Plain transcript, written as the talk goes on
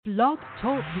Blog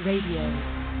Talk Radio.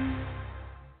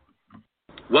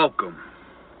 Welcome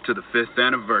to the 5th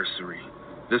anniversary.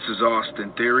 This is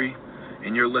Austin Theory,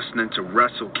 and you're listening to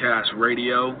WrestleCast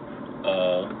Radio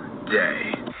all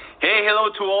day. Hey,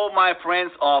 hello to all my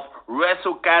friends of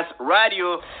WrestleCast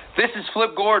Radio. This is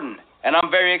Flip Gordon, and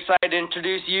I'm very excited to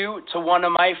introduce you to one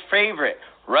of my favorite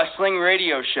wrestling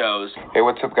radio shows. Hey,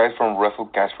 what's up, guys, from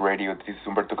WrestleCast Radio? This is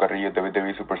Humberto Carrillo,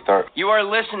 WWE Superstar. You are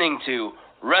listening to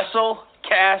WrestleCast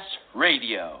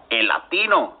Radio. El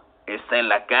Latino está en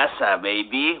la casa,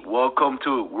 baby. Welcome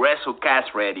to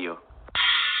WrestleCast Radio.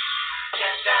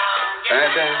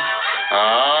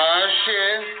 Oh,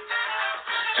 shit.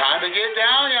 Time to get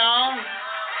down, y'all.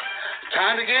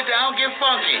 Time to get down, get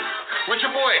funky. With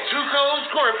your boy, Two Cold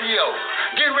Scorpio.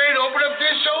 Get ready to open up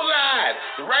this show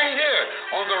live, right here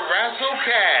on the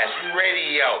WrestleCast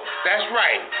Radio. That's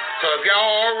right. So if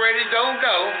y'all already don't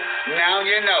know, now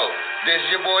you know. This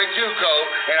is your boy Tuco,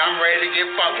 and I'm ready to get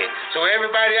funky. So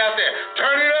everybody out there,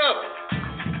 turn it up.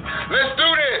 Let's do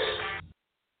this.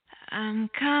 I'm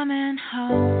coming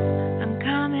home. I'm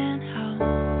coming home.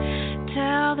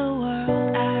 Tell the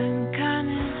world I'm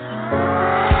coming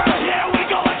home. Here we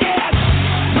go again.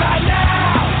 Right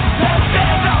now. Let's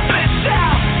stand up and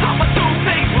shout. I'ma do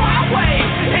things my way.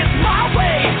 It's my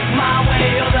way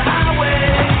or the highway.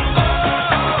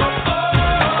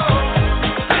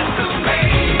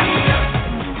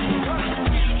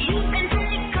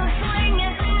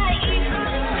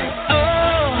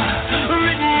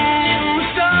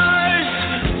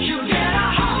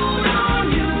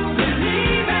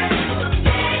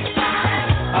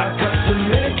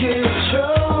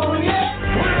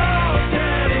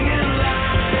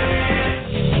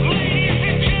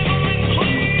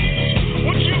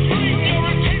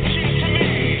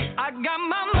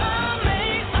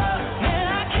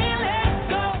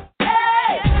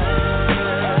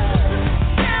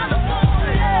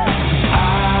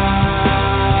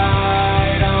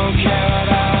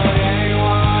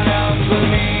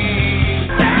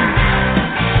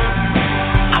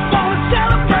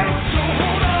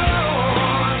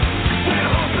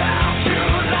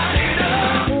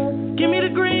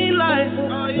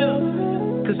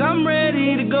 I'm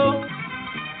ready to go.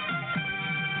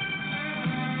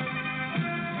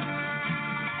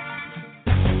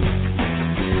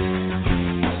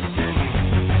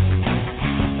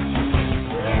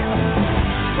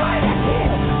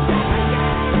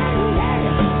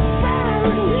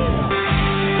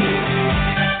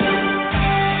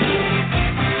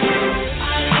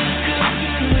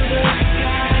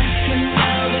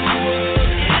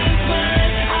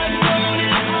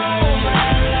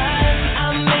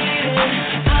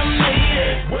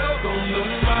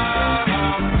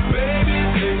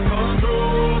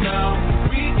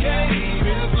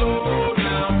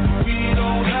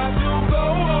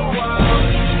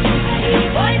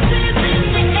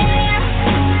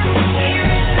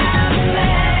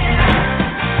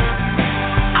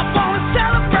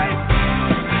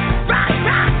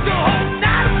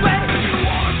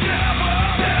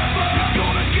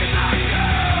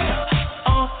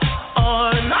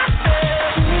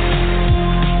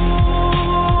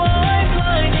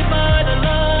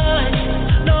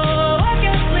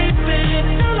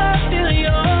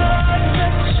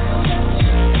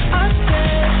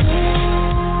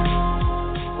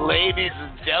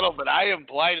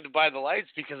 By the lights,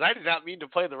 because I did not mean to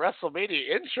play the WrestleMania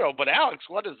intro, but Alex,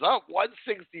 what is up?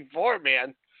 164,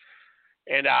 man.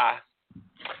 And I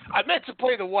meant to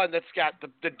play the one that's got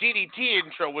the DDT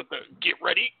intro with the get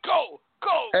ready, go.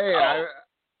 Hey, go.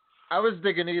 I was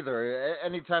digging either.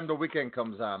 Anytime the weekend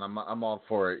comes on, I'm all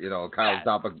for it. You know, Kyle's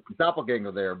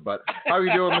doppelganger there. But how are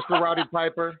you doing, Mr. Rowdy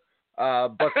Piper?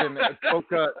 Busting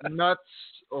coca nuts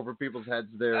over people's heads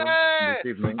there this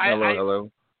evening.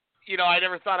 Hello. You know, I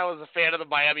never thought I was a fan of the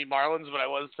Miami Marlins, but I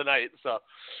was tonight. So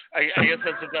I guess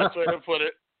that's the best way to put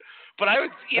it. But I would,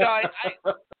 you know, I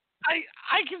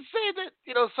can say that,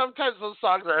 you know, sometimes those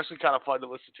songs are actually kind of fun to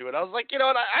listen to. And I was like, you know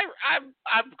what,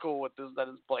 I'm cool with this that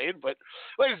is played. But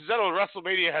ladies and gentlemen,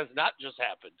 WrestleMania has not just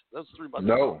happened. That was 3 months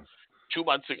ago. 2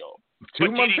 months ago.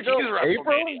 2 months ago?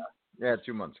 April? Yeah,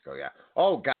 2 months ago, yeah.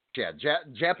 Oh, gosh, yeah.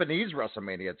 Japanese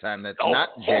WrestleMania time. That's not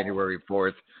January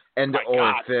 4th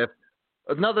or 5th.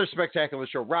 Another spectacular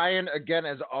show. Ryan, again,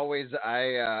 as always,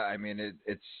 I mean,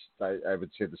 it's I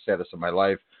would say the status of my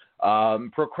life.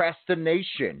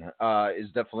 Procrastination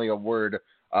is definitely a word,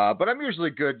 but I'm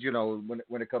usually good, you know,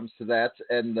 when it comes to that.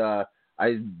 And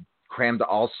I crammed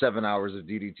all 7 hours of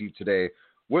DDT today,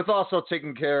 with also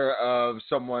taking care of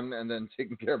someone and then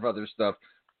taking care of other stuff,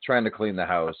 trying to clean the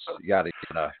house, yada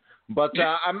yada. But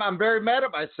I'm very mad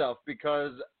at myself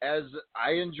because as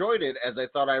I enjoyed it, as I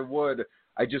thought I would,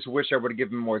 I just wish I would have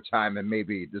given more time, and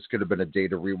maybe this could have been a day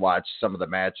to rewatch some of the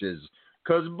matches.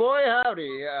 Because, boy, howdy,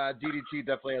 DDT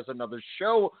definitely has another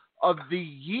show of the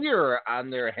year on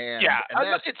their hands. Yeah,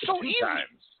 and it's so easy. Times.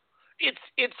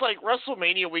 It's like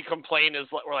WrestleMania. We complain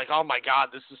we're like, oh my God,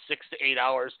 this is 6 to 8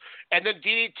 hours, and then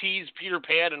DDT's Peter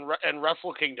Pan and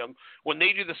Wrestle Kingdom, when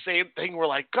they do the same thing, we're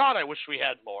like, God, I wish we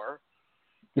had more.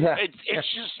 Yeah,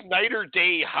 it's just night or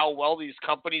day how well these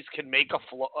companies can make a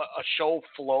show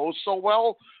flow so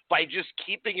well by just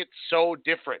keeping it so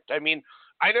different. I mean,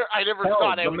 I never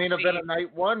thought I would the main see... event of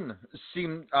night one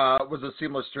was a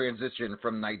seamless transition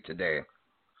from night to day.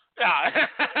 Yeah.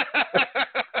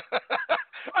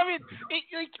 I mean,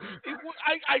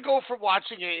 I go from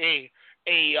watching a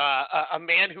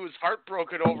man who is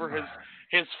heartbroken over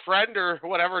his friend or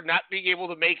whatever not being able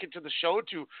to make it to the show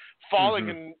to falling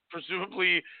and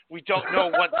presumably we don't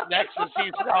know what's next as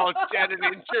he's now dead and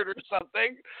injured or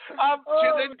something,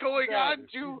 to then going on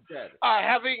to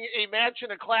having a match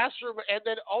in a classroom, and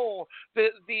then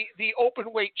the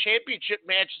open weight championship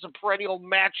match is a perennial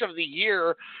match of the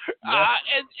year,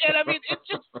 and I mean it's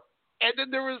just. And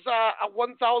then there was a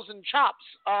 1,000 chops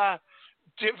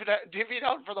divvied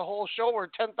out for the whole show, where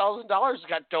 $10,000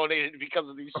 got donated because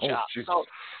of these chops. So,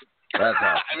 that's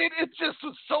awesome. I mean, it just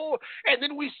was so. And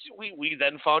then we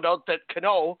then found out that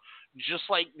Kano, just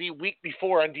like the week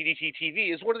before on DDT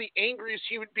TV, is one of the angriest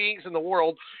human beings in the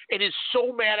world, and is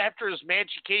so mad after his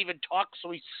match he can't even talk, so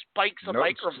he spikes a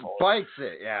microphone. Spikes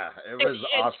it, yeah. It was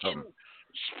awesome. And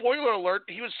spoiler alert: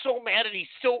 he was so mad, and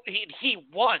he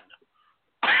won.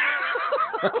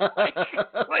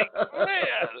 like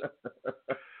man.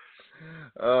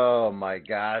 Oh my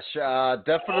gosh!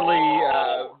 Definitely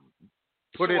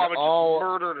put it all.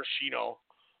 Murdered Ashino.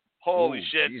 Holy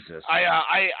shit! Jesus.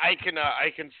 I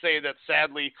can say that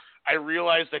sadly I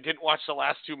realized I didn't watch the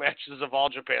last two matches of All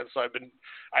Japan, so I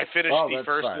finished the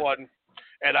first one,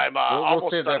 and I'm we'll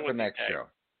almost save done that for with next the show.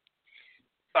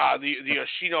 The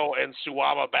Ashino and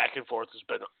Suwama back and forth has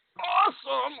been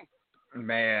awesome.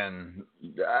 Man,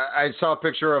 I saw a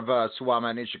picture of Suwama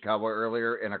and Ishikawa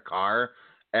earlier in a car,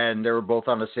 and they were both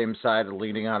on the same side,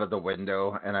 leaning out of the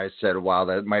window. And I said, "Wow,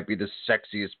 that might be the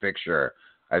sexiest picture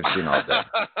I've seen all day."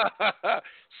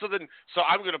 So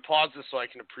I'm going to pause this so I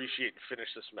can appreciate and finish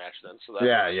this match. Then, so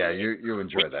that you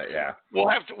enjoy that, yeah.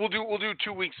 We'll do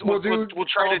 2 weeks. We'll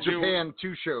try All to Japan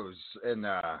 2 shows in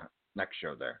next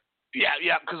show there.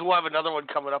 Yeah, because we'll have another one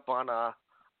coming up on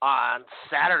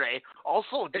Saturday.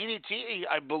 Also, DDT,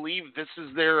 I believe this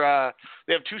is their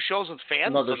they have 2 shows with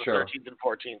fans on the 13th and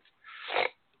 14th.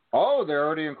 Oh, they're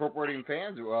already incorporating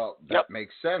fans. Well, that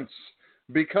makes sense.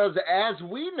 Because as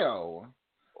we know,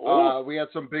 we had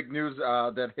some big news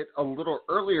that hit a little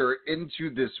earlier into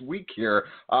this week here.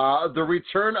 The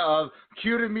return of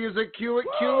Cue the Music, Cue it,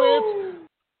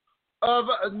 of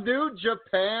New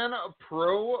Japan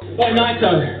Pro. What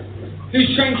Naito?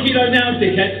 Who's Tranquilo now,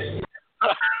 dickhead?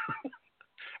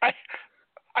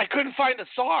 I couldn't find a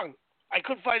song. I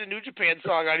couldn't find a New Japan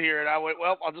song on here, and I went,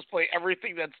 well, I'll just play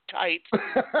everything that's tight.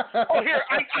 Here,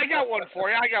 I got one for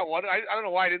you. I got one. I don't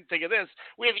know why I didn't think of this.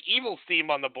 We have Evil's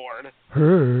theme on the board.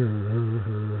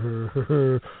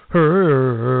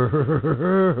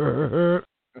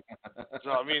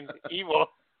 So, I mean, Evil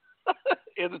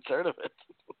in the tournament.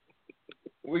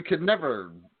 We could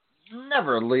never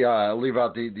leave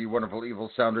out the wonderful Evil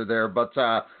sounder there, but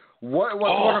what's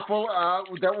wonderful,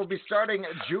 that will be starting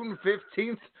June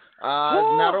 15th.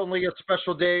 Not only a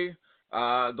special day,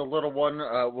 the little one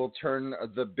will turn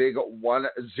the big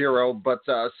 1-0, but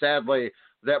sadly,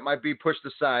 that might be pushed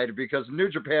aside because New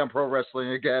Japan Pro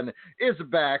Wrestling, again, is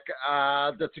back.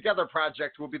 The Together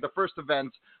Project will be the first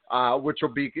event, which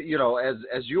will be,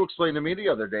 as you explained to me the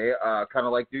other day, kind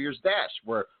of like New Year's Dash,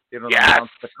 where they don't announce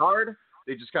the card.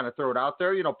 They just kind of throw it out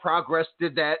there. Progress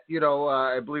did that,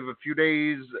 I believe a few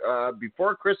days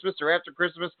before Christmas or after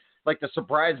Christmas, like the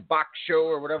surprise box show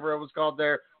or whatever it was called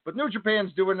there. But New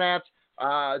Japan's doing that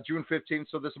June 15th,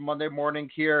 so this Monday morning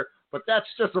here. But that's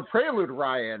just a prelude,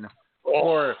 Ryan,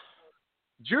 for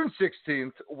June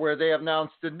 16th, where they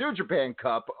announced the New Japan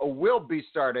Cup will be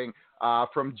starting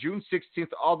from June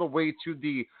 16th all the way to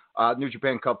the New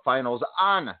Japan Cup finals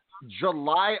on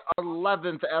July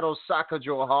 11th at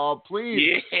Osaka-jo Hall.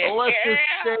 Please, let this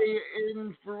stay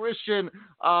in fruition.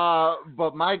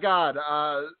 But my God,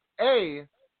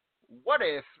 what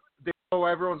if they know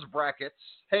everyone's brackets?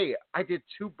 Hey, I did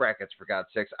 2 brackets, for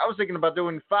God's sakes. I was thinking about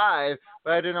doing 5,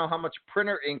 but I didn't know how much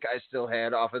printer ink I still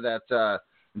had off of that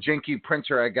janky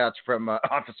printer I got from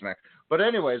Office Mac. But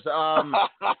anyways,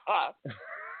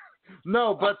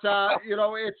 No, but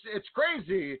it's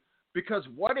crazy because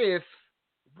what if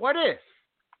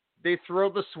they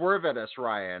throw the swerve at us,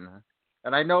 Ryan?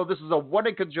 And I know this is a 1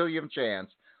 in a cajillion chance,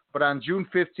 but on June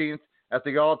 15th at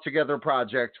the All Together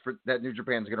Project that New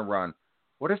Japan's going to run,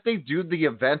 what if they do the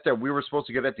event that we were supposed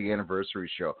to get at the anniversary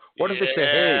show? What if they say,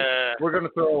 hey, we're going to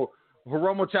throw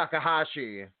Hiromu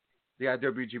Takahashi, the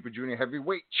IWGP Junior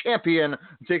Heavyweight Champion,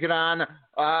 taking on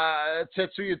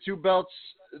Tetsuya Two Belts,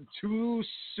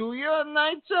 Tetsuya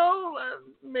Naito?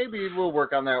 Maybe we'll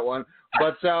work on that one.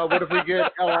 But what if we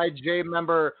get LIJ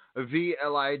member,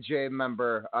 VLIJ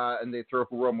member, and they throw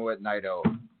Hiromu at Naito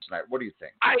tonight? What do you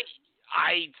think?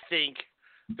 I think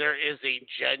there is a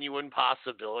genuine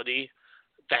possibility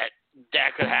that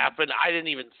could happen. I didn't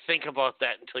even think about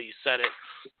that until you said it.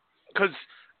 Because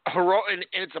and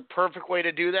it's a perfect way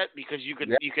to do that because you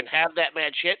can have that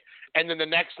match hit, and then the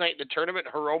next night in the tournament,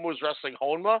 Hiromu's wrestling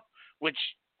Honma, which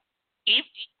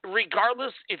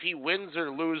regardless if he wins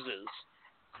or loses,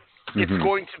 it's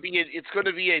going to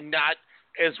be a not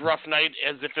as rough night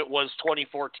as if it was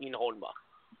 2014 Honma.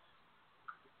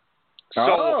 So,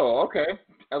 okay.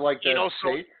 I like that.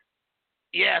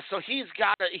 So he's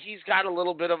got a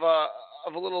little bit of a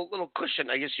little cushion,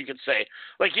 I guess you could say,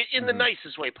 like in the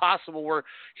nicest way possible, where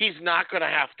he's not going to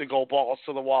have to go balls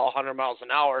to the wall 100 miles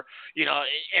an hour,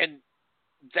 and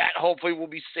that hopefully will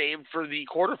be saved for the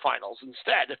quarterfinals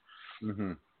instead.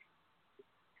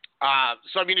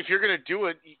 So I mean, if you're going to do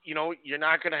it, you're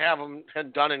not going to have them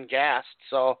done and gassed.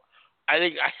 So I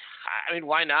think, I mean,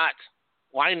 why not?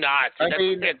 Why not? That's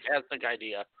a fantastic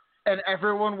idea. And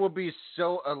everyone will be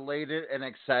so elated and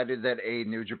excited that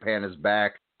New Japan is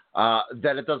back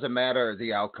that it doesn't matter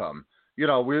the outcome. We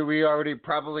already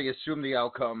probably assume the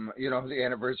outcome, the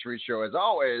anniversary show as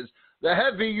always. The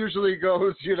heavy usually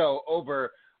goes,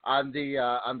 over on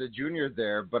the junior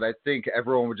there, but I think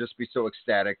everyone would just be so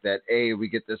ecstatic that A, we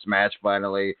get this match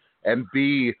finally, and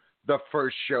B, the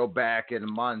first show back in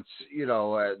months,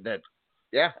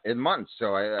 in months.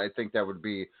 So I think that would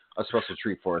be a special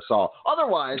treat for us all.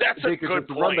 Otherwise, they could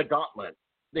just run the gauntlet.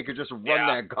 They could just run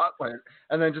that gauntlet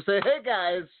and then just say, hey,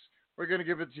 guys, we're going to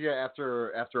give it to you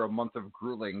after a month of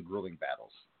grueling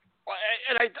battles.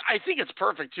 And I think it's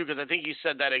perfect, too, because I think you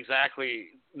said that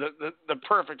exactly. The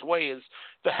perfect way is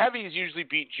the heavies usually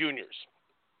beat juniors,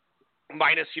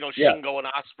 minus, Shingo and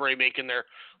Ospreay making their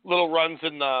little runs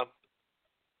in the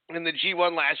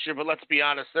G1 last year. But let's be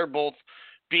honest, they're both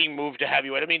being moved to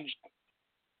heavyweight. I mean,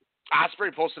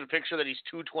 Ospreay posted a picture that he's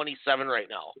 227 right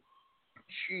now.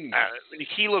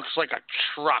 He looks like a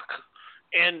truck.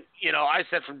 And, I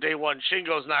said from day one,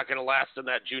 Shingo's not going to last in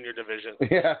that junior division.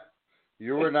 Yeah,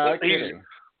 you were not kidding.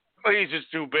 He's just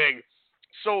too big.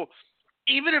 So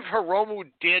even if Hiromu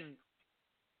did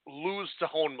lose to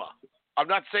Honma, I'm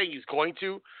not saying he's going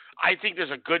to. I think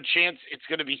there's a good chance it's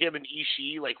going to be him and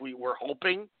Ishii like we were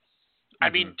hoping. I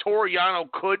mean, Toru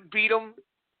Yano could beat him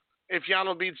if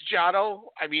Yano beats Jado.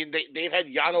 I mean, they've had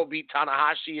Yano beat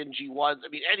Tanahashi in G1s. I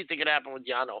mean, anything can happen with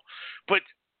Yano. But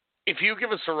if you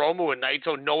give us Hiromu and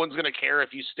Naito, no one's going to care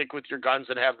if you stick with your guns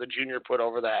and have the junior put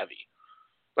over the heavy.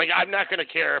 Like, I'm not going to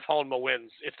care if Honma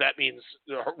wins if that means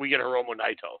we get Hiromu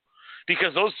Naito.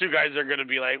 Because those two guys are going to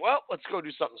be like, well, let's go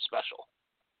do something special.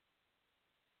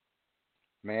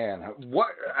 Man,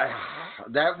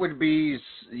 that would be,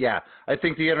 I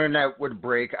think the internet would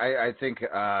break. I think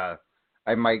I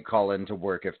might call into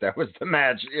work if that was the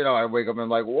match. I wake up and I'm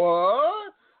like,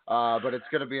 what? But it's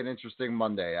going to be an interesting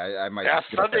Monday. I might. Yeah,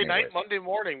 Sunday night, Monday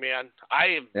morning, man.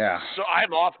 So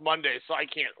I'm off Monday, so I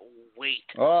can't wait.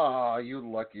 Oh, you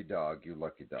lucky dog! You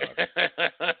lucky dog.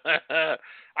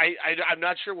 I'm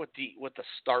not sure what the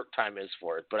start time is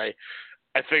for it, but I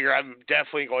figure I'm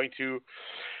definitely going to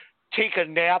take a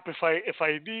nap if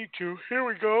I need to. Here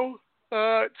we go.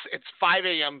 It's 5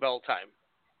 a.m. bell time.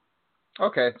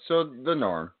 Okay, so the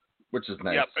norm, which is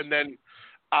nice. Yep, and then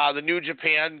the New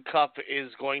Japan Cup is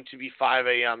going to be 5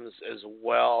 a.m.s as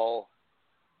well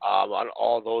on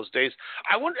all those days.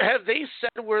 I wonder, have they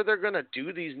said where they're going to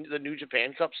do the New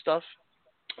Japan Cup stuff?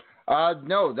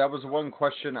 No, that was one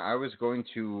question I was going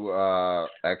to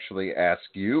actually ask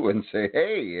you and say,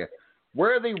 hey,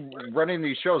 where are they running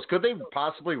these shows? Could they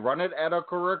possibly run it at a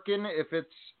Korakuen if it's...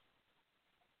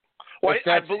 Well,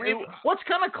 I believe... What's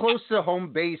kind of close to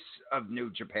home base of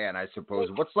New Japan, I suppose?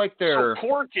 What's like their... So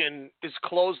Korakuen is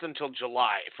closed until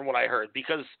July, from what I heard,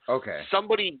 because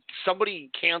somebody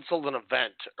canceled an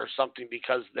event or something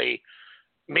because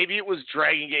maybe it was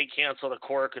Dragongate canceled a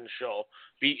Korakuen show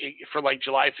for like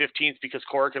July 15th because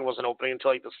Korakuen wasn't opening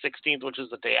until like the 16th, which is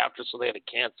the day after, so they had to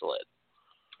cancel it.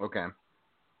 Okay.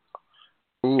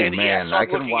 Ooh, and, man, so I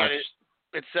can watch.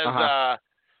 It says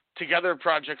Together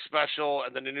Project special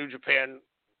and then the New Japan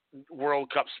World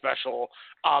Cup special.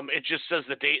 It just says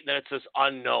the date and then it says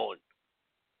unknown.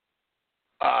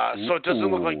 So it doesn't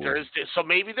look like there is. So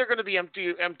maybe they're going to be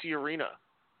empty arena.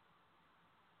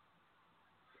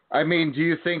 I mean, do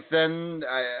you think then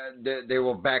they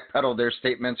will backpedal their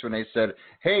statements when they said,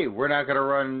 "Hey, we're not going to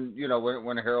run"? You know,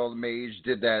 when Harold Mage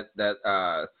did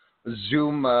that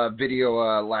Zoom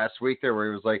video last week there, where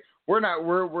he was like, "We're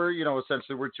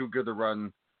essentially we're too good to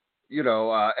run,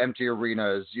 empty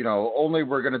arenas. Only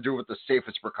we're going to do it with the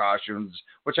safest precautions."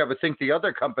 Which I would think the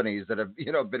other companies that have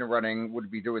been running would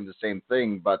be doing the same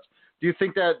thing. But do you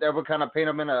think that would kind of paint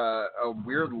them in a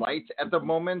weird light at the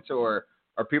moment, or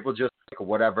are people just like,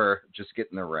 whatever, just get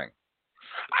in the ring?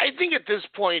 I think at this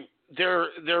point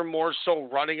they're more so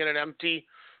running in an empty.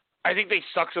 I think they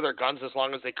stuck to their guns as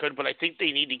long as they could, but I think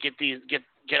they need to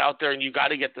get out there, and you got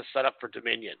to get this set up for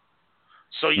Dominion.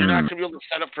 So you're not going to be able to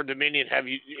set up for Dominion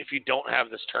if you don't have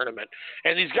this tournament.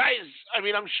 And these guys, I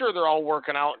mean, I'm sure they're all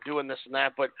working out, doing this and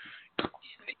that, but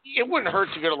it wouldn't hurt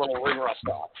to get a little ring rust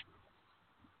off.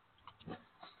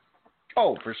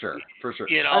 Oh, for sure.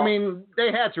 I mean,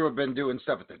 they had to have been doing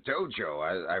stuff at the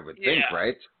dojo, I would think,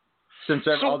 right? Since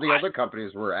all the other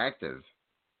companies were active.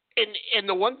 And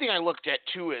the one thing I looked at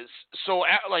too is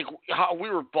how we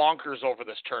were bonkers over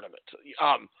this tournament.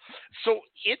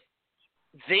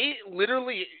 They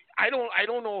literally, I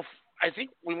don't know if, I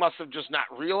think we must have just not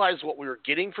realized what we were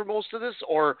getting for most of this,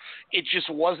 or it just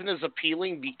wasn't as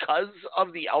appealing because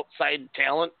of the outside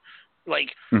talent.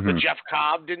 The Jeff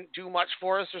Cobb didn't do much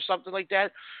for us or something like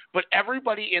that. But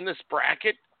everybody in this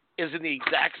bracket is in the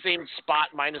exact same spot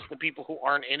minus the people who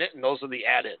aren't in it, and those are the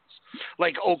add-ins.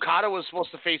 Like Okada was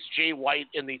supposed to face Jay White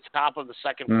in the top of the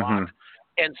second block,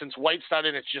 and since White's not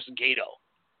in, it's just Gato.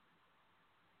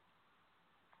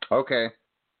 Okay.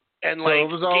 And so it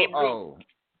was all,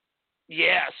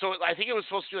 yeah, so I think it was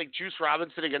supposed to be like Juice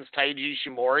Robinson against Taiji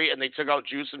Ishimori, and they took out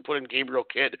Juice and put in Gabriel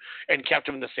Kidd and kept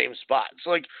him in the same spot.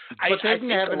 So but they didn't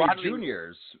have any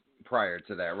juniors prior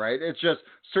to that, right? It's just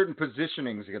certain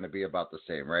positioning is going to be about the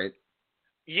same, right?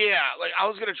 Yeah, I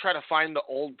was going to try to find the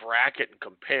old bracket and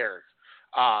compare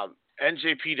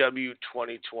NJPW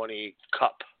 2020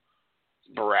 Cup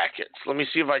brackets. Let me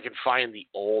see if I can find the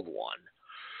old one.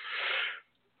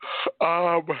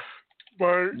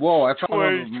 Whoa, I found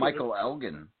one with Michael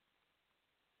Elgin.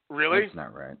 Really? That's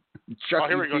not right.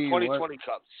 Here we go. 2020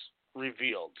 Cups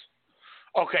revealed.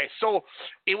 Okay, so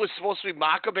it was supposed to be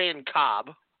Makabe and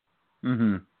Cobb,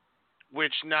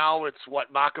 which now it's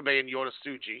Makabe and Yota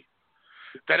Tsuji.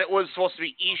 Then it was supposed to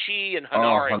be Ishii and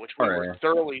Hanare, which we were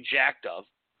thoroughly jacked of.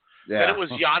 Yeah. Then it was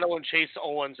Yano and Chase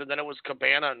Owens, and then it was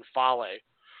Cabana and Fale.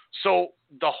 So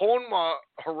the Honma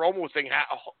Hiromu thing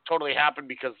totally happened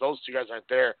because those two guys aren't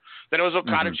there. Then it was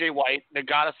Okada Jay White,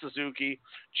 Nagata Suzuki,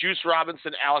 Juice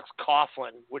Robinson, Alex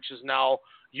Coughlin, which is now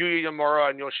Yuya Yamura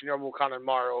and Yoshinobu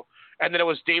Kanemaru. And then it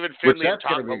was David Finlay and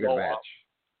Tom Loa.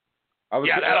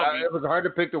 It was hard to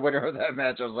pick the winner of that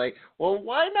match. I was like, well,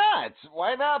 why not?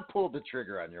 Why not pull the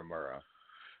trigger on Yamura?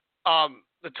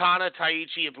 The Tana,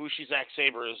 Taichi, Ibushi, Zack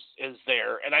Sabre is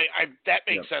there. And I that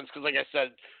makes sense because, like I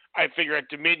said, I figure at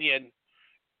Dominion,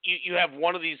 you have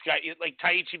one of these guys, like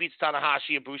Taichi beats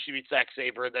Tanahashi, Ibushi beats Zack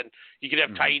Sabre, and then you could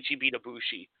have Taichi beat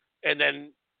Ibushi. And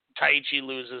then Taichi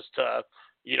loses to,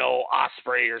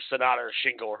 Ospreay or Sonata or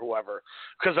Shingo or whoever.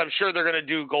 Because I'm sure they're going to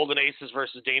do Golden Aces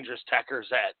versus Dangerous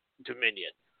Tekkers at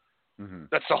Dominion.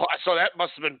 So that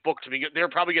must have been booked to be good. They're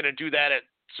probably going to do that at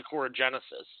Sakura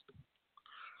Genesis.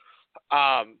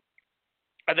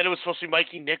 And then it was supposed to be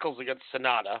Mikey Nichols against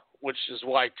Sonata, which is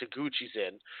why Taguchi's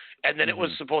in. And then it was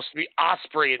supposed to be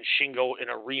Ospreay and Shingo in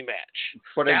a rematch.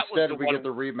 But instead we get the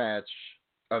rematch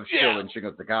of Sho and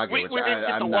Shingo Takagi, we didn't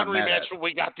get the one rematch, but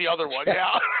we got the other one,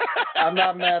 I'm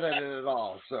not mad at it at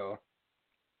all, so.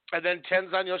 And then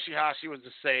Tenzan Yoshihashi was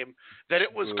the same. Then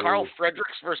it was Carl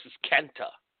Fredericks versus Kenta.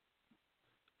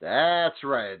 That's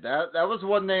right. That was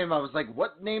one name I was like,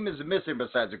 what name is missing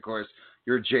besides, of course,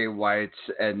 your Jay Whites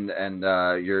and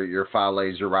your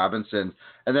Fales, your Robinsons.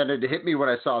 And then it hit me when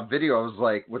I saw a video. I was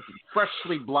like, with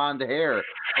freshly blonde hair.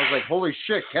 I was like, holy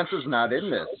shit, Kenta's not in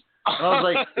this. And I was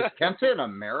like, is Kenta in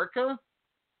America?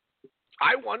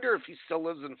 I wonder if he still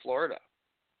lives in Florida.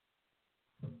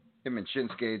 Him and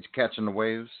Shinsuke catching the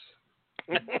waves.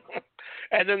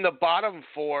 And then the bottom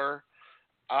four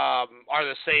are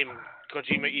the same: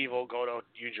 Kojima, Evil, Goto,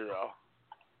 Yujiro.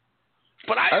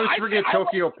 But I always forget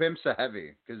Tokyo Pimp's a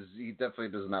heavy because he definitely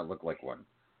does not look like one.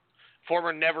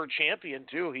 Former never champion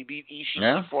too. He beat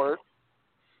Ishii for it.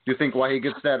 Do you think why he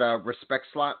gets that respect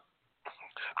slot?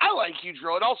 I like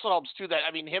Yujiro. It also helps too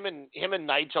that him and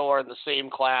Naito are in the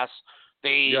same class.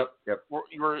 They Yep. were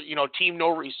Team No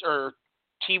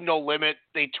Limit.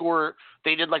 They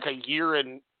did like a year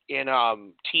in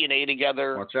TNA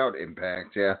together. Watch out,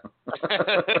 Impact. Yeah.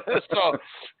 So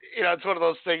it's one of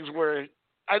those things where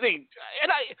I think,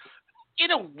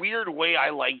 in a weird way, I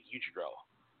like Yujiro.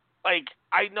 Like,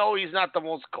 I know he's not the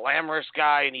most glamorous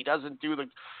guy, and he doesn't do the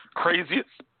craziest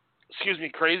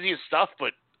stuff,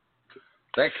 but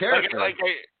that character, and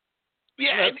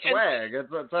swag. It's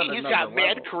he's got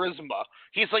mad charisma.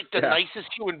 He's like the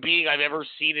nicest human being I've ever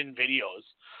seen in videos.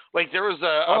 Like, there was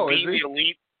a Being the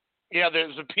Elite. Yeah,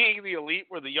 there's a Being the Elite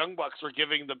where the Young Bucks were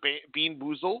giving the Bean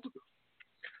Boozled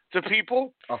to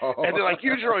people, and they're like,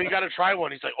 Yujiro, you got to try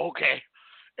one. He's like, okay,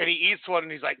 and he eats one,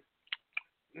 and he's like,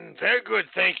 very good,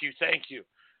 thank you.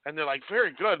 And they're like,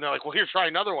 very good. And they're like, well, here, try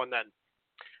another one then.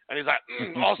 And he's like,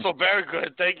 also very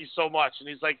good, thank you so much. And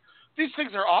he's like, these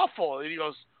things are awful. And he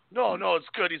goes, no, it's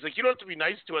good. He's like, you don't have to be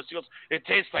nice to us. He goes, it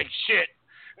tastes like shit.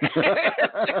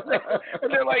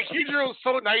 And they're like, Yujiro's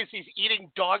so nice, he's eating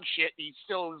dog shit, and he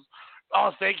still is,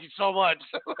 oh, thank you so much.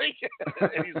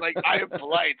 And he's like, I am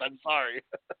polite, I'm sorry.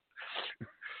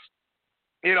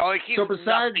 He's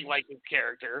nothing like his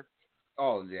character.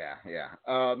 Oh, yeah.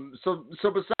 So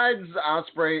besides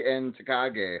Ospreay and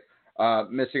Takagi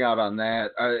missing out on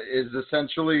that, is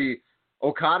essentially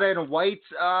Okada and White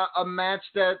a match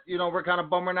that, we're kind of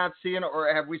bummed we're not seeing,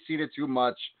 or have we seen it too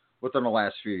much within the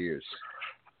last few years?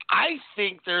 I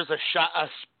think there's a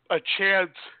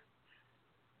chance.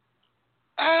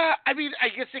 I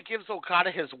guess it gives Okada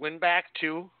his win back,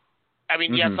 too.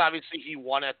 Yes, obviously he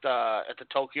won at the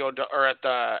Tokyo or at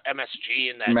the MSG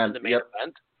in the main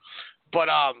event. But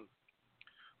I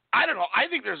don't know. I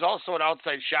think there's also an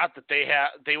outside shot that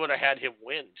they would have had him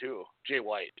win too. Jay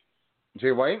White.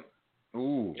 Jay White?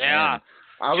 Ooh. Yeah. Man.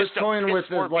 I was toying with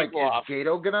is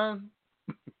Gato gonna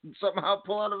somehow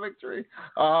pull out a victory?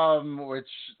 Which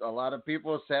a lot of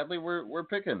people sadly were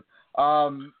picking.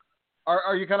 Are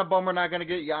you kind of bummed we're not gonna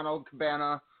get Yano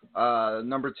Cabana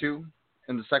number 2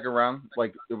 in the second round,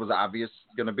 like it was obvious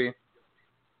gonna be?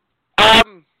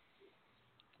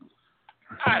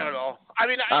 I don't know. I'm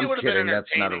it would have been kidding. entertaining.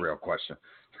 That's not a real question.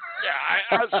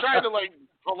 Yeah, I was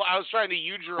trying to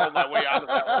Yujiro my way out of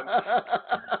that one.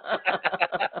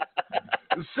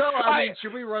 So,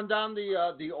 should we run down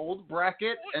the old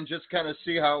bracket and just kind of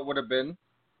see how it would have been?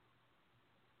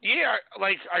 Yeah,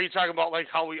 are you talking about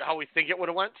how we think it would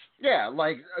have went? Yeah,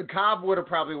 Cobb would have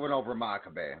probably went over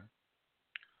Makabe.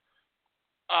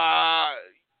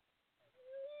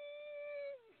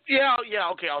 Yeah,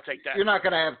 okay, I'll take that. You're not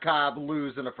going to have Cobb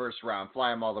lose in the first round,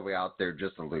 fly him all the way out there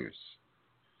just to lose.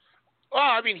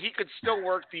 Well, he could still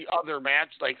work the other match,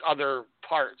 other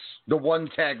parts. The one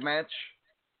tag match?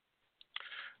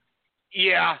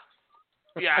 Yeah,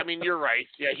 you're right.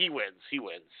 Yeah, he wins.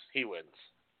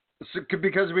 So,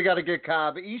 because we got to get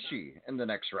Cobb Ishii in the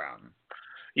next round.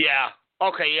 Yeah.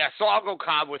 Okay, yeah, so I'll go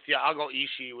Cobb with you. I'll go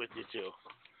Ishii with you, too.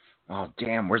 Oh,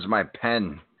 damn, where's my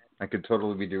pen? I could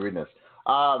totally be doing this.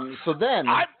 So then,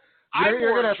 you're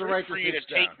going to have to write for you to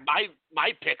take my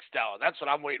picks down. That's what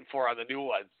I'm waiting for on the new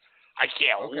ones. I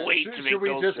can't wait to make those picks. Should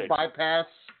we just bypass?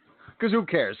 Because who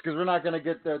cares? Because we're not going to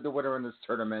get the winner in this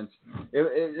tournament.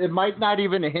 It might not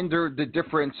even hinder the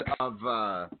difference of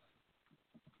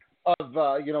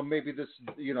maybe this,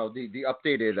 the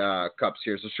updated cups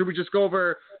here. So should we just go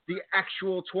over the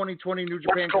actual 2020 New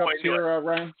Japan Cups here,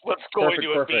 Ryan? Let's go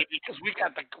into it, baby, because we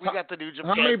got the New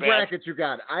Japan. How many brackets you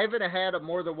got? I haven't had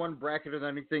more than one bracket of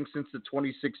anything since the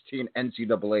 2016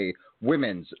 NCAA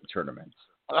Women's Tournament.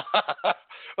 I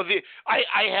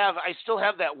still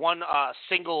have that one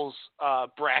singles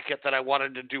bracket that I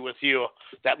wanted to do with you,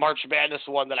 that March Madness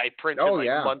one that I printed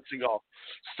months ago.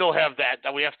 Still have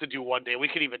that we have to do one day. We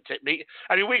could even we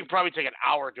could probably take an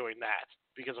hour doing that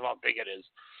because of how big it is.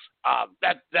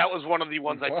 That was one of the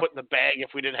ones I put in the bag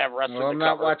if we didn't have wrestling. Well, I'm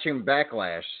not watching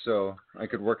Backlash, so I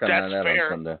could work on that on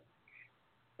Sunday.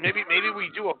 Maybe we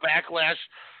do a Backlash.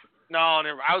 No,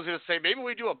 I was going to say maybe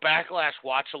we do a Backlash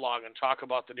watch along and talk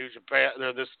about the New Japan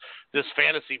or this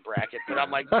fantasy bracket. But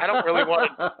I'm like, I don't really want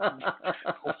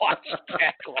to watch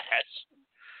Backlash.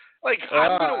 I'm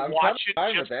going to watch it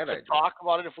just to talk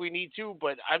about it if we need to.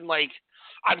 But I'm like,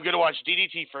 I'm going to watch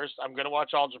DDT first. I'm going to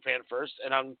watch All Japan first,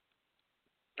 and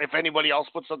if anybody else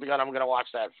puts something on, I'm going to watch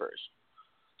that first.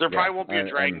 There probably won't be a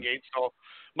Dragongate, so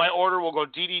my order will go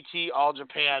DDT, All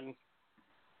Japan.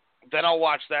 Then I'll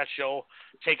watch that show,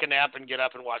 take a nap, and get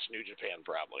up and watch New Japan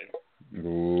probably.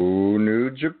 Ooh,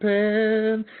 New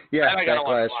Japan. Yeah,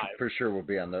 Backlash for sure will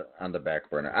be on the back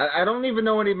burner. I don't even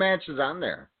know any matches on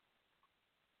there.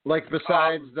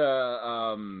 Besides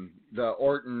the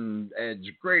Orton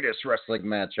Edge greatest wrestling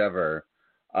match ever.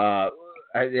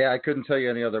 I couldn't tell you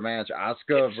any other match.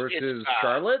 Asuka versus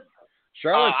Charlotte.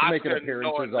 Charlotte's making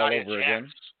appearances all over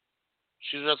again.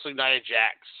 She's wrestling Nia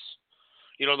Jax.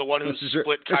 You know, the one who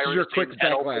split Kyrie. This is your quick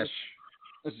backlash.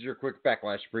 This is your quick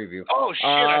backlash preview. Oh shit!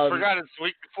 I forgot it's the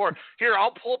week before. Here,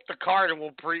 I'll pull up the card and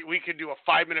we can do a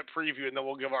 5-minute preview and then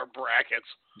we'll give our brackets.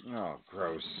 Oh,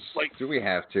 gross! Like, do we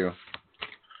have to?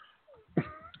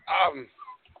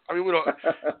 I mean, we don't.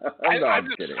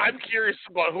 I'm curious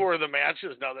about who are the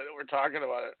matches now that we're talking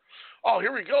about it. Oh,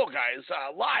 here we go, guys.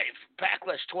 Live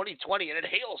Backlash 2020, and it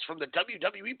hails from the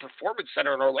WWE Performance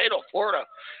Center in Orlando, Florida,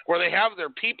 where they have their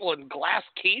people in glass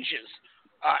cages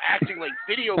acting like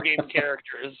video game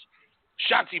characters.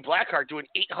 Shotzi Blackheart doing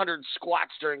 800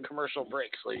 squats during commercial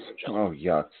breaks, ladies and gentlemen. Oh,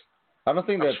 yuck. I don't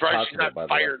think that's possible, she's not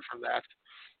fired from that.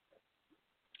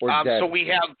 Or dead. So we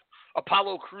have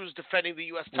Apollo Crews defending the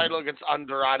U.S. title against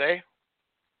Andrade.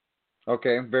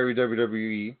 Okay, very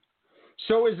WWE.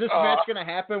 So is this match going to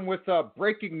happen with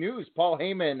breaking news? Paul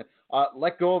Heyman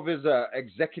let go of his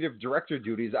executive director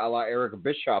duties a la Eric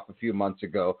Bischoff a few months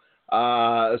ago.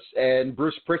 And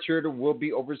Bruce Pritchard will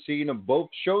be overseeing both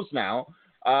shows now.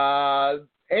 Are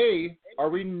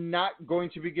we not going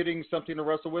to be getting something to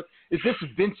wrestle with? Is this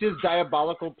Vince's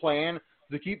diabolical plan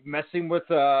to keep messing with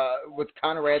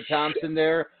Conrad Thompson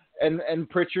there and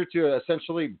Pritchard to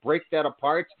essentially break that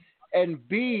apart? And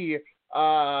B,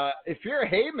 if you're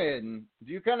Heyman,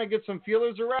 do you kind of get some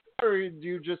feelers around, or do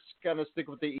you just kind of stick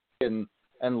with the and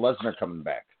Lesnar coming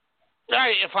back?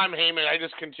 If I'm Heyman, I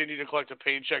just continue to collect a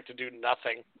paycheck to do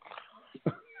nothing.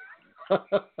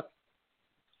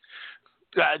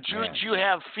 Do you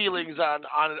have feelings on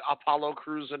Apollo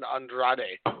Crews and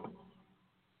Andrade?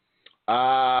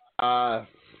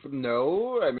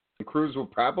 No. I mean, Crews will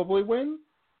probably win.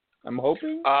 I'm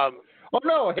hoping.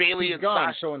 Bailey and gone,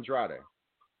 Sasha. So Andrade.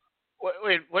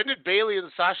 Wait, when did Bailey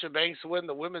and Sasha Banks win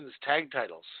the women's tag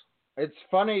titles? It's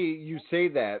funny you say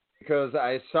that because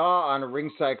I saw on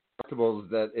Ringside Collectibles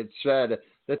that it said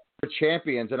that they're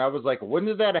champions, and I was like, when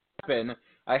did that happen?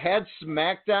 I had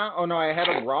SmackDown. Oh no, I had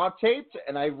a Raw taped,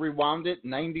 and I rewound it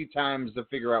 90 times to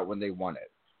figure out when they won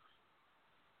it.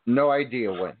 No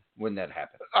idea when that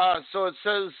happened. So it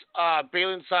says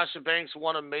Bayley and Sasha Banks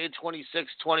won on May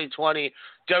 26, 2020.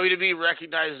 WWE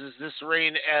recognizes this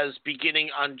reign as beginning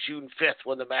on June 5th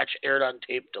when the match aired on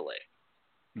tape delay.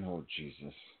 Oh,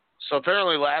 Jesus. So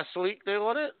apparently last week they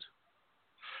won it.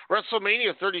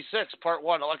 WrestleMania 36, Part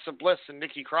 1, Alexa Bliss and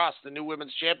Nikki Cross, the new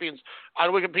women's champions. On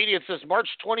Wikipedia it says March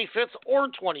 25th or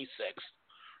 26th.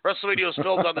 WrestleMania was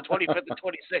filmed on the 25th and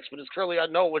 26th, but it's currently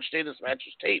unknown which day this match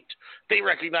was taped. They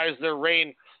recognize their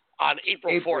reign on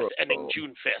April 4th, ending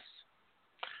June 5th.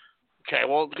 Okay,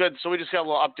 well, good. So we just got a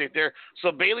little update there.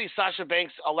 So Bayley, Sasha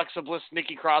Banks, Alexa Bliss,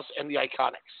 Nikki Cross, and the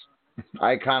Iconics.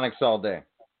 Iconics all day.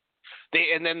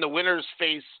 And then the winners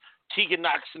face Tegan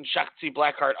Knox and Shotzi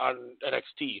Blackheart on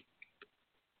NXT.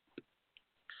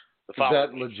 Is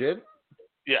that legit?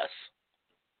 Yes.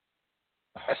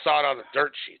 I saw it on the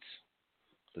dirt sheets.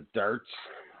 The darts.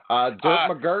 Dirt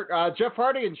McGirt. Jeff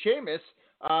Hardy and Sheamus.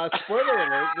 Spoiler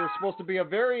alert, there's supposed to be a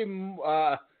very...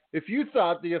 if you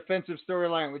thought the offensive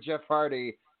storyline with Jeff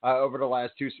Hardy over the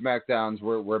last two SmackDowns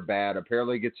were bad,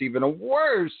 apparently it gets even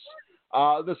worse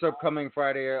this upcoming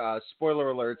Friday.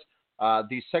 Spoiler alert.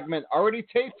 The segment already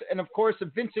taped, and of course,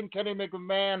 Vincent Kenny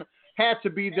McMahon had to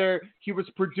be there. He was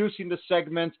producing the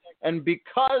segment, and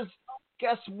because...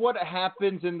 Guess what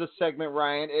happens in the segment,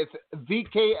 Ryan? If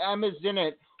VKM is in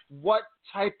it, what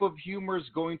type of humor is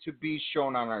going to be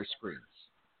shown on our screens?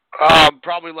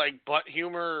 Probably like butt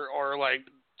humor, or like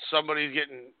somebody's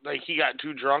getting, like he got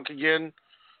too drunk again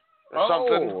or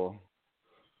something.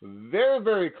 Very,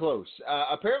 very close.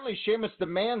 Apparently, Sheamus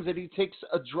demands that he takes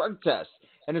a drug test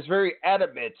and is very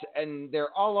adamant, and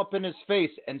they're all up in his face.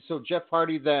 And so Jeff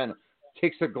Hardy then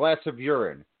takes a glass of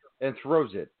urine and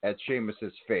throws it at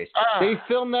Sheamus's face. They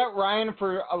filmed that, Ryan,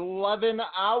 for 11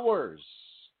 hours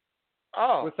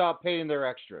without paying their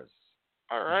extras.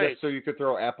 All right. Just so you could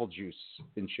throw apple juice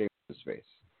in Sheamus's face.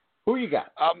 Who you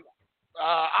got?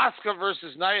 Asuka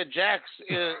versus Nia Jax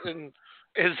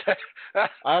is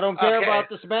I don't care about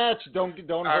this match. Don't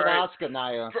hurt Asuka,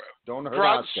 Nia. Don't hurt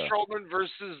Braun Asuka. Strowman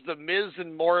versus The Miz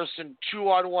and Morrison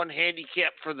 2-on-1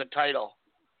 handicap for the title.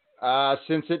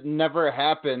 Since it never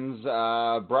happens,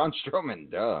 Braun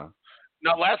Strowman, duh.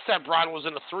 Now, last time Braun was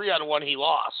in a 3-on-1, he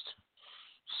lost.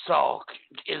 So,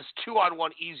 is 2-on-1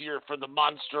 easier for the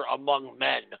monster among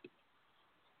men?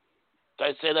 Did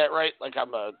I say that right? Like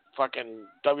I'm a fucking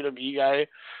WWE guy.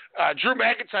 Drew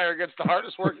McIntyre against the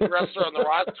hardest working wrestler on the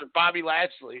roster, Bobby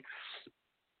Lashley.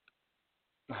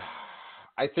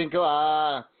 I think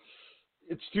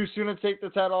it's too soon to take the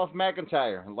title off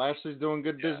McIntyre. Lashley's doing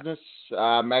good business.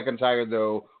 McIntyre,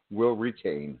 though, will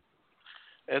retain.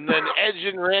 And then Edge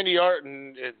and Randy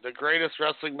Orton, the greatest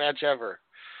wrestling match ever.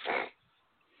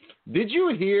 Did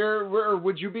you hear, or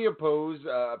would you be opposed?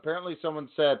 Apparently someone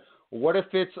said, what if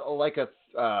it's like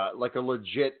a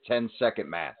legit 10-second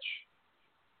match?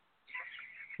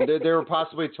 They were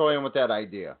possibly toying with that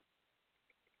idea.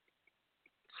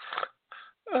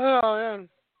 Oh, man.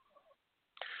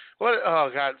 What? Oh,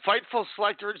 God. Fightful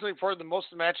Select originally reported that most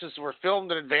of the matches were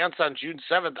filmed in advance on June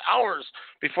 7th, hours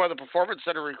before the Performance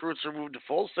Center recruits were moved to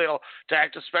Full Sail to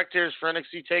act as spectators for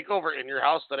NXT TakeOver In Your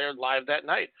House that aired live that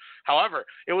night. However,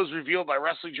 it was revealed by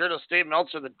wrestling journalist Dave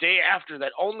Meltzer the day after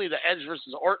that only the Edge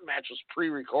versus Orton match was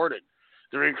pre-recorded.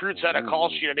 The recruits had a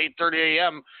call sheet at 8:30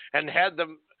 a.m. and had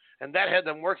them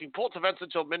working both events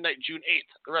until midnight, June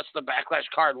 8th. The rest of the Backlash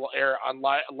card will air on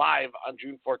live on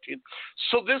June 14th.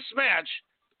 So this match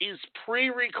is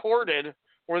pre-recorded,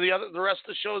 where the rest of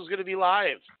the show is going to be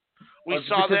live. We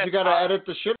saw that. You got to edit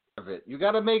the shit out of it. You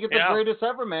got to make it the greatest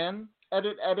ever, man.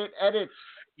 Edit.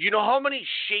 You know how many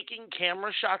shaking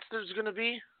camera shots there's going to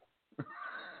be?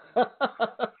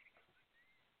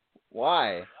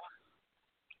 Why?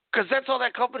 Because that's all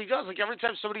that company does. Like, every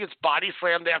time somebody gets body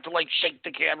slammed, they have to, like, shake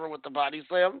the camera with the body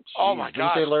slam. Jeez, oh, my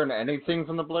God. Didn't they learn anything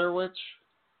from the Blair Witch?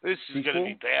 This is going to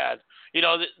be bad. You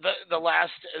know, the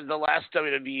last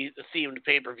WWE themed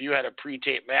pay-per-view had a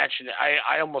pre-tape match, and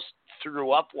I almost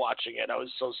threw up watching it. I was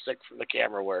so sick from the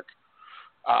camera work.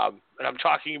 And I'm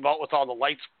talking about with all the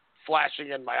lights flashing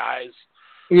in my eyes.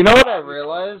 You know what I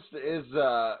realized is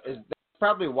that's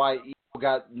probably why Evil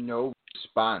got no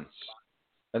response,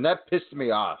 and that pissed me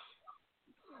off.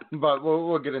 But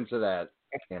we'll get into that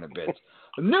in a bit.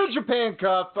 New Japan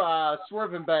Cup,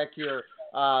 swerving back here.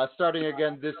 Starting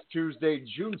again this Tuesday,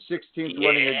 June 16th,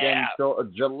 running again until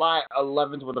July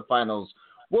 11th, where the finals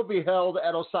will be held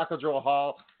at Osaka Joe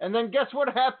Hall. And then guess what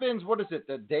happens? What is it,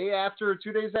 the day after or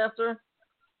 2 days after?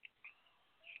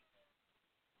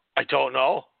 I don't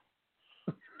know.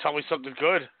 Tell me something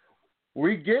good.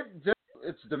 We get,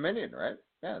 it's Dominion, right?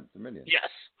 Yeah, it's Dominion. Yes.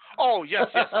 Oh, yes.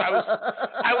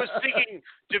 I was thinking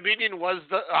Dominion was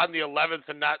on the 11th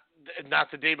and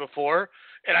not the day before.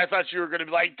 And I thought you were going to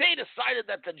be like, they decided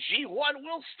that the G1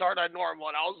 will start on normal.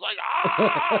 And I was like,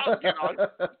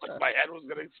 like my head was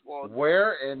going to explode.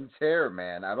 Wear and tear,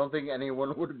 man. I don't think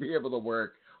anyone would be able to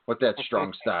work with that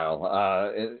strong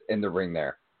style in the ring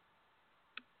there.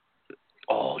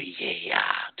 Oh, yeah.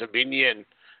 Dominion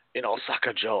in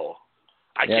Osaka Joe.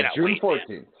 I cannot June wait, 14th.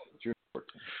 Man. June 14th.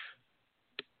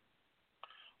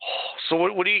 So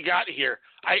what do you got here?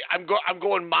 I'm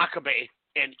going Makabe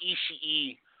and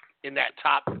Ishii in that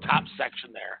top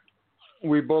section there.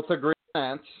 We both agree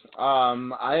on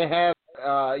that. I have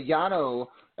Yano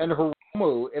and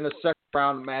Hiromu in a second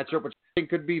round matchup, which I think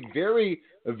could be very,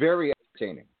 very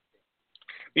entertaining.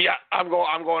 Yeah, I'm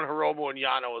going Hiromu and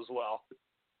Yano as well.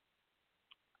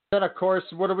 Then of course,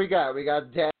 what do we got? We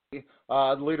got Daddy,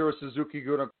 the leader of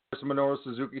Suzuki-gun, of course, Minoru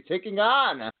Suzuki, taking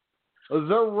on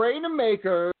the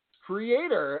Rainmaker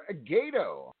creator,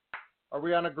 Gato. Are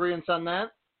we on agreement on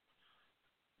that?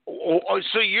 Oh,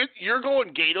 so you're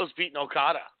going Gato's beating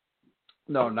Okada?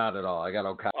 No, not at all. I got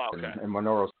Okada and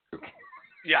Minoru Suzuki.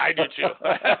 Yeah, I do too.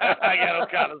 I got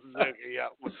Okada Suzuki. Yeah,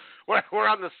 we're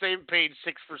on the same page,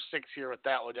 6 for 6 here with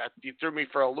that one. You threw me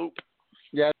for a loop.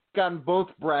 Yeah, on both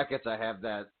brackets, I have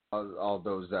that all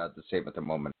those the same at the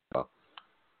moment. So.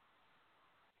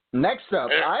 Next up,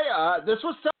 this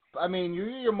was tough. I mean,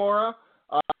 Yuya Uemura,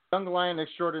 young lion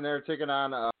extraordinaire, taking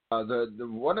on the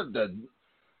one of the.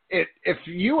 If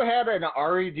you had an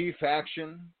RED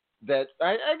faction that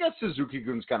I guess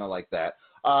Suzuki-gun's kind of like that.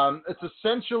 It's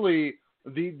essentially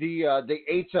the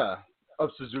Eita of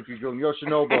Suzuki-gun,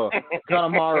 Yoshinobu,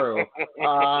 Kanemaru,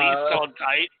 so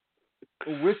tight.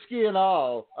 Whiskey and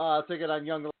all, taking on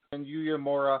young lion Yuya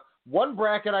Uemura. One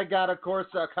bracket I got, of course,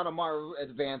 Kanemaru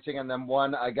advancing, and then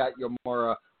one I got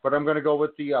Uemura, but I'm going to go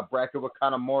with the bracket with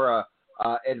Kanemaru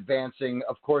advancing,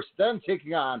 of course, then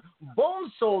taking on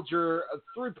Bone Soldier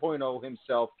 3.0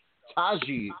 himself,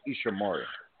 Taiji Ishimori.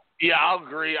 Yeah, I'll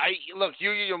agree. Look,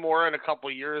 Yuya Uemura in a couple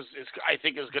of years I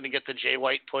think is going to get the Jay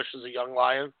White push as a young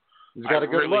lion. He's got a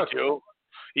good look. Do.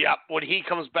 Yeah, when he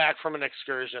comes back from an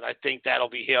excursion, I think that'll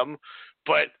be him.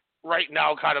 But right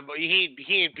now, he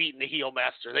ain't beating the heel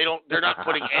master. They're not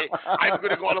putting. I'm going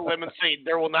to go on a limb and say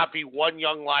there will not be one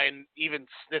young lion even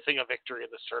sniffing a victory in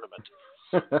this tournament.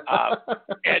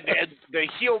 And the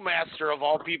heel master of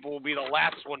all people will be the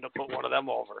last one to put one of them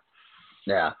over.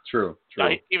 Yeah, true.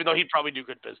 Even though he'd probably do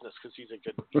good business because he's a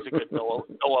good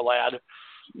Noah lad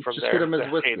from just there. Get him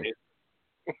his whiskey.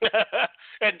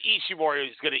 And Ishimori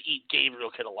is going to eat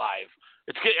Gabriel Kidd alive.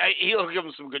 He'll give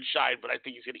him some good shine, but I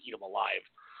think he's going to eat him alive.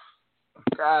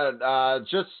 God,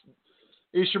 just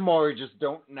Ishimori, just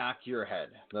don't knock your head.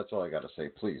 That's all I got to say,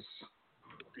 please.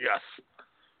 Yes.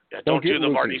 Yeah, don't do the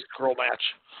Marty Scurll match.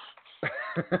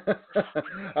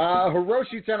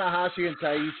 Hiroshi Tanahashi and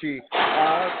Taichi.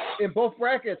 In both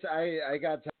brackets, I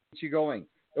got Taichi going.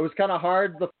 It was kind of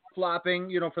hard, the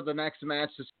flopping, for the next match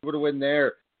to see who to win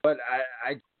there. But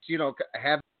I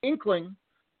have an inkling,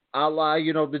 a la,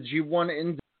 the G1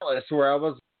 in Dallas, where I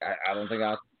was, I don't think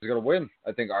Asuka's going to win.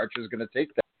 I think Archer's going to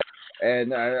take that.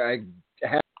 And I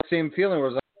had the same feeling where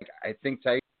I was like, I think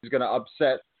Taichi's going to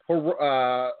upset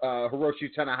Hiroshi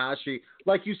Tanahashi,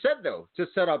 like you said, though, to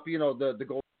set up, the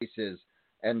gold faces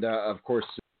and, of course,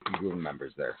 Goon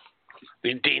members there.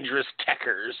 The Dangerous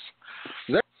Techers.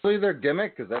 Is that really their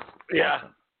gimmick? Cause that's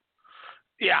awesome.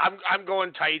 Yeah, I'm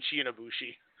going Taichi and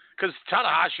Ibushi. Because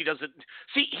Tanahashi doesn't...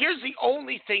 See, here's the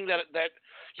only thing that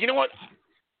you know what?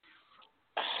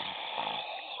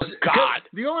 Oh, God.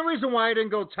 The only reason why I didn't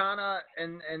go Tana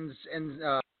and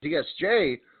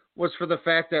DSJ was for the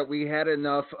fact that we had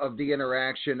enough of the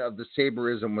interaction of the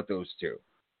Saberism with those two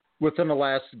within the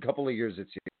last couple of years, it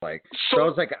seems like. So I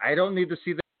was like, I don't need to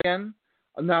see that again.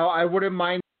 Now, I wouldn't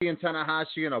mind seeing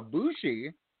Tanahashi and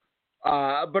Ibushi,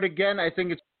 but again, I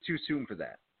think it's too soon for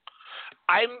that.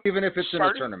 Even if it's in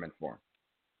a tournament form.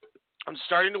 I'm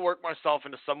starting to work myself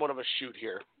into somewhat of a shoot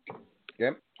here.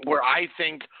 Yep. Where I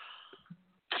think...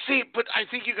 See, but I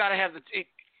think you got to have the...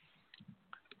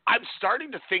 I'm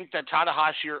starting to think that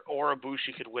Tanahashi or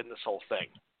Ibushi could win this whole thing.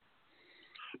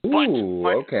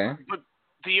 Okay. But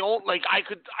the old,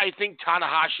 I think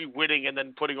Tanahashi winning and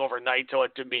then putting over Naito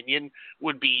at Dominion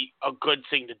would be a good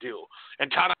thing to do.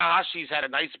 And Tanahashi's had a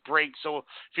nice break, so if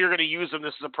you're going to use him,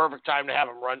 this is a perfect time to have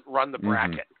him run the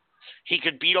bracket. Mm-hmm. He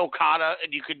could beat Okada,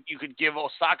 and you could give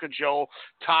Osaka Joe,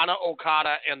 Tana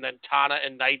Okada, and then Tana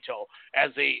and Naito as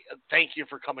a thank you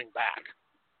for coming back.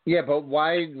 Yeah, but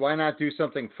why not do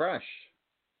something fresh?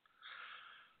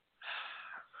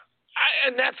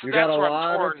 You got a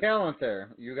lot of talent there.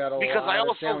 You got a lot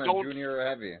of talent, junior or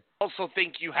heavy. I also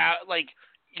think you have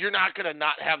you're not going to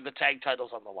not have the tag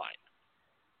titles on the line.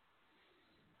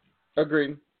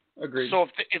 Agreed. So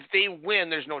if they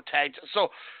win, there's no tag. So,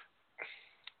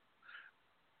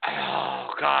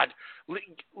 oh God,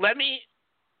 let me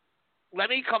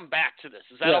come back to this.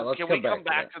 Is that okay? Can we come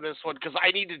back to this one? Because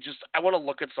I want to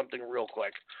look at something real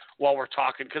quick while we're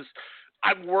talking. Because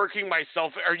I'm working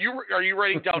myself. Are you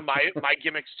writing down my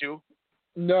gimmicks too?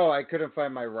 No, I couldn't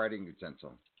find my writing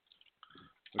utensil.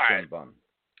 All right.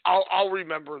 I'll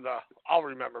remember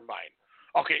mine.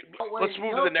 Okay, let's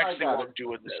move to the next thing we're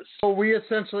doing this. So we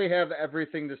essentially have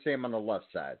everything the same on the left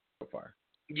side so far.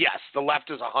 Yes, the left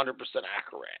is 100%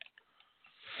 accurate.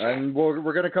 And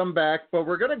we're going to come back, but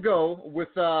we're going to go with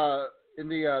in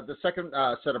the second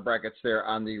set of brackets there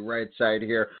on the right side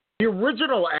here. The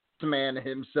original Axeman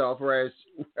himself,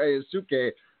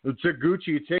 Ryosuke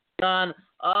Taguchi, taking on,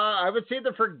 I would say,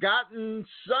 the forgotten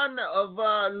son of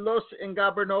Los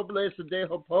Ingobernables de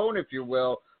Japón, if you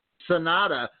will,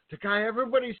 Sonata, the guy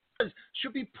everybody says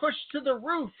should be pushed to the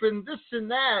roof and this and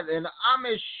that and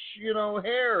Amish,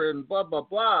 hair and blah, blah,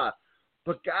 blah.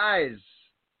 But guys,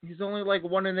 he's only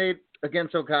 1-8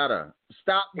 against Okada.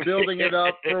 Stop building it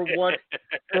up for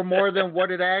more than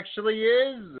what it actually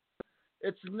is.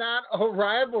 It's not a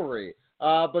rivalry.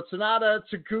 But Sonata,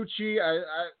 Taguchi,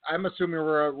 I'm assuming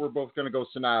we're both going to go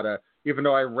Sonata, even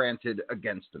though I ranted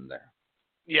against him there.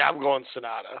 Yeah, I'm going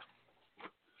Sonata.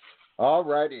 All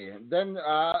righty. Then,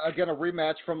 again, a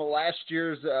rematch from last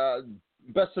year's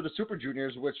Best of the Super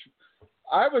Juniors, which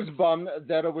I was bummed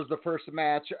that it was the first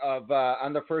match of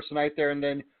on the first night there. And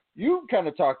then you kind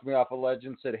of talked me off a ledge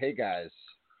and said, hey, guys,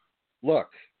 look,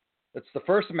 it's the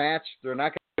first match. They're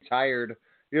not going to be tired.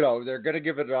 They're going to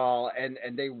give it all. And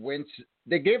they went.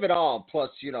 They gave it all. Plus,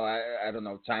 I don't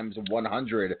know, times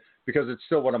 100, because it's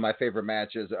still one of my favorite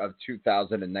matches of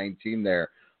 2019 there.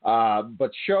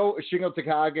 But Shingo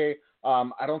Takagi,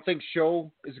 I don't think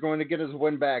Sho is going to get his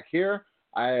win back here.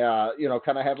 I,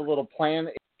 kind of have a little plan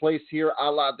in place here,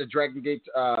 a la the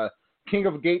Dragongate, King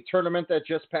of Gate tournament that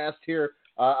just passed here.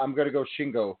 I'm going to go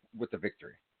Shingo with the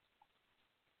victory.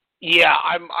 Yeah,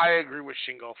 I agree with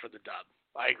Shingo for the dub.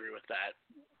 I agree with that.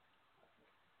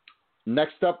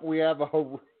 Next up, we have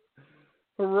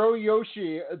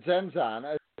Hiroyoshi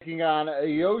Zenzan taking on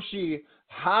Yoshi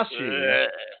Hashi.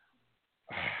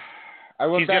 I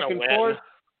went back and forth.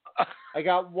 I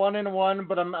got 1-1,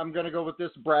 but I'm going to go with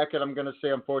this bracket. I'm going to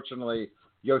say, unfortunately,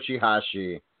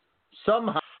 Yoshihashi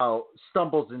somehow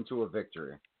stumbles into a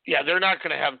victory. Yeah, they're not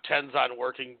going to have Tenzan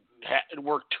work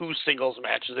 2 singles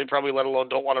matches. They probably, let alone,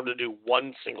 don't want him to do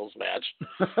 1 singles match.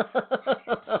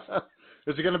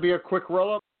 Is it going to be a quick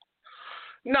roll-up?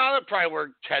 No, they'll probably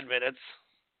work 10 minutes,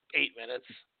 8 minutes.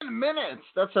 10 minutes?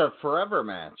 That's a forever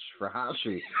match for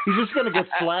Hashi. He's just going to get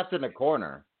slapped in the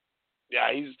corner.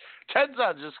 Yeah,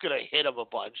 Tenzan's just going to hit him a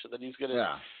bunch, and then he's going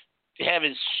to have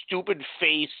his stupid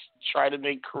face try to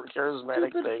make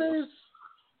charismatic things.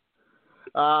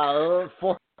 Fellow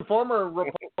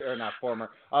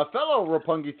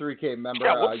Roppongi 3K member.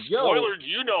 Yeah, what spoiler do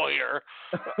you know here?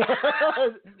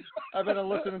 I've been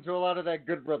listening to a lot of that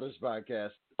Good Brothers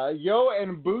podcast. Yo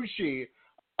and Bushi,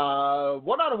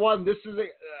 one-on-one.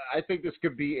 I think this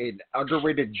could be an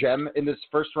underrated gem in this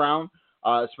first round,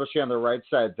 especially on the right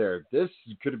side there. This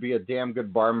could be a damn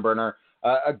good barn burner.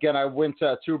 Again, I went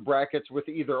 2 brackets with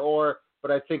either or,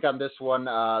 but I think on this one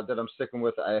that I'm sticking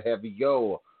with, I have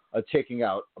Yo taking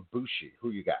out Bushi. Who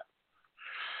you got?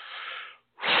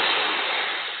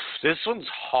 This one's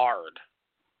hard.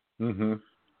 Mm-hmm.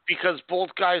 Because both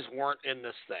guys weren't in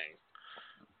this thing.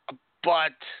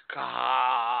 But,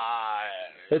 God.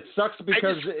 It sucks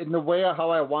because in the way of how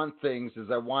I want things is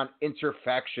I want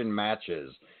interfaction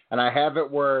matches. And I have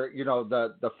it where,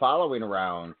 the following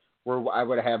round where I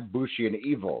would have Bushi and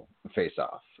Evil face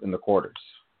off in the quarters.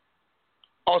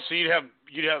 Oh, so you'd have,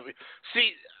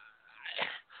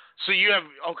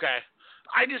 okay.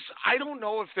 I don't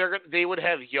know if they would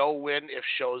have Yo win if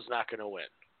Show's not going to win.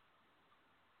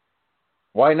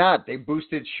 Why not? They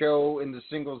boosted Show in the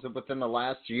singles within the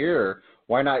last year.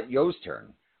 Why not Yo's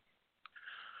turn?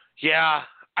 Yeah,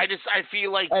 I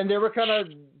feel like... And they were kind of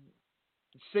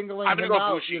singling him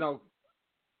out. Bushi.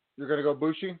 You're going to go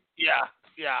Bushi? Yeah.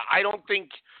 I don't think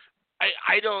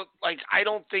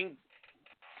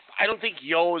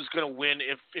Yo is going to win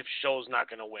if Show's not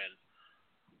going to win.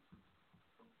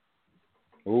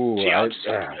 Ooh,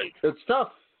 it's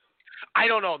tough. I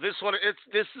don't know. This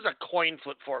is a coin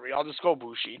flip for me. I'll just go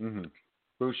Bushi. Mm-hmm.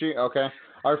 Bushi, okay.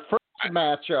 Our first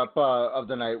matchup of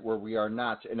the night where we are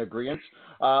not in agreement.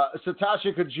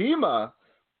 Satoshi Kojima.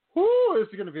 Whoo, this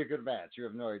is going to be a good match. You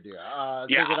have no idea.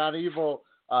 Taking on Evil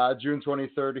June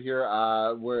 23rd here.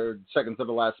 We're second to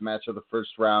the last match of the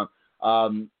first round.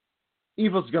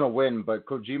 Evil's going to win, but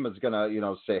Kojima's going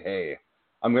to, say, hey,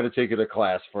 I'm going to take you to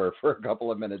class for a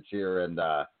couple of minutes here and,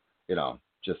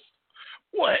 just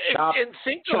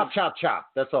chop.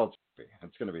 That's all it's going to be.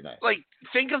 It's going to be nice. Like,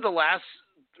 think of the last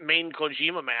main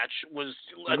Kojima match was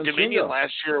Dominion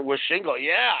last year with Shingo.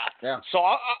 Yeah. So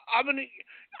I'm in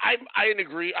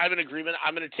agreement.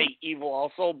 I'm going to take Evil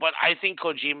also, but I think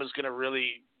Kojima's going to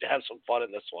really have some fun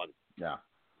in this one. Yeah.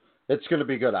 It's going to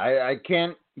be good. I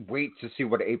can't wait to see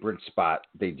what apron spot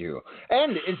they do.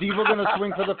 And is Evil going to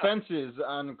swing for the fences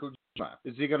on Kojima?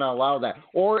 Is he going to allow that?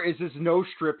 Or is this no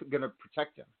strip going to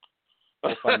protect him?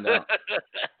 We'll find out.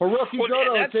 Hiroki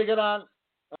Goto take it on.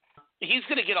 He's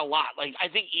going to get a lot. Like, I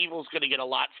think Evil's going to get a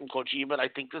lot from Kojima, and I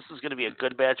think this is going to be a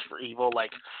good match for Evil.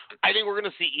 Like, I think we're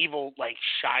going to see Evil,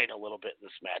 shine a little bit in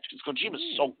this match because Kojima's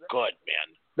so good,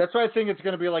 man. That's why I think it's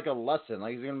going to be like a lesson.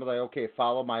 Like, he's going to be like, okay,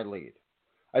 follow my lead.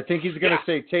 I think he's going to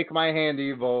say, take my hand,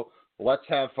 Evil. Let's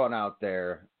have fun out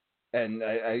there. And,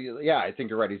 I think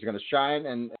you're right. He's going to shine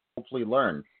and hopefully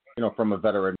learn, from a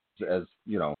veteran as,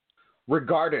 well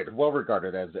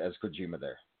regarded as Kojima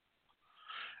there.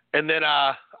 And then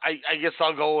I guess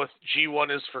I'll go with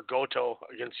G1 is for Goto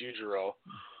against Yujiro.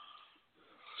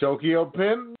 Tokyo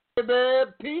Pimp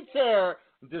Pizza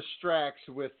distracts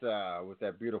with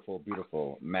that beautiful,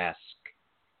 beautiful mask.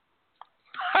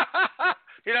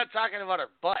 You're not talking about her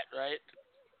butt, right?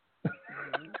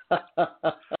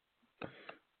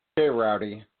 Hey,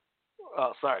 Rowdy.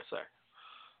 Oh, sorry.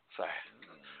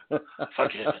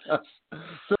 Forgive me.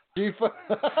 So G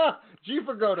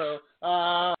for Goto.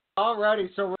 Alrighty,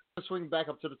 so we're going to swing back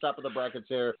up to the top of the brackets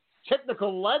here.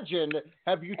 Technical Legend,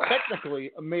 have you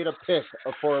technically made a pick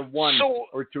for one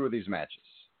or two of these matches?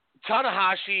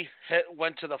 Tanahashi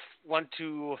went to the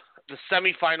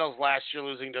semifinals last year,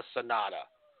 losing to Sonata.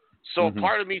 So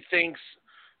part of me thinks,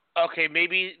 okay,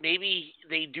 maybe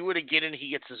they do it again and he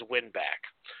gets his win back.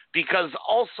 Because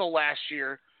also last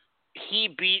year,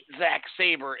 he beat Zack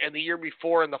Sabre, and the year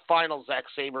before in the finals, Zack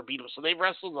Sabre beat him. So they've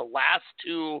wrestled the last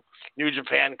 2 New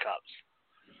Japan Cups.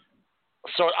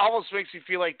 So it almost makes me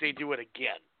feel like they do it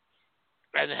again.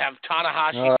 And have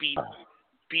Tanahashi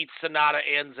beat Sonata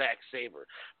and Zack Sabre.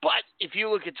 But if you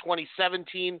look at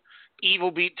 2017,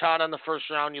 Evil beat Tana in the first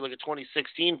round. You look at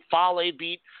 2016, Fale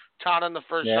beat Tana in the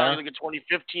first round. You look at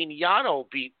 2015, Yano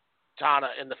beat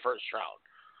Tana in the first round.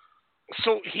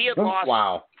 So he had lost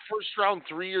Wow. first round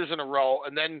 3 years in a row,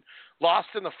 and then lost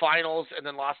in the finals, and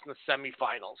then lost in the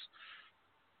semifinals.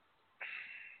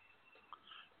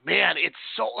 Man, it's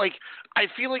so like I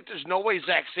feel like there's no way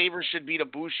Zack Sabre should beat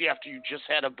Ibushi after you just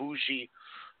had Ibushi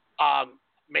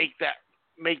make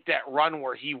that run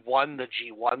where he won the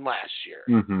G1 last year.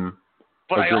 Mm-hmm.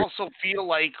 But Agreed. I also feel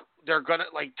like they're gonna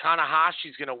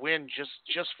Tanahashi's gonna win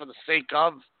just for the sake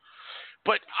of.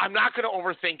 But I'm not gonna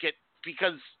overthink it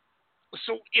because.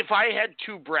 So if I had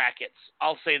two brackets,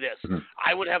 I'll say this: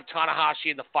 I would have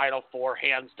Tanahashi in the Final Four,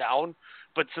 hands down.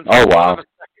 But since I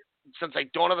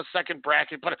don't have a second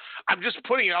bracket, but I'm just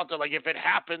putting it out there. Like if it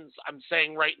happens, I'm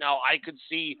saying right now I could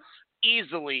see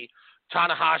easily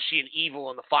Tanahashi and Evil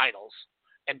in the finals,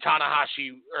 and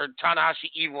Tanahashi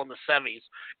Evil in the semis,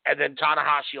 and then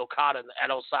Tanahashi Okada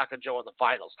and Osaka Joe in the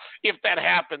finals. If that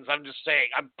happens, I'm just saying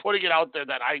I'm putting it out there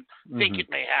that I think it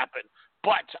may happen.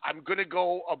 But I'm going to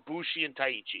go Ibushi and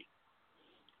Taichi.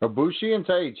 Ibushi and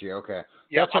Taichi, okay.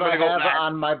 Yep, That's what I have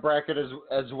on my bracket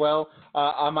as well.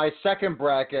 On my second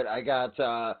bracket, I got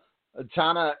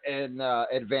Tana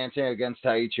advancing against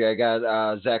Taichi. I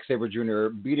got Zack Sabre Jr.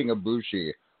 beating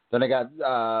Ibushi. Then I got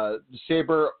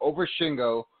Sabre over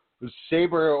Shingo,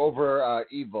 Sabre over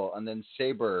Evil, and then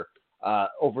Sabre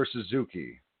over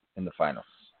Suzuki in the finals.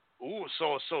 Ooh,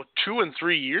 so 2 and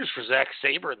 3 years for Zack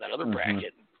Sabre in that other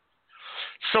bracket.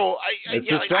 So I think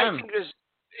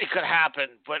it could happen,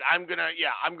 but I'm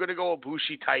gonna go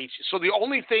Ibushi Taichi. So the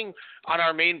only thing on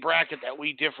our main bracket that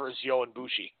we differ is Yo and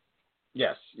Bushi.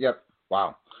 Yes. Yep.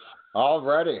 Wow.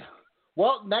 Alrighty.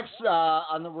 Well, next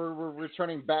we're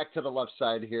returning back to the left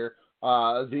side here.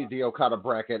 The Okada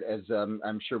bracket, as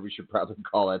I'm sure we should probably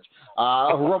call it.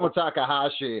 Hiromu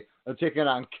Takahashi taking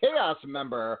on Chaos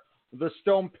member, the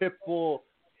Stone Pitbull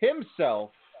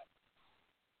himself,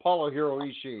 Paulo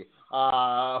Hiroishi.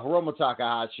 Hiromu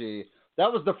Takahashi.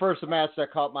 That was the first match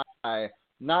that caught my eye.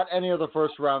 Not any of the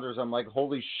first rounders. I'm like,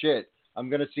 holy shit, I'm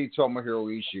going to see Tomohiro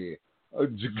Ishii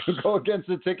go against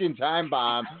the ticking time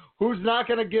bomb, who's not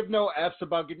going to give no F's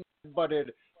about getting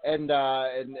butted and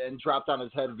dropped on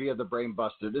his head via the brain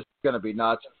buster. This is going to be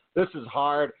nuts. This is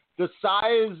hard. The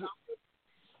size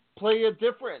play a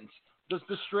difference. Does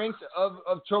the strength of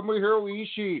Tomohiro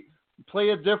Ishii play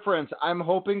a difference? I'm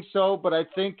hoping so, but I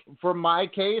think for my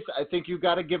case, I think you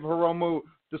got to give Hiromu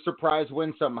the surprise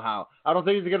win somehow. I don't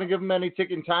think he's going to give him any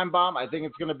ticking time bomb. I think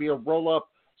it's going to be a roll-up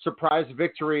surprise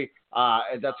victory,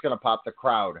 and that's going to pop the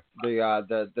crowd,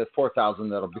 the 4,000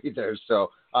 that'll be there.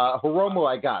 So Hiromu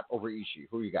I got over Ishii.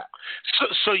 Who you got?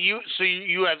 So you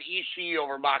have Ishii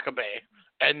over Makabe,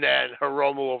 and then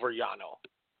Hiromu over Yano.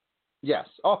 Yes.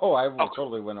 Oh, I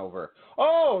totally went over.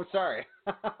 Oh, sorry.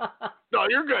 No,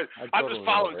 you're good. I'm just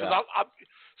following because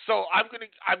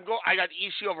I got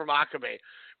Ishii over Makabe,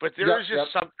 but there's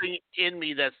something in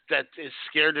me that is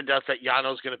scared to death that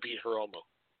Yano's going to beat Hiromu.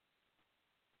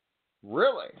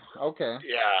 Really? Okay.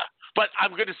 Yeah, but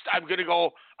I'm gonna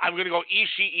go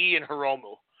Ishii and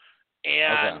Hiromu,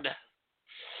 and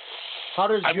how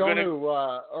does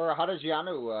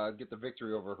Yano get the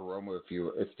victory over Hiromu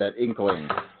if that inkling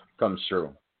comes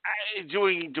true?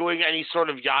 Doing any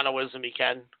sort of Yanoism he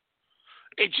can.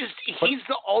 He's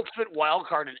the ultimate wild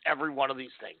card in every one of these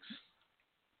things.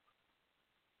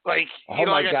 Like, oh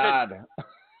my God.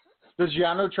 Does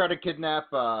Yano try to kidnap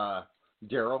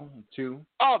Daryl too?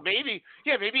 Oh, maybe.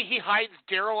 Yeah, maybe he hides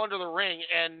Daryl under the ring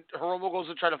and Hiromu goes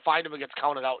to try to find him and gets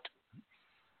counted out.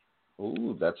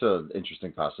 Ooh, that's an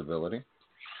interesting possibility.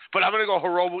 But I'm going to go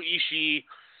Hiromu Ishii.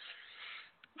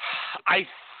 I'm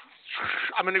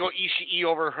going to go Ishii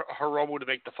over Hiromu to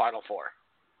make the Final Four.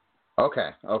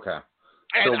 Okay.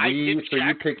 And so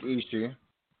you pick Ishii.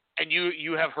 And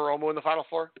you have Hiromu in the Final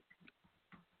Four?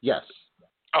 Yes.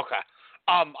 Okay.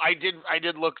 I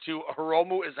did look to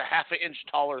Hiromu is a half an inch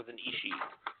taller than Ishii.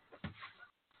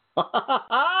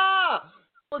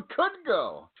 It could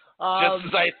go.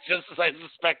 Just as I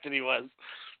suspected he was.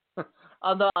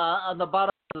 On the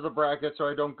bottom of the bracket, so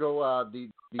I don't go the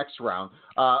next round.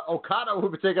 Okada will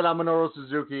be taking on Minoru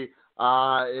Suzuki,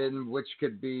 in which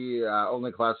could be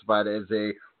only classified as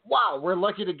a wow. We're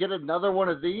lucky to get another one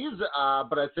of these,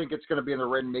 but I think it's going to be in the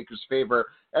Rainmaker's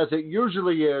favor, as it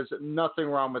usually is. Nothing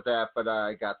wrong with that, but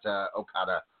I got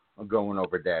Okada going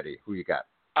over Daddy. Who you got?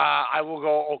 I will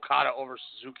go Okada over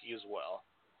Suzuki as well.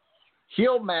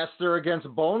 Heel Master against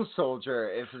Bone Soldier.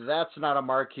 If that's not a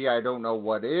marquee, I don't know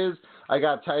what is. I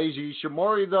got Taiji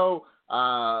Ishimori, though,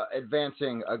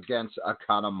 advancing against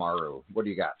Akana Maru. What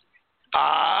do you got?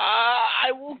 I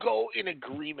will go in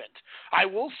agreement. I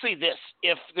will say this.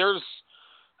 If there's...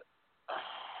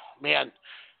 Man.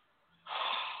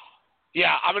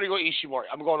 Yeah, I'm going to go Ishimori.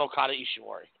 I'm going Okada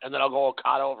Ishimori. And then I'll go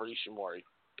Okada over Ishimori.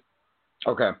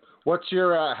 Okay. What's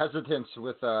your hesitance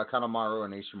with Kanemaru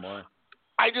and Ishimori?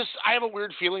 I have a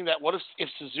weird feeling that what if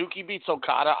Suzuki beats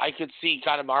Okada, I could see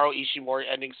Kanemaru Ishimori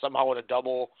ending somehow in a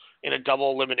double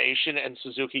elimination, and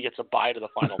Suzuki gets a bye to the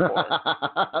final four.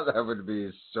 That would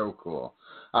be so cool.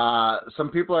 Some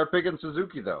people are picking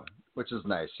Suzuki though, which is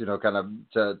nice, kind of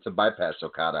to bypass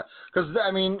Okada, because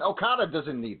Okada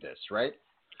doesn't need this, right?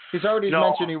 He's already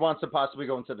mentioned he wants to possibly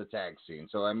go into the tag scene,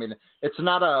 so it's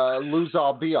not a lose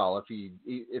all be all if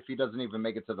he doesn't even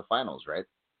make it to the finals, right?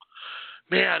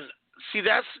 Man. See,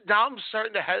 I'm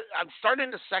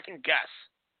starting to second guess.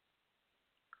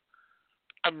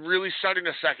 I'm really starting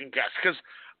to second guess because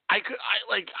I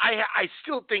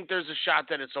still think there's a shot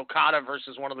that it's Okada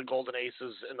versus one of the Golden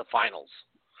Aces in the finals,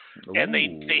 and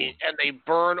they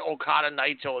burn Okada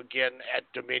Naito again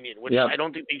at Dominion, which I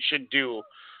don't think they should do.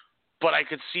 But I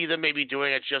could see them maybe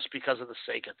doing it just because of the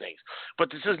sake of things. But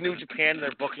this is New Japan, and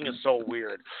their booking is so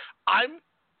weird. I'm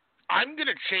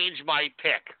gonna change my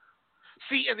pick.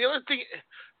 See, and the other thing,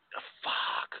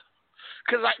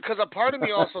 because a part of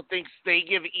me also thinks they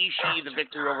give Ishii the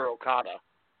victory over Okada.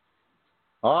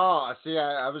 Oh, see,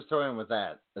 I was toying with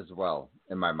that as well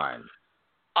in my mind.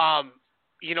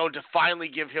 To finally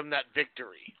give him that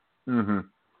victory. Mm-hmm.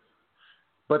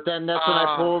 But then that's when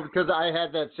I pulled, because I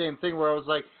had that same thing where I was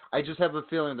like, I just have a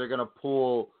feeling they're going to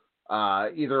pull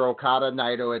either Okada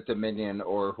Naito at Dominion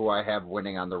or who I have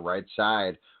winning on the right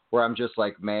side, where I'm just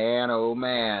like, man, oh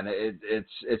man,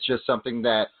 it's just something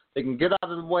that they can get out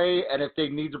of the way, and if they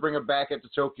need to bring it back at the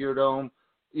Tokyo Dome,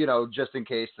 just in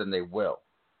case, then they will.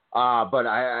 But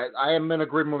I am in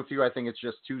agreement with you. I think it's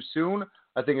just too soon.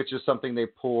 I think it's just something they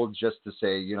pulled just to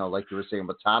say, like you were saying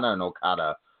with Tana and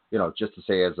Okada, just to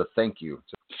say as a thank you.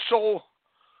 So, oh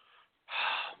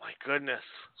my goodness.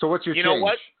 So what's your change? You know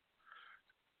what?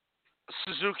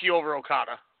 Suzuki over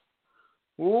Okada.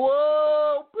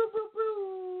 Whoa!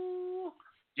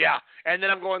 Yeah, and then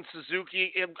I'm going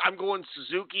Suzuki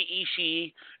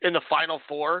Ishii in the final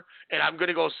four, and I'm going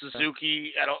to go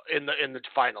Suzuki in the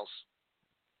finals.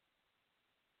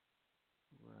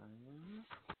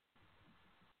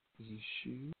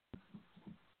 Ishii.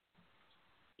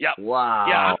 Yeah. Wow.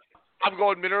 Yeah, I'm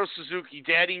going Minoru Suzuki.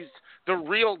 Daddy's the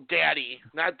real daddy,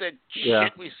 not that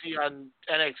shit we see on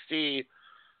NXT.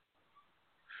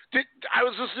 I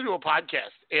was listening to a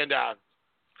podcast, and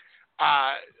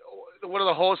one of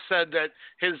the hosts said that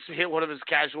one of his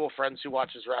casual friends who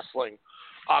watches wrestling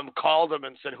called him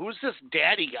and said, "Who's this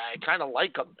daddy guy? I kind of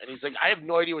like him." And he's like, "I have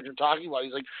no idea what you're talking about."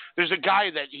 He's like, "There's a guy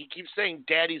that he keeps saying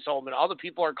Daddy's Home, and all the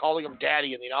people are calling him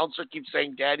Daddy, and the announcer keeps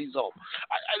saying Daddy's Home.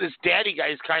 This daddy guy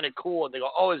is kind of cool." And they go,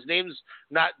 "Oh, his name's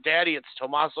not Daddy, it's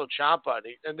Tommaso Ciampa."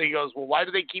 And he goes, "Well, why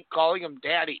do they keep calling him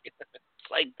Daddy?" It's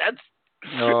like, that's...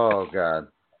 Oh, God.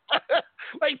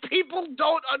 Like, people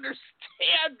don't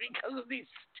understand because of these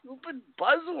stupid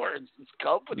buzzwords this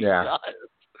company does.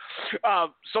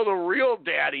 So the real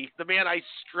daddy, the man I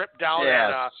stripped down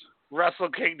at Wrestle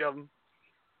Kingdom,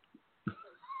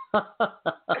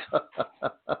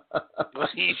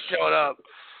 he showed up.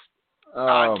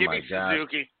 Give me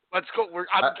Suzuki. Let's go.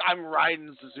 I'm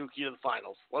riding Suzuki to the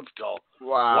finals. Let's go.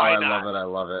 Wow, Why not? I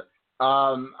love it.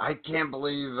 I can't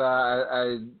believe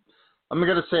I'm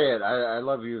going to say it. I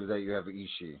love you that you have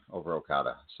Ishii over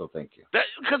Okada, so thank you.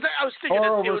 Because I was thinking or it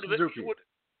over would Suzuki.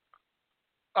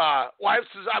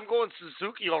 I'm going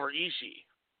Suzuki over Ishii.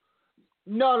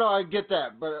 No, I get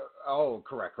that, but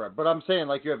correct. But I'm saying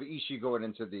like you have Ishii going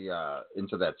into the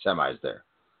into that semis there,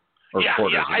 or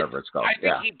quarters, whatever it's called. I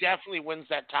think he definitely wins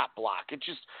that top block.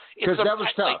 Because that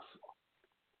was tough.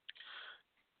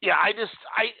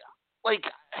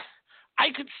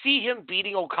 I could see him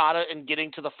beating Okada and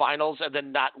getting to the finals and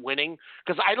then not winning,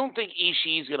 because I don't think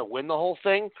Ishii is going to win the whole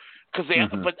thing.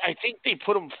 But I think they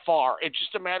put him far. It's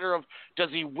just a matter of, does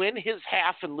he win his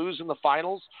half and lose in the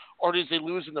finals, or does he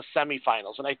lose in the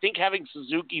semifinals? And I think having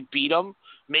Suzuki beat him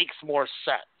makes more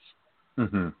sense.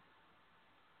 Mm-hmm.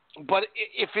 But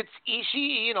if it's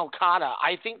Ishii and Okada,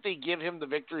 I think they give him the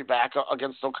victory back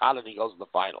against Okada and he goes to the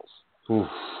finals. Oof.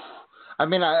 I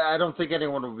mean, I don't think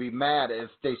anyone would be mad if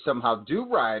they somehow do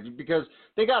ride, because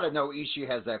they got to know Ishii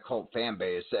has that cult fan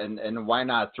base, and why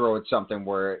not throw it something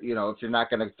where, if you're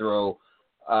not going to throw,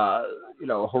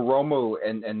 Hiromu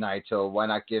and Naito, why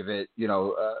not give it,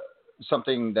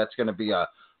 something that's going to be a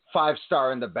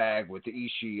 5-star in the bag with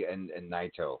Ishii and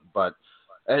Naito. But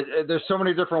there's so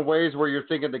many different ways where you're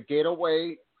thinking the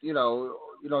Gateway,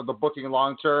 the booking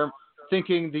long term,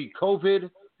 thinking the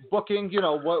COVID booking,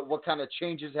 what kind of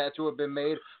changes had to have been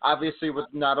made, obviously with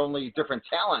not only different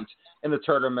talent in the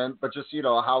tournament, but just,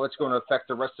 how it's going to affect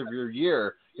the rest of your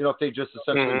year, if they just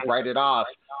essentially write it off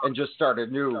and just start a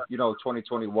new,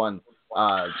 2021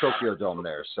 Tokyo Dome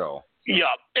there. So.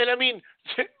 Yeah, and I mean,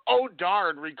 oh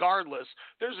darn! Regardless,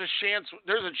 there's a chance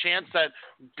that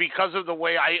because of the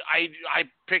way I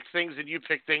pick things and you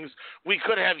pick things, we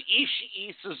could have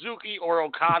Ishii, Suzuki, or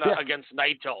Okada against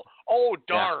Naito. Oh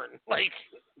darn! Like,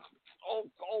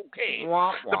 okay.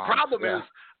 The problem is,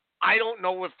 I don't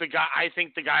know if the guy. I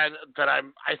think the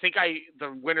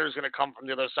winner is going to come from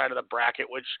the other side of the bracket,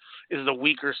 which is the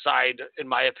weaker side, in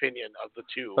my opinion, of the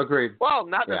two. Agreed. Well,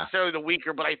 not necessarily the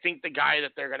weaker, but I think the guy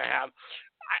that they're going to have.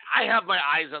 I have my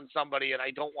eyes on somebody, and I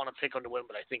don't want to pick him to win,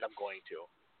 but I think I'm going to.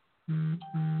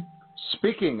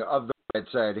 Speaking of the right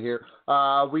side here,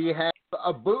 we have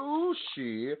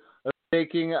Ibushi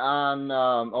taking on.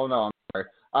 Oh no, I'm sorry.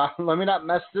 Let me not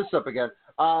mess this up again.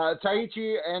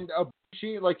 Taichi and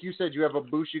Ibushi, like you said, you have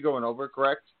Ibushi going over,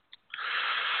 correct?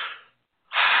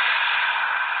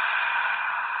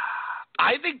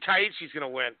 I think Taichi's going to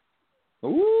win.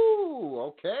 Ooh,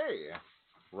 okay.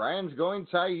 Ryan's going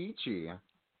Taichi.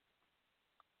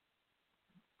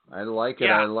 I like it.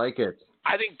 Yeah. I like it.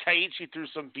 I think Taichi through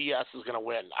some BS is going to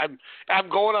win. I'm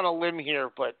going on a limb here,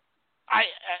 but I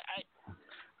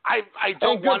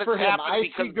don't want it to happen. I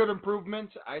see good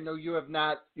improvement. I know you have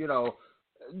not,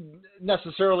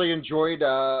 necessarily enjoyed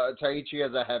Taichi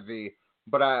as a heavy,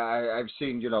 but I've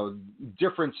seen,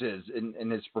 differences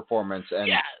in his performance and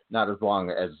not as long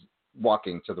as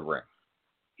walking to the ring.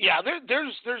 Yeah,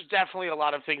 there's definitely a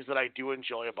lot of things that I do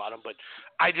enjoy about him, but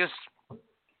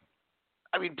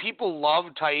people love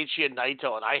Taichi and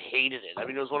Naito, and I hated it.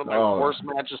 It was one of my worst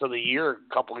matches of the year a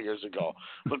couple of years ago,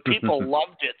 but people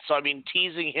loved it. So,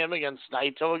 teasing him against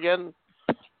Naito again.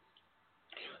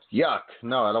 Yuck.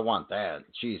 No, I don't want that.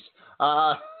 Jeez.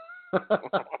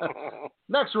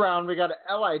 Next round, we got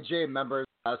LIJ members,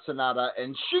 Sanada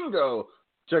and Shingo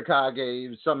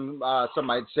Takagi. Some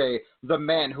might say the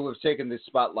man who has taken the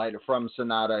spotlight from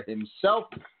Sanada himself.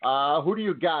 Who do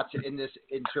you got in this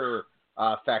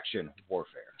faction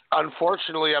warfare?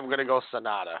 Unfortunately, I'm going to go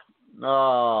Sanada.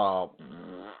 Oh.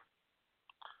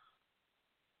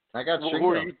 I got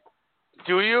Shingo.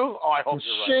 Do you? Oh, I hope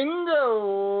you're right.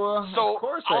 Shingo. So, of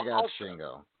course I got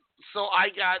Shingo. So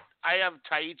I have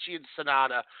Taichi and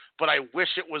Sanada, but I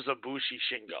wish it was Ibushi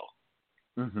Shingo.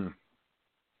 Mm-hmm. And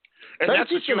Taichi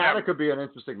that's what you Sanada have. could be an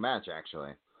interesting match,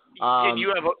 actually. And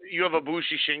you have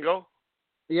Ibushi Shingo?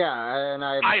 Yeah, and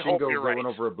I have Shingo going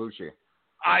over Ibushi.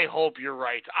 I hope you're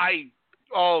right.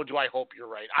 Do I hope you're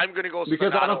right? I'm going to go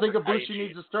because Sanada I don't think over Ibushi Taichi.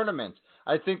 needs this tournament.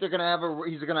 I think they're going to have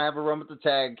he's going to have a run with the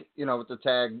tag,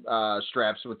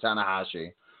 straps with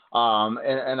Tanahashi.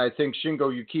 And I think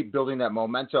Shingo, you keep building that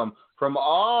momentum from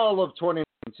all of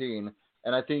 2019,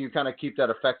 and I think you kind of keep that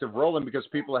effective rolling because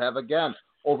people have, again,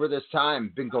 over this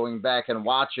time, been going back and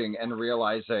watching and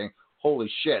realizing, holy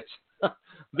shit,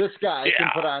 this guy can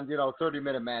put on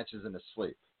 30-minute matches in his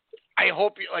sleep. I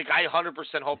hope I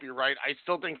 100% hope you're right. I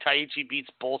still think Taichi beats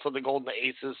both of the Golden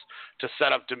Aces to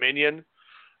set up Dominion.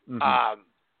 Mm-hmm.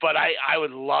 But I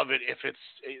would love it if it's,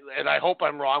 and I hope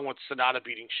I'm wrong with Sanada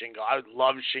beating Shingo. I would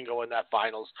love Shingo in that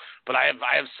finals, but I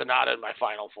have Sanada in my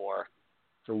final four.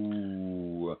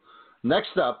 Ooh.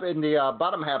 Next up in the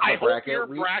bottom half of the bracket. I hope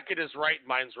your bracket is right,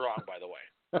 mine's wrong, by the way.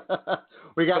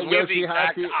 we got we have the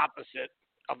exact Yoshihashi. opposite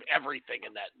of everything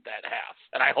in that half,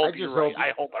 and I hope you're right.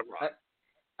 I hope I'm wrong.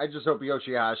 I just hope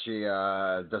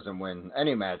Yoshihashi doesn't win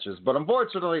any matches. But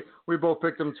unfortunately, we both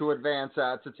picked him to advance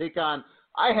to take on.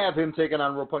 I have him taking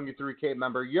on Roppongi 3K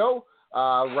member Yo.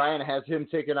 Ryan has him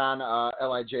taking on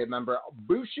LIJ member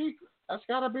Bushi. That's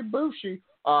got to be Bushi.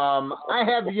 I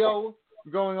have Yo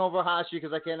going over Hashi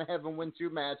because I can't have him win two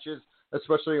matches,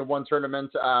 especially in one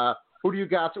tournament. Who do you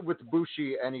got with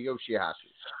Bushi and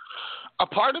Yoshihashi? A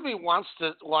part of me wants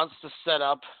to set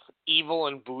up Evil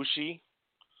and Bushi.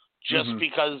 Just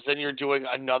because then you're doing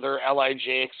another LIJ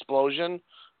explosion,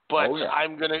 but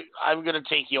I'm gonna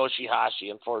take Yoshihashi,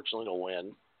 unfortunately, to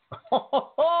win.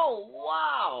 Oh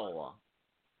wow!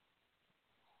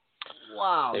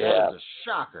 Wow, that is a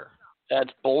shocker.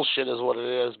 That's bullshit, is what it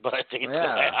is, but I think it's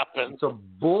gonna happen. It's a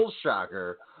bull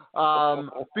shocker.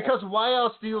 Because why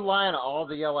else do you line all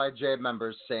the LIJ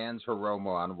members sans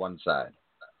Hiromu on one side?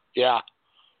 Yeah.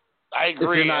 I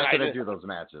agree. If you're not going to do those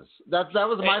matches. That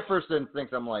was my first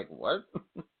instinct. I'm like, what?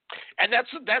 And that's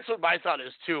what my thought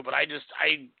is too. But I just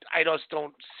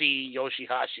don't see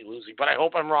Yoshihashi losing. But I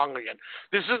hope I'm wrong again.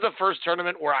 This is the first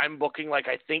tournament where I'm booking like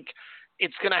I think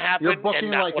it's going to happen, You're booking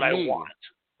and not like what me I want.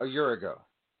 A year ago.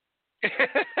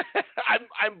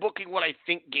 I'm booking what I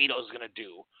think Gato's going to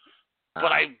do,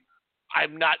 but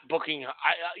I'm not booking.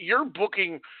 You're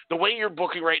booking the way you're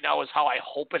booking right now is how I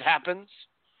hope it happens,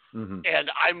 and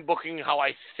I'm booking how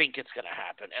I think it's going to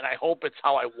happen, and I hope it's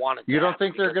how I want it. You don't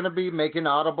think they're going to be making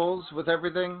audibles with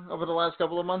everything over the last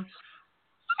couple of months?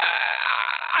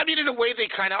 I mean, in a way, they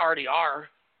kind of already are.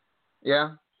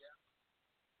 Yeah.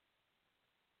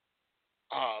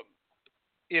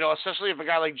 Especially if a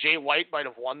guy like Jay White might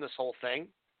have won this whole thing.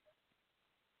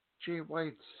 Jay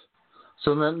White's.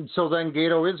 So then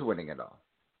Gato is winning it all.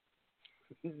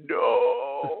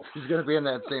 No. He's going to be in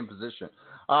that same position.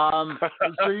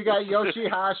 So you got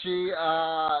Yoshihashi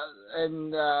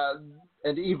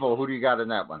and Evil. Who do you got in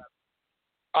that one?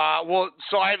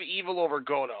 So I have Evil over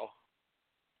Goto.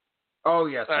 Oh,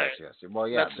 yes. Well,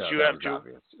 yeah. That's what you have, too.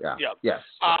 Obvious. Yeah. Yep. Yes.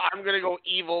 I'm going to go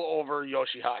Evil over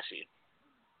Yoshihashi.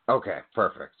 Okay,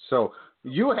 perfect. So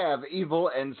you have Evil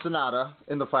and Sonata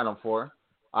in the Final Four.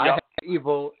 I have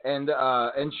Evil and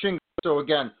Shingo. So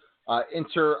again,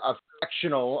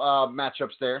 inter-factional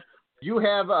matchups there. You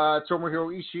have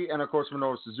Tomohiro Ishii and of course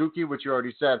Minoru Suzuki, which you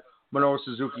already said. Minoru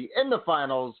Suzuki in the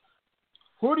finals.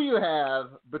 Who do you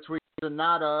have between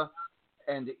Sonata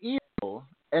and Evil?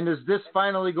 And is this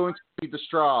finally going to be the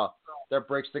straw that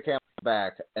breaks the camel's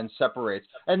back and separates?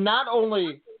 And not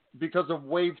only because of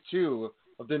Wave 2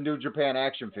 of the New Japan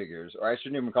action figures, or I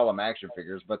shouldn't even call them action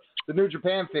figures, but the New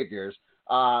Japan figures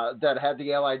that had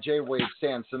the LIJ Wave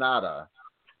stand Sonata.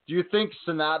 Do you think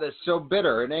Sonata is so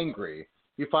bitter and angry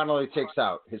he finally takes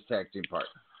out his tag team partner?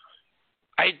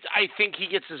 I think he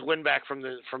gets his win back from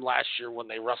last year when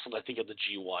they wrestled, I think, at the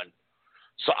G1.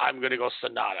 So I'm going to go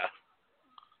Sonata.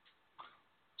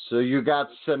 So you got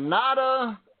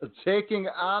Sonata taking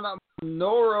on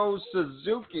Minoru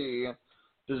Suzuki.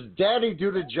 Does Daddy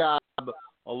do the job?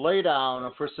 A lay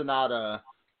down for Sonata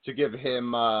to give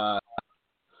him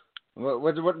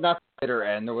what not the bitter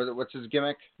end? What's his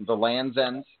gimmick? The Land's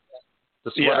End?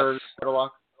 The sweater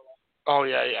lock? Oh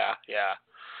yeah.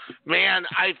 Man,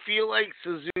 I feel like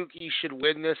Suzuki should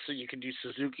win this so you can do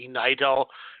Suzuki Naito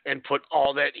and put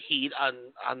all that heat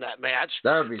on that match.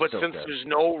 That would be but so since good. there's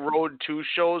no Road 2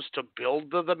 shows to build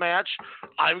the match,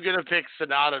 I'm going to pick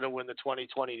Sonata to win the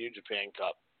 2020 New Japan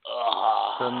Cup.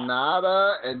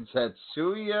 Sonata and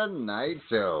Tetsuya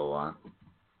Naito.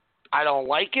 I don't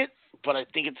like it, but I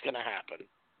think it's going to happen.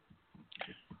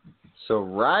 So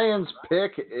Ryan's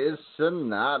pick is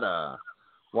Sonata,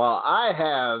 while I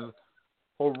have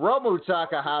Hiromu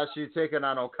Takahashi taking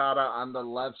on Okada on the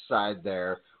left side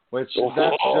there, which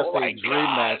that's just a dream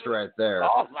match right there.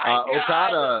 Oh my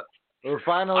Okada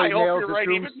finally nails the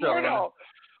tombstone.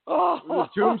 The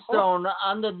tombstone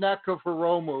on the neck of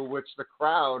Hiromu, which the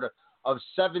crowd of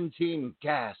 17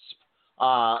 gasp,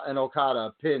 and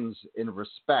Okada pins in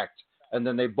respect, and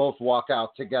then they both walk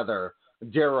out together.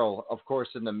 Daryl, of course,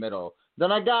 in the middle.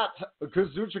 Then I got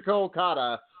Kazuchika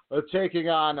Okada taking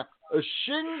on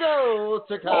Shingo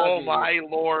Takagi. Oh my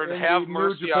Lord, have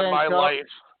mercy on my life.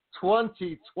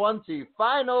 2020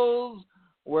 Finals,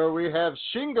 where we have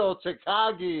Shingo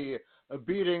Takagi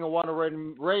beating one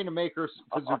Rainmaker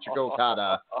Kazuchika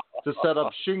Okada to set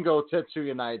up Shingo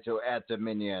Tetsuya Naito at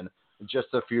Dominion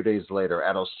just a few days later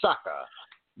at Osaka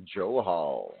Joe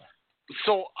Hall.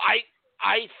 So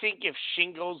I think if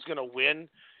Shingo's going to win,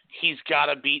 he's got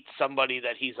to beat somebody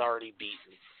that he's already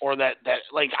beaten. Or that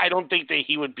I don't think that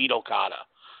he would beat Okada.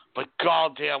 But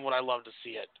goddamn would I love to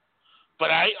see it. But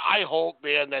I hope,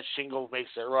 man, that Shingo makes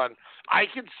that run. I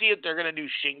can see it. They're going to do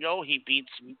Shingo. He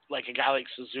beats like a guy like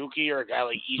Suzuki or a guy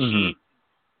like Ishii.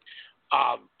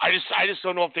 I just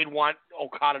don't know if they'd want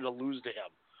Okada to lose to him.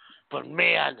 But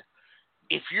man,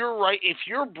 if you're right, if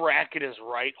your bracket is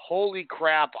right, holy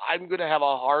crap, I'm going to have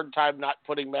a hard time not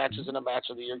putting matches in a match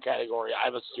of the year category.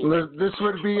 I'm assuming this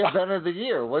would be event of the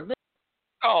year, wouldn't it?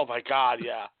 Oh my God,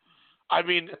 yeah. I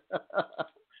mean,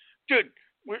 dude.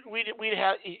 We'd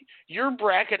have your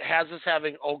bracket has us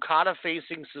having Okada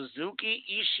facing Suzuki,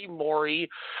 Ishimori,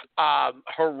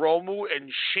 Hiromu,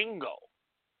 and Shingo.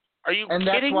 Are you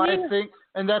kidding me?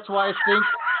 That's why I think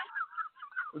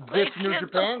this New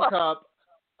Japan Cup.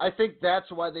 I think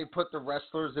that's why they put the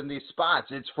wrestlers in these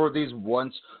spots. It's for these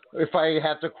once, if I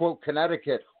have to quote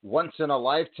Connecticut, once in a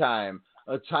lifetime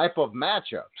type of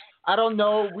matchups. I don't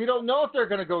know. We don't know if they're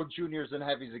going to go juniors and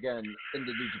heavies again in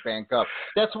the New Japan Cup.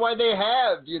 That's why they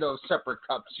have, separate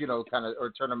cups, kind of,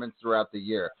 or tournaments throughout the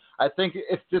year. I think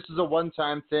if this is a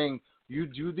one-time thing, you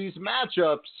do these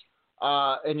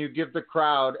matchups and you give the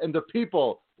crowd and the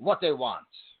people what they want.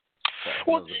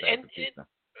 Well,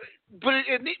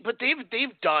 but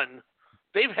they've done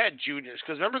they've had juniors.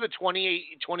 Because remember the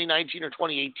 2019 or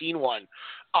 2018 one,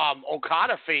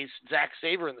 Okada faced Zack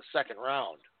Sabre in the second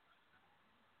round.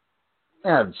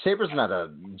 Yeah, Sabre's not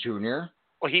a junior.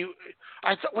 Well,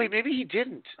 maybe he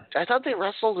didn't. I thought they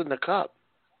wrestled in the Cup.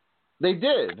 They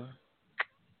did.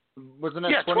 Wasn't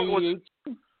that 2018?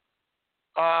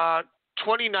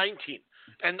 2019.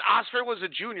 And Ospreay was a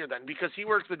junior then because he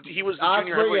was the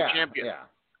junior heavyweight champion. Yeah.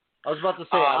 I was about to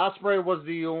say Ospreay was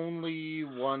the only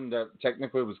one that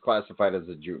technically was classified as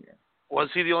a junior. Was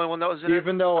he the only one that was in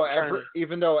even though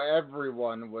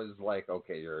everyone was like,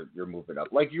 okay, you're moving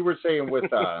up, like you were saying with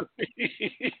Shingo.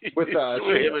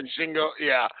 Him and Shingo,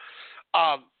 yeah.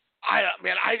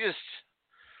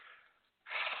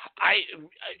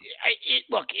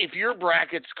 Look, if your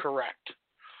bracket's correct,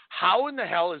 how in the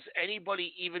hell is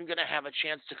anybody even going to have a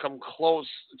chance to come close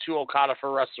to Okada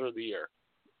for Wrestler of the Year?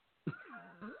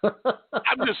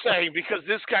 I'm just saying, because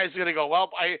this guy's going to go,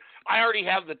 well, I already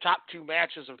have the top 2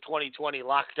 matches of 2020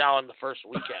 locked down the first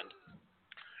weekend.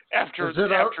 After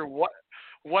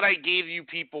what I gave you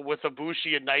people with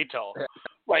Ibushi and Naito,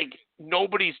 like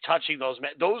nobody's touching those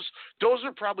matches. Those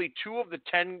are probably 2 of the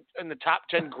 10 in the top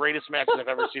 10 greatest matches I've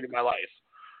ever seen in my life.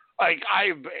 Like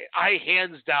I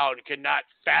hands down cannot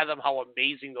fathom how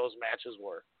amazing those matches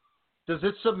were. Does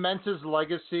it cement his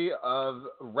legacy of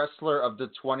wrestler of the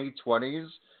 2020s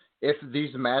if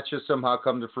these matches somehow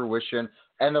come to fruition?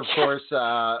 And of course,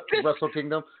 Wrestle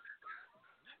Kingdom.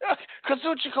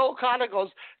 Kazuchika Okada goes,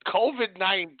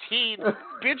 COVID-19,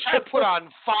 bitch, I put on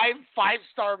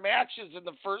 5-star matches in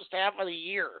the first half of the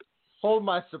year. Hold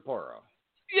my Sapporo.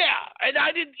 Yeah, and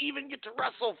I didn't even get to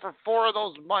wrestle for 4 of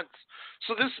those months.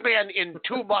 So this man in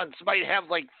 2 months might have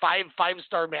like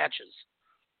 5-star matches.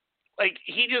 Like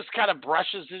he just kind of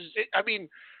brushes his.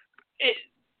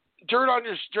 Dirt on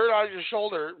your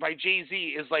shoulder by Jay-Z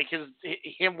is like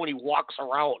him when he walks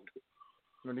around.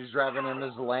 When he's driving in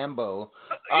his Lambo.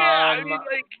 Yeah,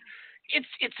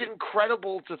 it's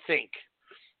incredible to think,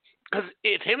 because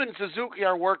if him and Suzuki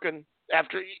are working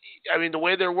the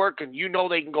way they're working,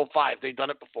 they can go 5. They've done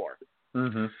it before.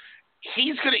 Mm-hmm.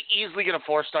 He's going to easily get a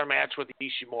 4-star match with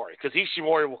Ishimori, because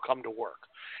Ishimori will come to work.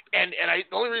 And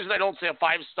the only reason I don't say a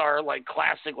 5-star like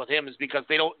classic with him is because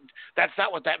that's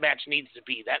not what that match needs to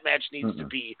be. That match needs to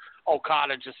be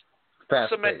Okada just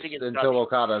cementing it until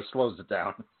Okada slows it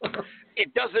down.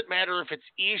 It doesn't matter if it's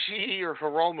Ishii or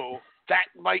Hiromu. That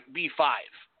might be 5.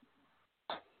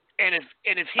 And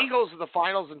if he goes to the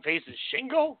finals and faces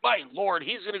Shingo, my lord,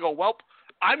 he's going to go, well,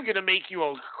 I'm going to make you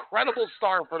a credible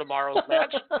star for tomorrow's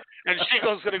match. And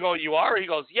Shingo's going to go, you are? He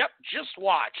goes, yep, just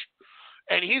watch.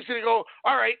 And he's going to go,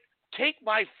 all right, take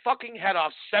my fucking head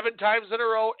off 7 times in a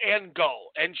row and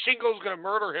go. And Shingo's going to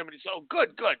murder him. And he's oh,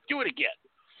 good, do it again.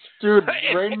 Dude,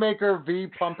 Rainmaker v.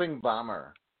 Pumping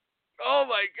Bomber. Oh,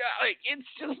 my God. Like, it's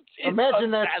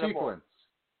imagine that sequence.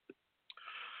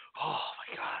 Oh,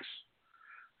 my gosh.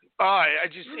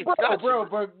 Bro,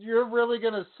 but you're really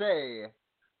going to say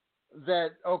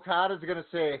that Okada's going to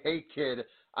say, hey, kid,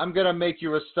 I'm going to make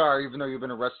you a star even though you've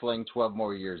been wrestling 12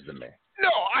 more years than me. No,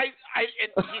 he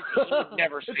would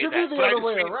never say that. It should be the other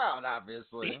way around,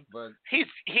 obviously. But he's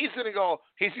going to go,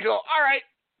 all right,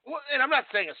 well, and I'm not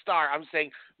saying a star. I'm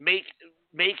saying make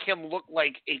him look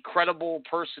like a credible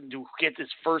person to get his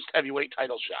first heavyweight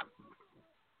title shot.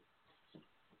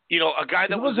 A guy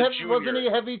that was a junior. Wasn't he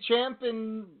a heavy champ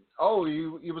in... Oh,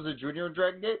 he was a junior in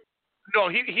Dragongate? No,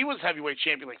 he was heavyweight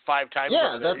champion like 5 times.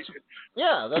 Yeah,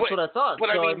 that's what I thought. But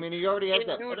so, he already had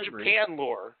that pedigree.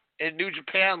 In New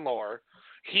Japan lore,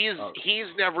 he's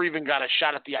never even got a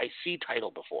shot at the IC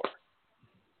title before.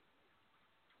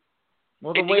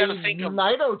 Well, the way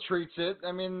Naito treats it,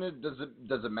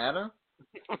 does it matter?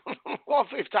 Well,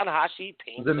 if Tanahashi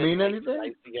paints does it mean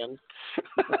anything? Again,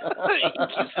 he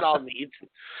keeps it all neat.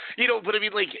 But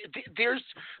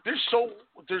they're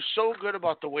so good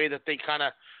about the way that they kind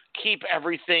of keep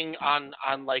everything on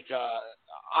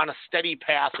a steady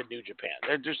path in New Japan.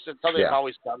 That's how they've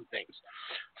always done things.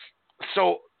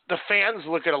 So the fans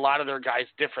look at a lot of their guys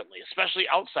differently, especially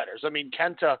outsiders.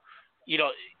 Kenta,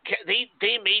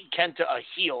 they made Kenta a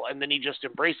heel, and then he just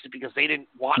embraced it because they didn't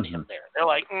want him there. They're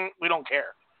like, we don't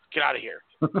care. Get out of here.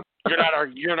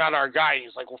 You're not our guy. And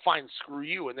he's like, well, fine, screw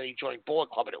you. And then he joined Bullet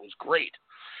Club, and it was great.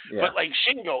 Yeah. But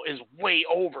Shingo is way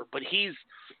over, but he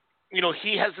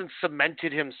hasn't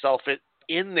cemented himself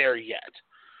in there yet.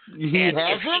 He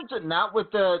hasn't? Not with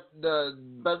the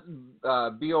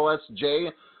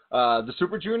BOSJ, the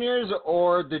Super Juniors,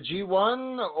 or the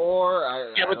G1,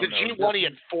 or... but the G1 he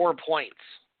had 4 points.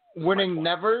 Winning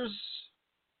Nevers?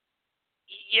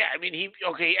 Yeah,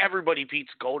 everybody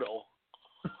beats Goto.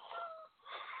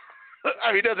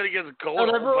 I mean, nothing against Goto.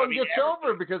 And everyone gets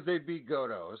over because they beat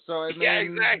Goto. So I mean, yeah,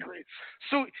 exactly.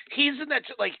 So he's in that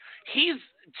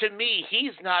to me,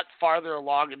 he's not farther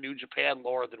along in New Japan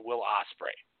lore than Will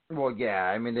Ospreay. Well, yeah,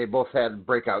 I mean, they both had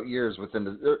breakout years within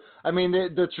the. I mean,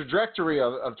 the trajectory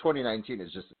of 2019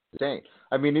 is just insane.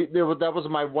 I mean, that was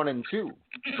my 1 and 2,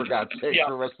 for God's sake,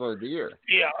 for Wrestler of the Year.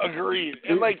 Yeah, agreed.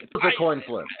 And it was a coin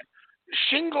flip.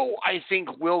 Shingo, I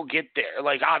think, will get there.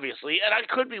 Like, obviously, and I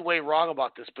could be way wrong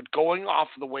about this, but going off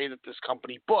of the way that this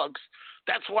company books,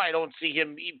 that's why I don't see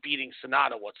him beating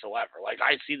Sonata whatsoever. Like,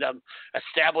 I see them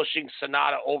establishing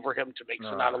Sonata over him to make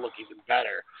Sonata look even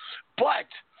better. But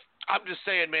I'm just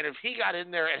saying, man, if he got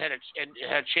in there and had a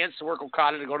chance to work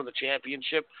Okada to go to the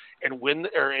championship and win,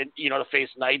 to face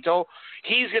Naito,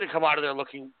 he's going to come out of there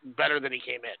looking better than he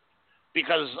came in,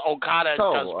 because Okada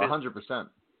does 100%.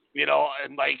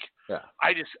 And like,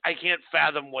 I can't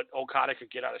fathom what Okada could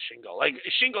get out of Shingo. Like,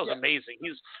 Shingo's amazing.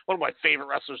 He's one of my favorite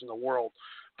wrestlers in the world,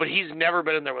 but he's never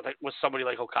been in there with somebody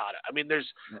like Okada. I mean,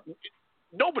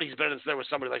 nobody's been in there with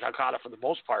somebody like Okada for the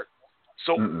most part.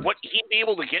 So what he'd be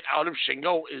able to get out of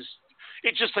Shingo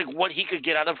it's just like what he could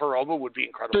get out of Hiromu would be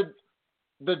incredible.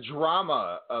 The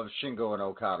drama of Shingo and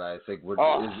Okada, I think,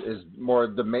 is more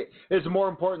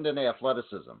important than the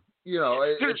athleticism.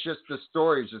 It's just the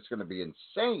story is just going to be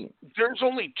insane. There's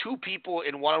only 2 people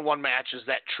in one-on-one matches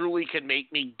that truly can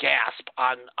make me gasp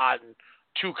on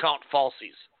 2-count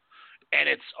falsies, and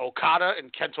it's Okada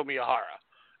and Kento Miyahara.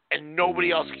 And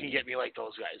nobody else can get me like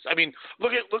those guys. I mean,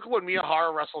 look at when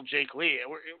Miyahara wrestled Jake Lee.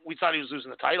 We thought he was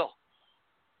losing the title.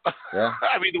 Yeah.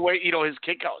 I mean, the way his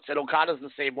kickouts, and Okada's the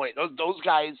same way. Those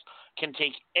guys can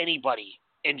take anybody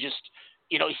and just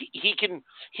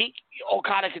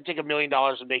Okada can take $1 million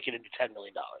and make it into $10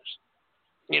 million.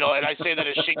 And I say that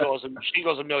as Shingo's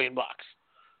 $1 million.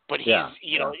 But he's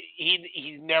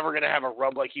he's never going to have a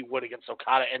rub like he would against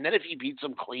Okada. And then if he beats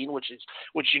him clean, which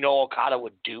Okada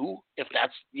would do, if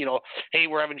that's hey,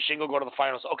 we're having Shingo go to the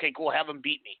finals. Okay, cool, have him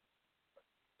beat me.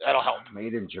 That'll help.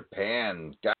 Made in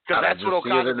Japan. God, that's what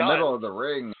Okada does. In the middle of the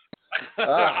ring.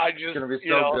 It's going to be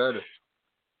so good.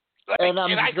 And I'm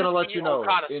just going to let you know.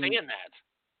 Okada saying that.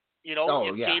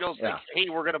 Kato's like, hey,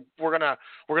 we're gonna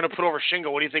put over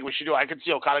Shingo. What do you think we should do? I could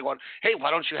see Okada going, hey,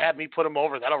 why don't you have me put him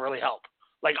over? That'll really help.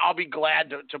 Like, I'll be glad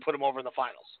to put him over in the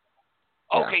finals.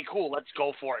 Okay, cool, let's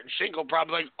go for it. And Shingo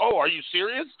probably like, oh, are you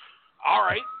serious? All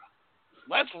right,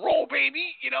 let's roll,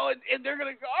 baby. And they're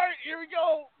gonna go, all right, here we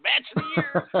go, match of the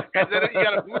year. And then you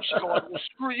got Ibushi going, well,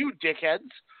 screw you, dickheads.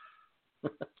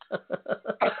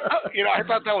 I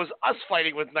thought that was us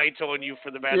fighting with Naito and you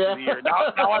for the match of the year.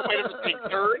 Now I might have to take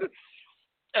third.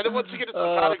 And then once again, it's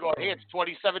Okada going, hey, it's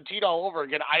 2017 all over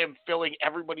again. I am filling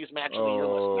everybody's match of the year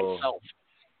list myself.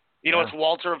 It's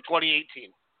Walter of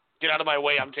 2018. Get out of my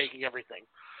way. I'm taking everything.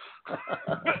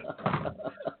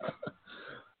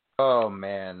 Oh,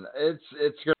 man. It's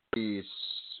going to be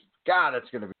 – God, it's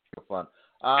going to be so fun.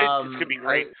 It's going to be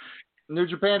great. New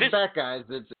Japan's back, guys.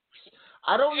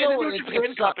 I don't know. The New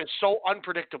Japan Cup is so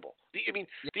unpredictable.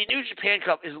 The New Japan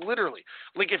Cup is literally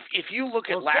 – like, if you look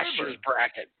at last year's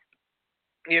bracket,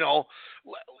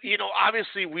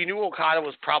 obviously we knew Okada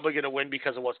was probably going to win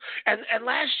because it was, and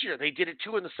last year they did it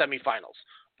too in the semifinals.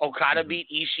 Okada beat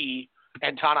Ishii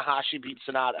and Tanahashi beat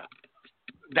Sonata.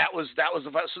 That was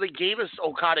so they gave us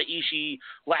Okada Ishii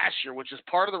last year, which is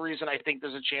part of the reason I think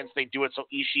there's a chance they do it so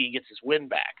Ishii gets his win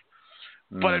back.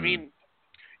 But I mean,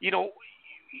 you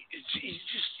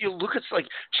look at like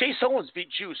Chase Owens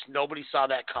beat Juice. Nobody saw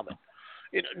that coming.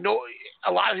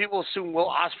 A lot of people assumed Will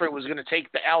Ospreay was going to take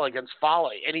the L against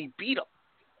Fale, and he beat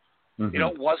him.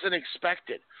 It wasn't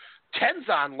expected.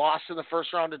 Tenzan lost in the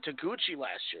first round to Taguchi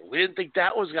last year. We didn't think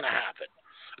that was going to happen.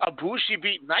 Ibushi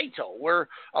beat Naito, where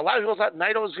a lot of people thought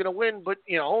Naito was going to win, but,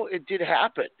 it did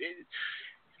happen.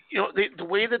 The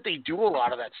way that they do a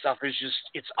lot of that stuff is just,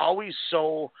 it's always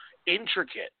so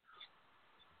intricate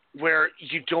where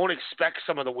you don't expect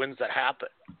some of the wins that happen.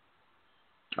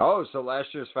 Oh, so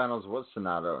last year's finals was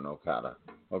Sonata and Okada.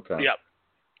 Okay. Yep.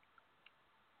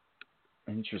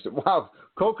 Interesting. Wow.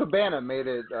 Cole Cabana made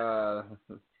it.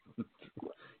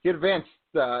 He advanced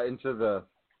into the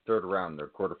third round, their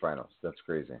quarterfinals. That's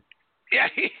crazy. Yeah,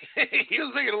 he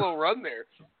was making a little run there.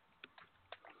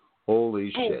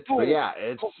 Holy shit. Boom. But yeah,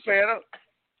 it's. Cole Cabana.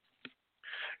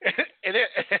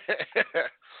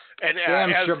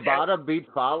 Damn, Shibata beat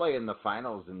Fale in the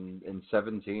finals in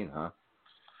 17, huh?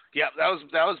 Yeah, that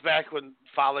was back when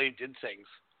Fale did things,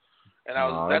 and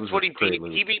that's what he beat.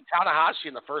 He beat Tanahashi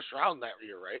in the first round that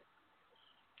year, right?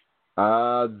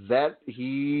 That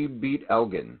he beat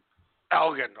Elgin.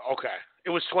 Elgin, okay.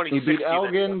 It was 2016. He beat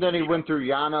Elgin, then he went through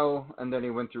Yano, and then he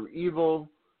went through Evil,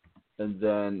 and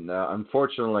then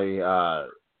unfortunately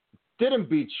didn't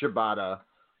beat Shibata,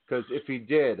 because if he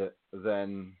did,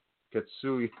 then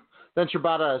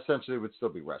Shibata essentially would still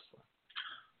be wrestling.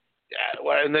 Yeah,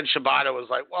 well, and then Shibata was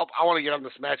like, well, I want to get on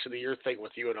this match of the year thing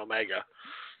with you and Omega.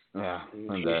 Yeah,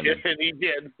 and he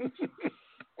did.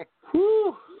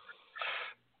 Whew.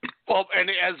 Well, and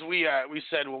as we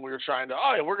said when we were trying to,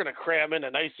 we're going to cram in a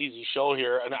nice, easy show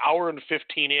here, an hour and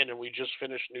 15 in, and we just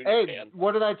finished New Japan.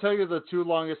 What did I tell you the two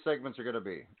longest segments are going to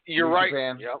be? You're New right.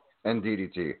 Japan Yep. and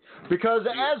DDT. Because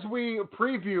as we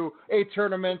preview a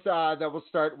tournament that will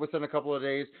start within a couple of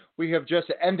days, we have just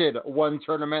ended one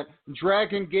tournament,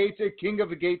 Dragongate, King of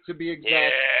the Gate to be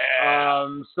exact. Yeah.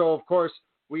 So, of course,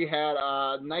 we had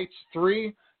nights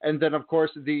 3, and then, of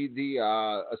course, the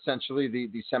essentially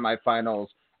the semifinals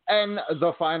and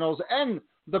the finals and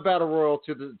the battle royal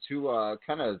to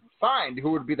kind of find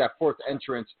who would be that fourth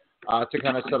entrant to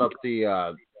kind of set up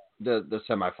the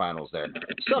semifinals there,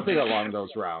 something along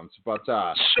those rounds. But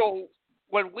so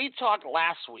when we talked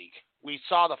last week, we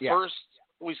saw the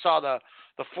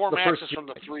four matches from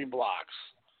the 3 blocks.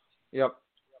 Yep.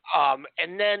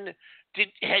 And then did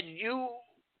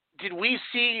we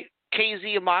see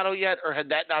KZ Yamato yet, or had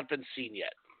that not been seen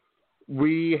yet?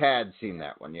 We had seen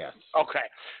that one, yes. Okay.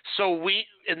 So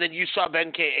and then you saw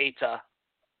Benkei Eita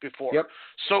before. Yep.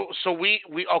 So we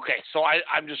okay. So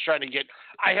I'm just trying to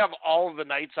I have all of the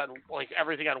nights on, like,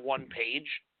 everything on one page.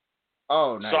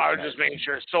 Oh, nice. So I was just making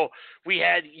sure. So we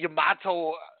had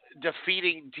Yamato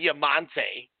defeating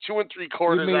Diamante 2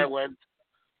 3/4. I went.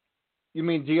 You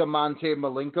mean Diamante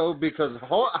Malenko? Because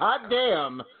hot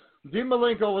damn, Di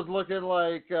Malenko was looking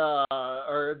like,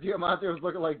 or Diamante was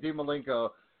looking like Di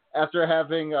Malenko after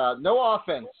having no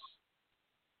offense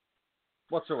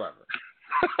whatsoever.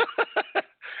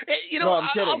 No, I'm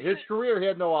kidding. His career, he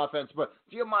had no offense, but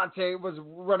Diamante was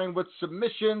running with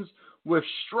submissions, with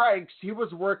strikes. He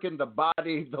was working the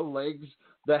body, the legs,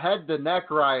 the head, the neck,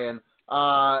 Ryan.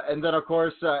 And then, of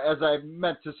course, as I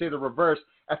meant to say the reverse,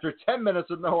 after 10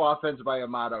 minutes of no offense by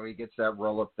Yamato, he gets that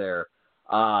roll up there.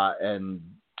 And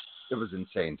it was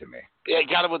insane to me. Yeah,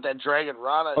 got him with that Dragon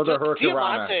Rana. Oh, the Hurricane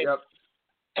Rana. Yep.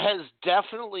 Has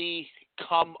definitely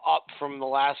come up from the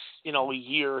last,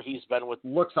 year he's been with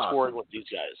touring with these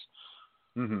guys.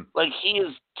 Mm-hmm. Like, he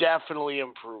has definitely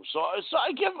improved. So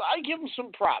I give him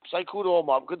some props. I kudo him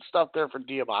up. Good stuff there for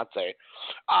Diamante.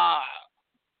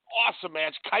 Awesome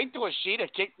match. Kaito Ishida,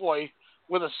 Kickboy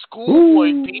with a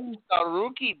schoolboy beat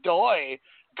Naruki Doi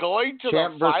going to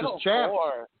the final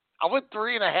four. I went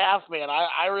 3.5, man.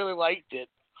 I really liked it.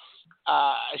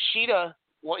 Ishida,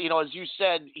 well, as you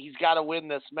said, he's got to win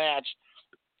this match.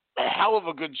 A hell of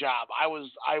a good job. I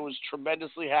was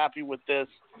tremendously happy with this.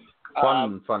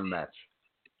 Fun match.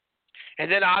 And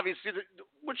then obviously,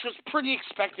 which was pretty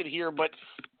expected here, but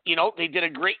they did a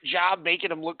great job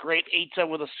making him look great. Eita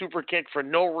with a super kick for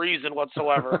no reason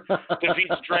whatsoever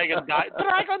defeats Dragon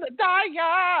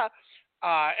Daya.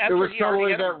 It was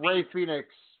totally that Ray Phoenix,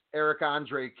 Eric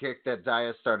Andre kick that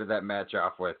Daya started that match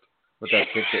off with that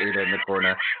kick to Eita in the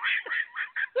corner.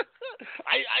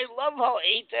 I love how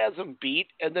Eita has him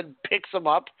beat and then picks him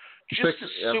up just to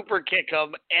super kick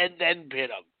him and then pin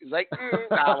him. He's like,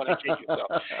 I want to kick you. So.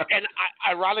 And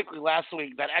ironically, last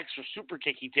week, that extra super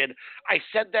kick he did, I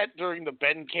said that during the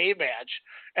Ben K match,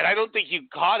 and I don't think you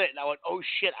caught it. And I went, oh,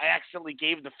 shit, I accidentally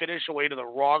gave the finish away to the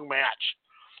wrong match.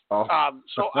 Oh.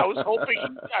 So I was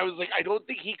hoping, I was like, I don't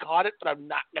think he caught it, but I'm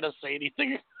not going to say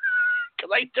anything. Because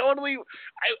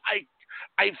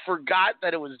I forgot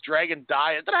that it was Dragon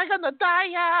Daya,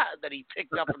 that he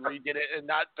picked up and redid it, and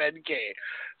not Ben K.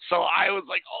 So I was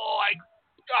like,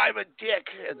 I'm a dick.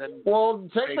 And then, well,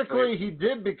 technically he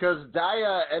did, because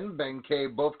Daya and Ben K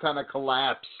both kind of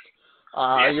collapsed,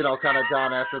 kind of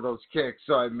down after those kicks.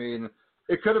 So, I mean,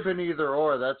 it could have been either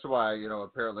or. That's why,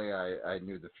 apparently I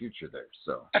knew the future there.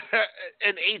 So.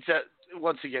 And Eita,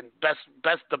 once again,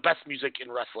 the best music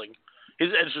in wrestling.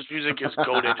 His entrance music is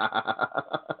goated.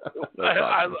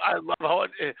 I love how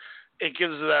it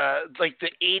gives like the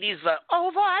 80s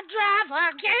overdrive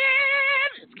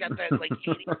again. It's got that like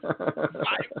 80s vibe to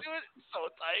it. It's so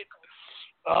tight.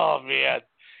 Oh man!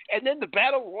 And then the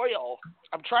Battle Royal.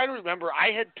 I'm trying to remember.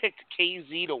 I had picked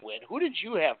KZ to win. Who did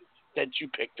you have that you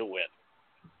picked to win?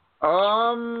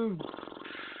 I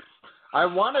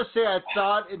want to say I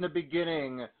thought in the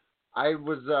beginning I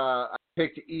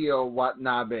picked Io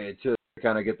Watanabe to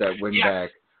kind of get that win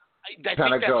back. I think that's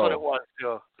what it was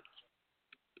too.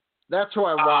 That's who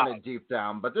I wanted deep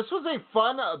down. But this was a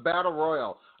fun battle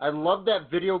royal. I love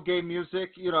that video game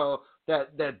music,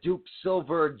 that Duke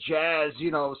Silver jazz,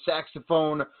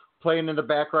 saxophone playing in the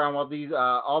background while these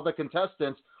all the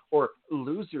contestants or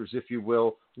losers, if you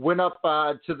will, went up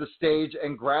to the stage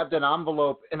and grabbed an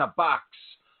envelope in a box,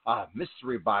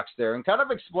 mystery box there, and kind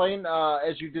of explain,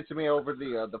 as you did to me over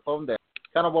the phone there,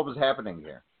 kind of what was happening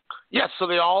here. Yes, so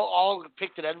they all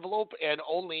picked an envelope, and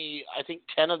only, I think,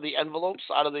 10 of the envelopes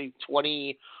out of the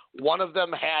 20, one of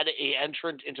them had a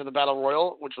entrant into the Battle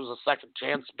Royal, which was a second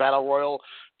chance Battle Royal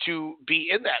to be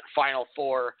in that Final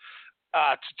Four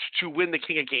to win the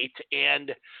King of Gate.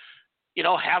 And, you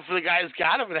know, half of the guys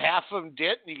got him, and half of them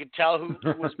didn't. You could tell who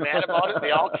was mad about it.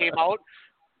 They all came out,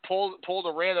 pulled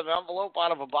a random envelope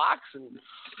out of a box, and,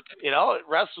 you know,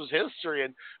 the rest was history.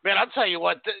 And, man, I'll tell you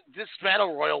what, this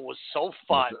Battle Royal was so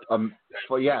fun.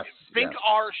 Well, yes. Big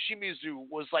R. Shimizu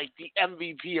was like the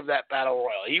MVP of that Battle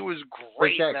Royal. He was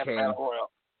great in that Battle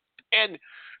Royal. And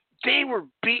they were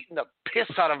beating the piss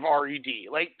out of RED.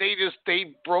 Like,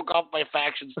 they broke off my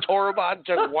factions. Toromon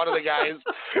took one of the guys,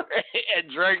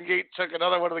 and Dragongate took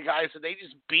another one of the guys, and they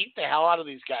just beat the hell out of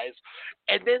these guys.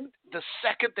 And then the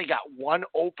second they got one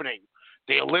opening,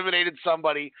 they eliminated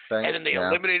somebody, and then they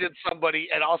eliminated somebody,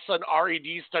 and all of a sudden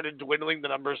RED started dwindling the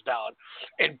numbers down.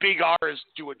 And Big R is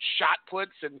doing shot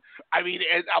puts, and I mean,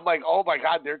 and I'm like, oh my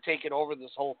God, they're taking over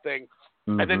this whole thing.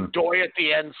 Mm-hmm. And then Doi at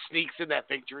the end sneaks in that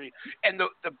victory. And the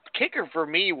kicker for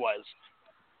me was,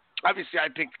 obviously I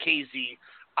picked KZ.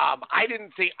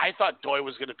 I thought Doi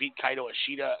was going to beat Kaito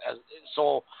Ishida,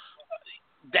 so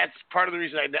that's part of the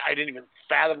reason I didn't even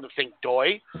fathom to think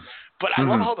Doi. But I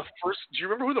love how do you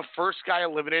remember who the first guy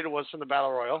eliminated was from the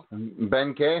Battle Royal?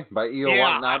 Ben K by Io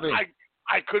Watanabe.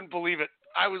 I couldn't believe it.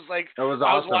 I was like, awesome.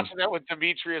 I was watching that with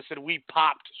Demetrius, and we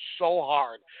popped so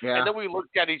hard. Yeah. And then we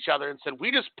looked at each other and said,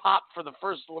 we just popped for the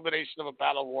first elimination of a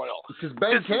Battle Royal. Because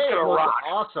Ben K was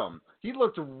awesome. He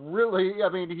looked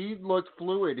he looked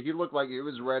fluid. He looked like he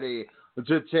was ready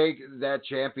to take that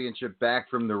championship back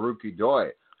from the rookie Doi.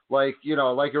 Like you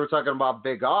were talking about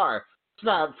Big R. Let's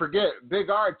not forget, Big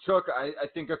R took, I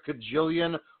think, a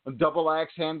cajillion double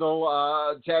axe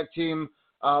handle tag team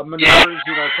maneuvers,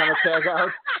 kind of tag out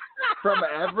from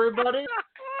everybody.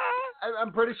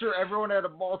 I'm pretty sure everyone had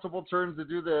multiple turns to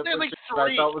do this. Like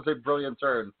I thought was a brilliant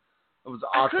turn. It was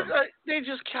awesome. They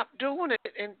just kept doing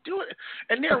it and doing it,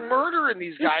 and they're murdering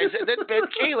these guys. And then Ben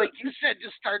K, like you said,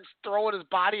 just starts throwing his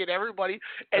body at everybody,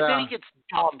 and then he gets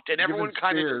dumped, and everyone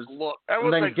kind of just looks.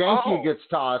 And then like, Genki gets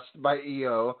tossed by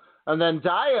Io, and then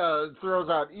Daya throws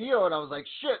out Io, and I was like,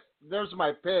 shit, there's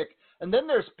my pick. And then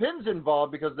there's pins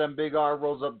involved because then Big R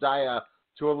rolls up Daya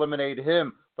to eliminate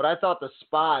him. But I thought the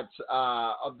spot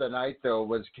of the night, though,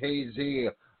 was KZ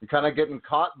kind of getting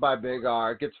caught by Big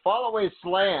R. Gets fall-away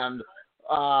slammed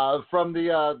from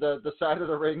the side of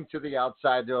the ring to the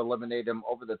outside to eliminate him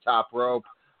over the top rope.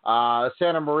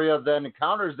 Santa Maria then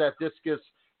counters that discus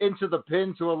into the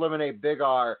pin to eliminate Big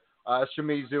R.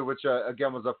 Shimizu, which,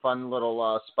 again, was a fun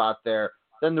little spot there.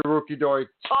 Then the rookie Doi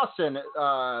tossing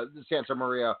Santa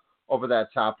Maria over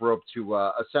that top rope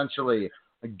to essentially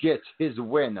get his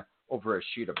win over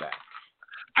Ishida back.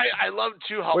 I love,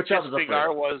 too, how pissed Big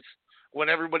R was when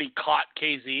everybody caught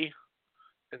KZ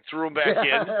and threw him back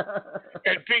in.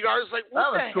 And Big R's like,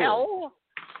 what the hell?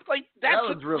 Like, that's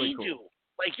what really we do.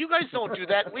 Like, you guys don't do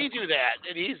that. We do that.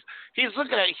 And he's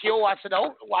looking at Hyo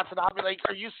Watanabe like,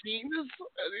 are you seeing this?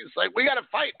 And he's like, we got to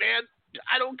fight, man.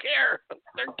 I don't care.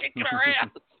 They're kicking our ass.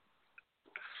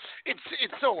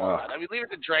 It's so well done. I mean, leave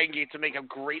it to Dragongate to make a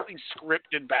greatly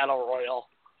scripted Battle Royal.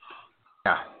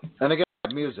 Yeah. And again,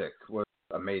 the music was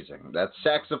amazing. That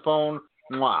saxophone,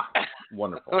 mwah,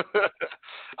 wonderful.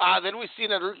 Then we see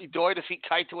Naruki Doi defeat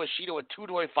Kaito Ishida with 2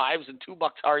 Doi 5s and 2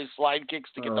 Bakhtari slide kicks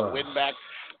to get the win back.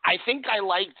 I think I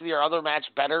liked their other match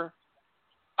better.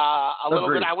 A little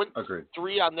bit. I went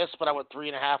 3 on this, but I went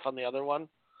 3.5 on the other one.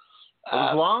 It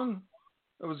was long.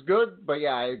 It was good, but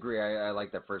yeah, I agree. I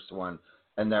like that first one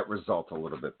and that result a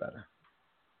little bit better.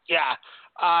 Yeah.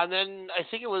 And then I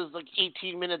think it was like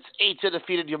 18 minutes. Eita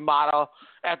defeated Yamato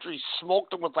after he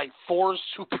smoked him with like 4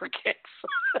 super kicks.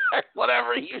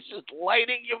 Whatever. He was just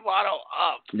lighting Yamato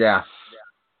up. Yeah.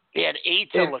 And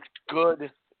Eita looked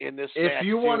good in this match. If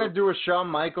you want to do a Shawn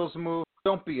Michaels move,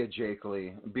 don't be a Jake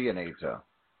Lee. Be an Eita.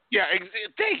 Yeah.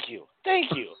 Thank you.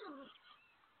 Thank you.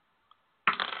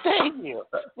 Thank you.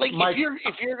 Like Mike,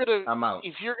 if you're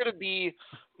gonna be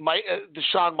the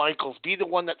Shawn Michaels, be the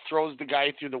one that throws the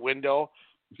guy through the window.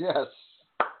 Yes.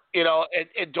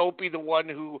 And don't be the one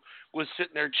who was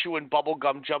sitting there chewing bubble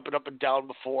gum, jumping up and down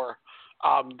before.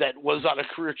 That was on a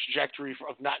career trajectory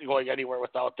of not going anywhere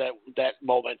without that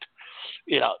moment.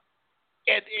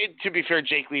 And to be fair,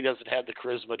 Jake Lee doesn't have the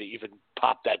charisma to even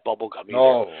pop that bubble gum either.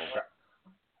 Oh.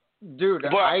 Dude,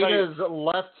 Aida's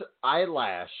left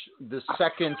eyelash, the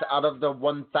second out of the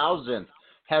 1,000th,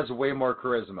 has way more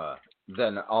charisma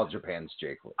than All Japan's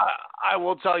Jake Lee. I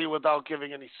will tell you without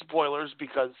giving any spoilers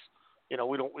because we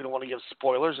don't want to give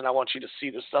spoilers, and I want you to see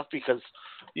this stuff because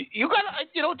you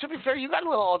got to be fair, you got a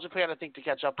little All Japan I think to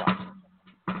catch up on.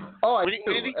 Oh, I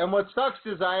do. And what sucks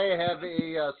is I have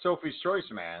a Sophie's Choice,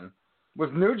 man.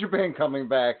 With New Japan coming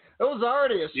back, it was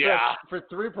already a stretch for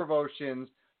 3 promotions,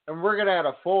 and we're gonna add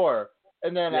a 4.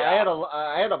 And then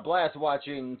I had a blast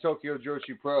watching Tokyo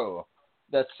Joshi Pro,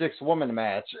 that 6-woman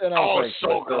match, and I was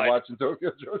so good watching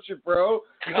Tokyo Joshi Pro.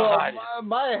 God. So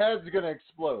my head's gonna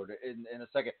explode in a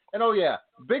second. And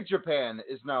Big Japan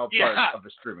is now part of a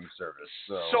streaming service.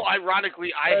 So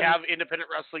ironically, I have Independent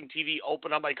Wrestling TV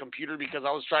open on my computer because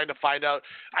I was trying to find out.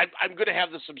 I'm going to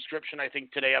have the subscription I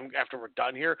think today after we're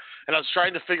done here, and I was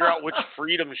trying to figure out which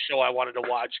Freedom show I wanted to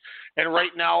watch. And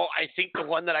right now, I think the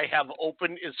one that I have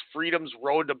open is Freedom's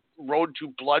Road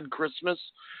to Blood Christmas.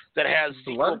 That has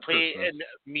Sequel Pay and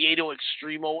Miedo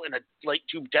Extremo in a light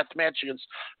tube death match against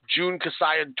Jun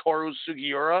Kasai and Toru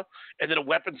Sugiura, and then a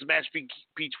weapons match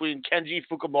between Kenji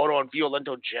Fukumoto and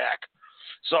Violento Jack.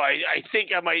 So I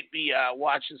think I might be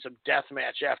watching some death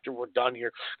match after we're done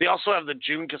here. They also have the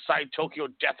Jun Kasai Tokyo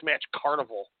Deathmatch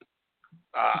Carnival.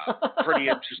 Pretty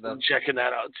interesting checking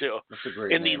that out too. That's a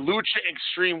great In name. the Lucha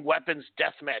Extreme Weapons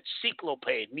Deathmatch,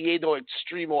 Cyclopade, Miedo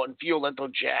Extremo, and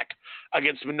Violento Jack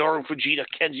against Minoru Fujita,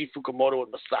 Kenji Fukumoto,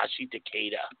 and Masashi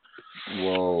Takeda.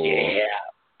 Whoa. Yeah.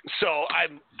 So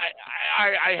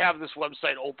I have this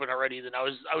website open already. Then I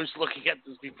was looking at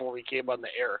this before we came on the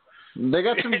air. They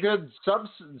got some good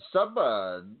sub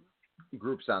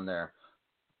groups on there.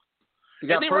 You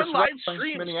got and they First run live Wrestling,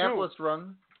 streams Minneapolis too.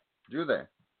 run. Do they?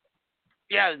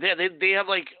 Yeah, they have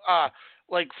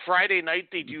like Friday night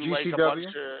they do GCW? like a bunch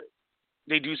of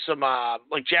they do some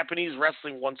like Japanese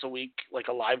wrestling once a week, like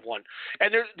a live one.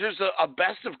 And there's a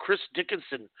best of Chris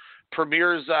Dickinson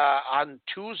premieres on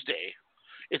Tuesday.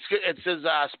 It says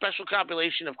special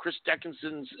compilation of Chris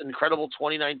Dickinson's incredible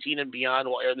 2019 and beyond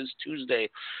will air this Tuesday,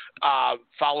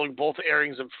 following both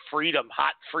airings of Freedom,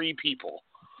 Hot Free People.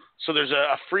 So there's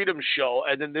a Freedom show,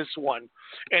 and then this one,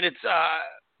 and it's.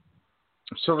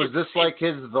 So is this like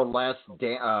the last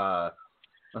the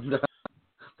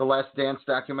Last Dance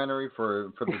documentary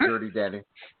for the Dirty Daddy?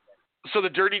 So the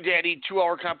Dirty Daddy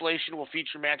 2-hour compilation will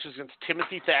feature matches against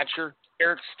Timothy Thatcher,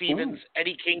 Eric Stevens,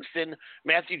 Eddie Kingston,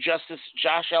 Matthew Justice,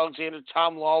 Josh Alexander,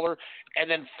 Tom Lawler, and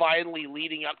then finally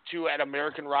leading up to at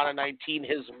American Rana 19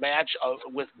 his match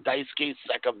with Daisuke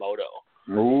Sekimoto.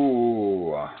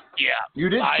 Ooh. Yeah. You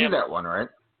did see that one, right?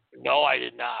 No, I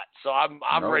did not. So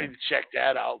I'm ready to check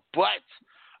that out. But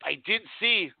I did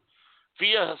see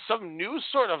via some new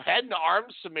sort of head and arm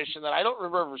submission that I don't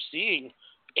remember seeing.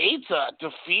 Eita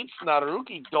defeats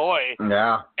Naruki Doi.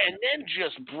 Yeah. And then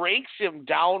just breaks him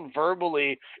down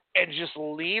verbally and just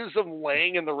leaves him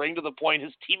laying in the ring to the point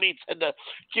his teammates had to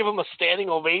give him a standing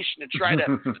ovation to try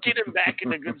to get him back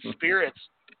into good spirits.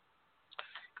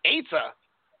 Eita.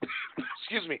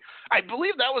 Excuse me. I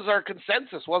believe that was our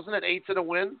consensus, wasn't it? Eita to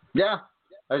win? Yeah.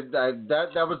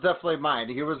 That was definitely mine.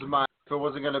 He was mine. If it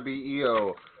wasn't going to be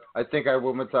EO, I think I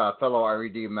went with fellow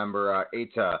RED member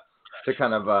Eita to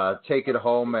kind of take it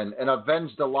home and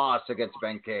avenge the loss against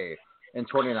Benkei in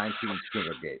 2019's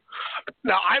Dragongate.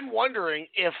 Now, I'm wondering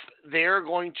if they're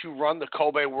going to run the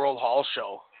Kobe World Hall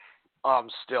show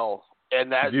still.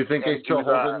 And that, do you think they still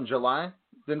hold it in July?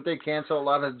 Didn't they cancel a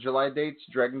lot of July dates,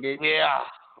 Dragongate? Yeah,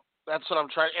 that's what I'm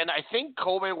trying. And I think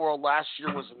Kobe World last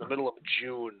year was in the middle of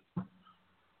June.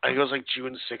 I think it was like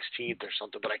June 16th or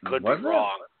something, but I could be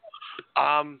wrong.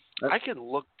 I can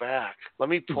look back. Let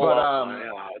me pull up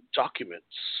my documents.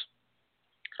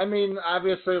 I mean,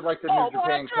 obviously, like the New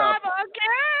Japan Cup.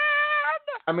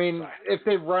 I mean, if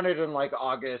they run it in like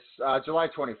August, July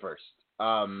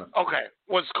 21st. Okay,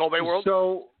 was Kobe World?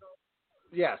 So,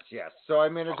 yes. So I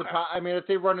mean, if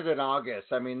they run it in August,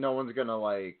 I mean, no one's gonna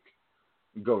like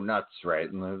go nuts,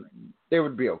 right? And they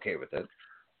would be okay with it.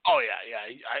 Oh yeah.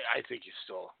 I think you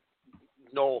still.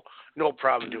 No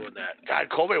problem doing that. God,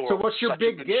 Kobe World. So what's your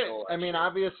big get? Show, I mean,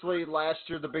 obviously last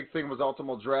year the big thing was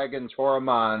Ultimo Dragon,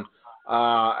 Toramon.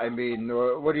 I mean,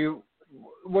 what do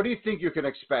you think you can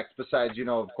expect besides,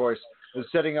 of course,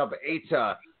 setting up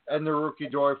Eita and the Rookie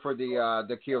Doi for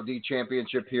the KOD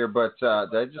championship here? But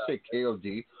did I just say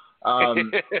KOD?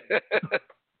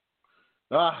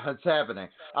 It's happening.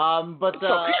 But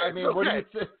I mean, what do you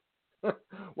think?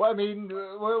 Well, I mean,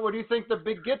 what do you think the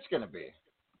big get's going to be?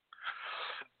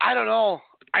 I don't know.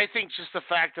 I think just the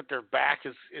fact that they're back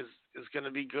is going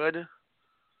to be good.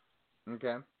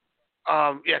 Okay.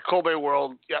 Yeah, Kobe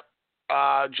World. Yep.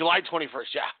 July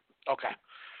 21st. Yeah. Okay.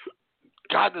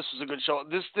 God, this was a good show.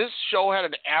 This show had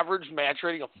an average match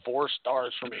rating of 4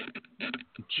 stars for me.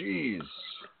 Jeez.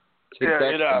 Take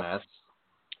that, Kness.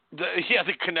 The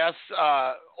Kness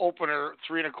opener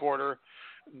 3 1/4.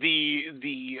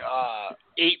 The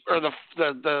 8 or the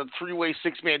 3-way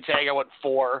 6-man tag, I went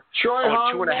 4. Troy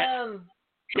I went 2.5.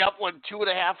 Yep, went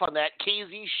 2.5 on that.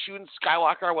 KZ shooting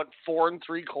Skywalker, I went 4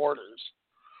 3/4.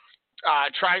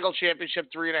 Triangle Championship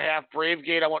 3.5. Brave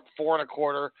Gate, I went 4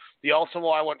 1/4. The Ultimo,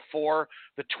 I went 4.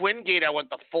 The Twin Gate, I went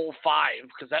the full 5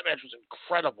 because that match was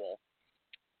incredible.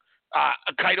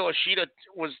 Kaito Ishida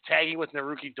was tagging with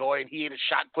Naruki Doi, and he ate a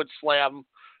shot put slam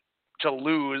to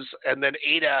lose, and then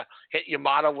Ada hit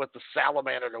Yamato with the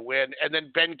Salamander to win, and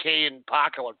then Ben K and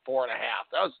Paco went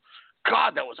 4.5.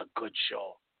 That was a good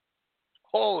show.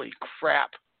 Holy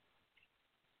crap!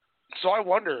 So I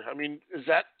wonder. I mean, is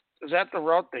that the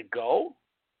route they go?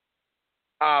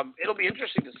 It'll be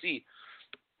interesting to see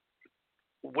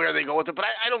where they go with it, but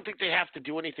I don't think they have to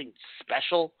do anything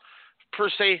special per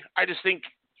se. I just think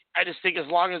as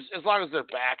long as they're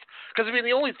back, because I mean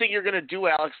the only thing you're going to do,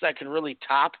 Alex, that can really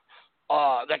top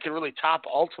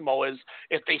Ultimo is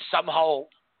if they somehow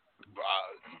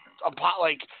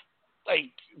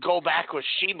go back with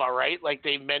Shima, right? Like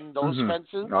they mend those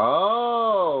fences.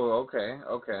 Oh, okay.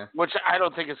 Which I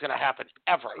don't think is going to happen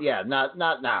ever. Yeah, not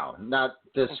now, not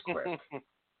this quick.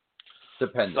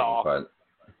 Depending,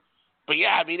 But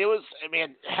yeah, I mean, it was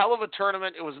hell of a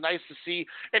tournament. It was nice to see,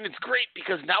 and it's great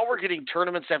because now we're getting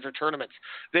tournaments after tournaments.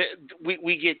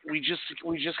 We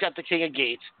just got the King of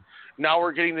Gate. Now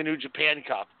we're getting the New Japan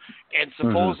Cup, and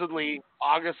supposedly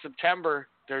August, September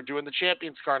they're doing the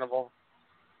Champions Carnival.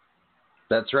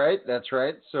 That's right.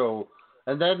 So,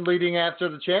 and then leading after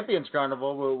the Champions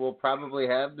Carnival, we'll probably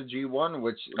have the G1,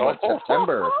 which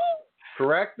September,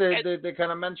 correct? They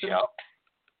kind of mentioned. Yep.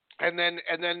 And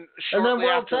then shortly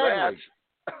after that,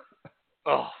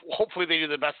 hopefully they do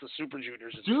the best of Super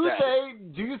Juniors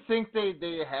instead. Do you think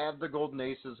they have the Golden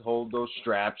Aces hold those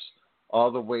straps all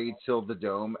the way till the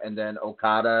Dome, and then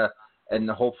Okada and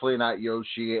hopefully not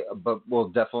Yoshi, but will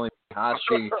definitely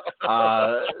Hashi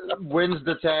wins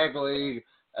the tag league,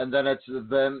 and then it's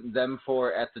them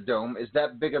four at the Dome? Is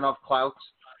that big enough clout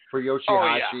for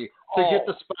Yoshihashi to get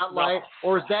the spotlight,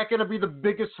 or is that going to be the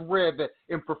biggest rib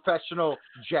in professional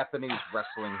Japanese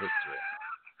wrestling history?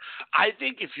 I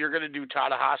think if you're going to do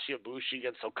Tanahashi Ibushi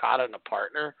against Okada and a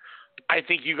partner, I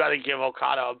think you got to give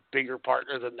Okada a bigger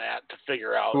partner than that to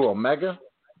figure out. Who, Omega?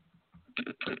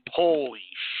 Holy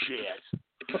shit.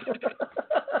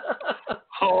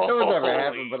 It would never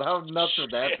happen, but how nuts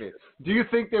would that be? Do you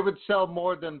think they would sell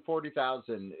more than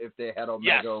 40,000 if they had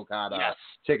Omega Okada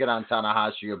taking on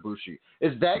Tanahashi Ibushi?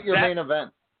 Is that your main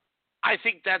event? I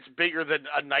think that's bigger than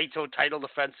a Naito title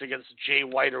defense against Jay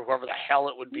White or whoever the hell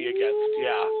it would be against.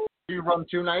 Yeah. Do you run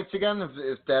 2 nights again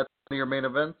if that's one of your main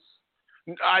events?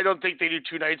 I don't think they do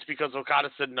 2 nights because Okada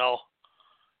said no.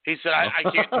 He said, I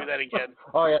can't do that again.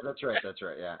 Oh, yeah, that's right,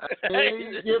 yeah.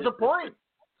 He has a point.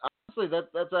 Honestly,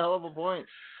 that's a hell of a point.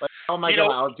 Like, oh my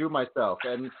God, I'll do myself.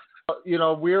 And, I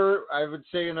would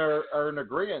say are in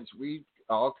agreement. We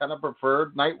all kind of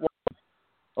preferred Night 1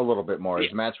 a little bit more.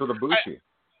 His match with Ibushi.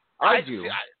 I do.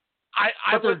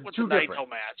 I went with the Naito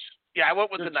match. Yeah, I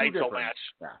went with the Naito match.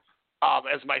 Yeah.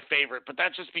 As my favorite, but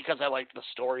that's just because I liked the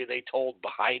story they told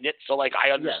behind it. So,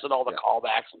 I understood all the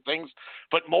callbacks and things.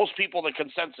 But most people, the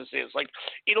consensus is,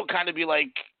 it'll kind of be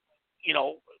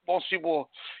most people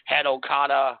had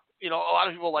Okada. A lot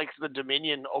of people like the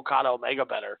Dominion Okada Omega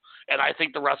better. And I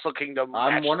think the Wrestle Kingdom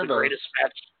match is the greatest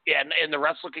match. Yeah, and the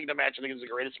Wrestle Kingdom match, I think, is the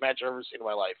greatest match I've ever seen in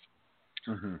my life.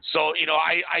 Mm-hmm. So,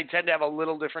 I tend to have a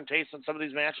little different taste in some of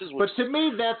these matches. But to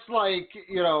me, that's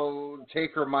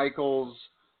Taker Michaels,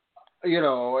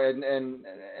 and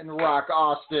Rock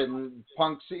Austin,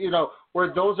 Punks,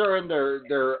 where those are in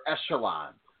their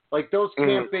echelon. Those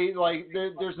can't be,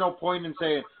 there's no point in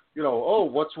saying,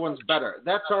 what's one's better.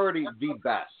 That's already the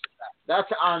best.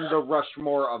 That's on the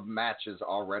Rushmore of matches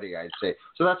already, I'd say.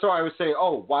 So that's why I would say,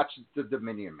 watch the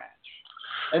Dominion match.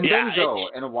 And then go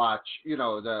and watch,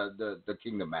 the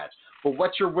Kingdom match. But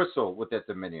what's your whistle with that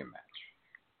Dominion match?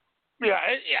 Yeah,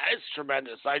 it's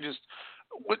tremendous. I just...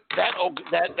 With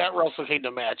that Wrestle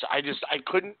Kingdom match, I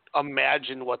couldn't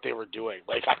imagine what they were doing.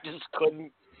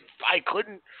 I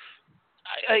couldn't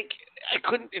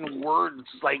in words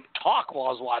talk while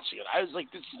I was watching it. I was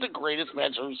like, this is the greatest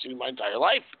match I've ever seen in my entire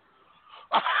life.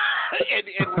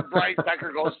 and when Brian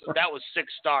Becker goes, that was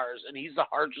 6 stars, and he's the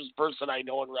harshest person I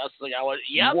know in wrestling. I went,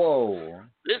 yep, whoa,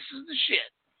 this is the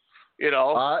shit.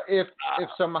 If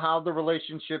somehow the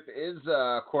relationship is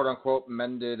quote unquote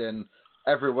mended and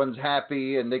everyone's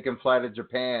happy and they can fly to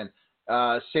Japan,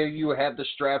 say you had the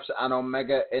straps on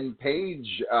Omega and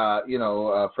Page,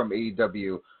 from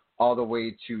AEW all the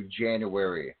way to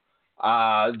January.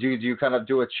 Do you kind of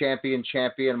do a champion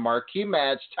marquee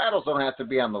match? Titles don't have to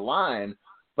be on the line,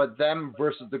 but them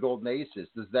versus the Golden Aces,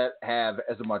 does that have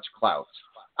as much clout?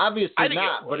 Obviously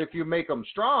not, but if you make them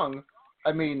strong,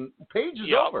 I mean, Page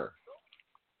is over.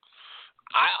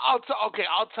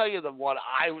 I'll tell you the one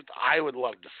I would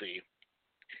love to see.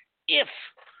 If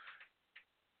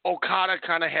Okada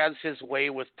kind of has his way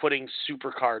with putting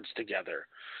super cards together,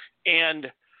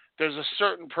 and there's a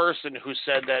certain person who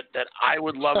said that I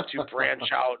would love to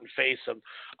branch out and face him.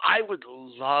 I would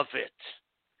love it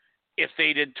if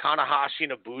they did Tanahashi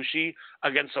and Ibushi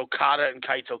against Okada and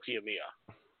Kaito Kiyomiya.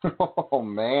 Oh,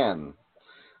 man.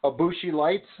 Ibushi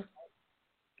lights?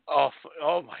 Oh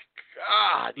my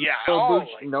God. Yeah.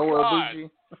 Ibushi?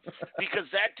 Because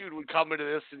that dude would come into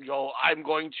this and go, I'm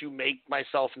going to make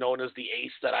myself known as the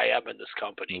ace that I am in this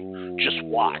company. Ooh. Just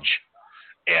watch.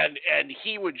 And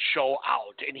he would show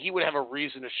out, and he would have a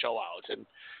reason to show out. And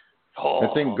I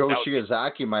think Go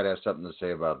Shiozaki might have something to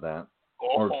say about that.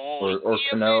 Or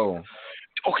Kano.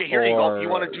 Okay, here you go. You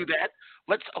want to do that?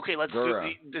 Let's Gura.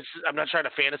 do this. I'm not trying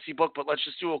to fantasy book, but let's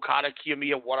just do Okada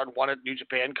Kiyomiya 1-on-1 at New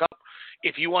Japan Cup.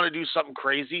 If you want to do something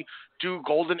crazy, do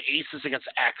Golden Aces against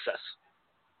Access.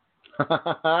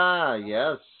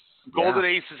 Yes. Golden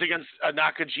Aces against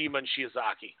Nakajima and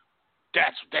Shiozaki.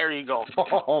 There you go.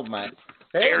 Oh, man.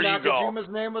 Hey, there you go. Nakajima's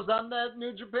name was on that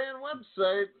New Japan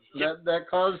website. That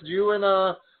caused you and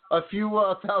a few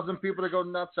thousand people to go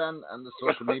nuts on the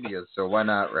social media. So why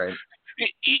not, right?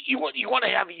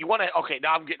 Okay,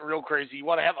 now I'm getting real crazy. You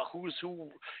want to have a who's who?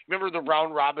 Remember the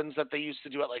round robins that they used to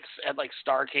do at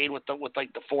Starrcade with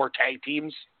the 4 tag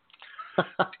teams?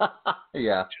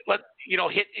 Yeah.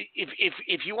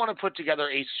 If you want to put together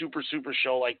a super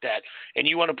show like that, and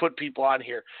you want to put people on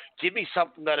here, give me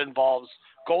something that involves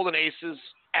Golden Aces,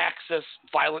 Axis,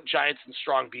 Violent Giants, and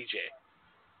Strong BJ.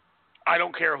 I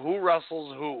don't care who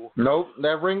wrestles who. Nope,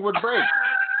 that ring would break.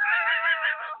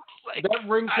 That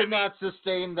ring could not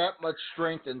sustain that much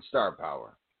strength and star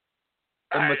power.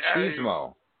 And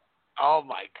machismo. Oh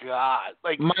my God!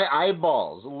 My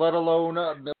eyeballs, let alone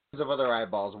millions of other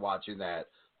eyeballs watching that,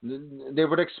 they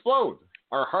would explode.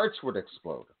 Our hearts would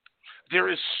explode. There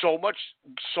is so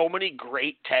many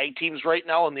great tag teams right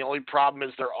now, and the only problem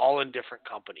is they're all in different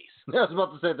companies. I was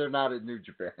about to say they're not in New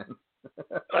Japan.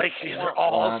 They're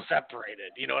all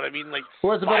separated. You know what I mean?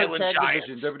 Who has the better tag Giants.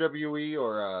 division, WWE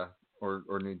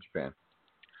or New Japan?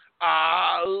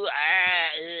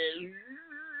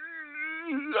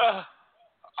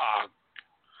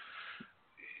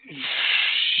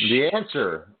 The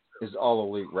answer is All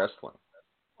Elite Wrestling.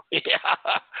 Yeah,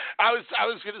 I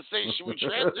was going to say, should we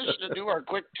transition and do our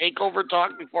quick takeover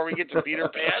talk before we get to Peter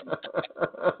Pan?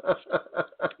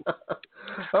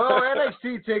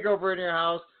 NXT Takeover in Your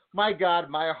House. My God,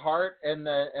 my heart and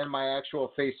my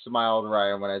actual face smiled,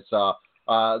 Ryan, when I saw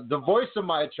the voice of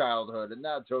my childhood, and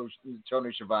not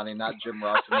Tony Schiavone, not Jim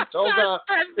Ross and Toga.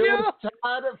 It was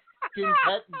Todd fucking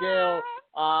Pettengill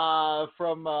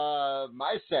from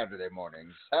my Saturday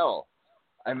mornings. Hell,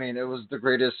 I mean, it was the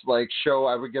greatest show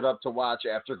I would get up to watch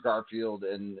after Garfield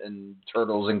and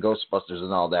Turtles and Ghostbusters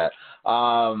and all that.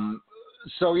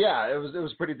 So yeah, it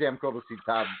was pretty damn cool to see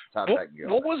Todd Pettengill.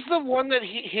 What was the one that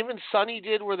him and Sonny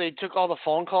did where they took all the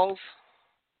phone calls?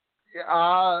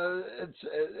 I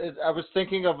was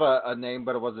thinking of a name,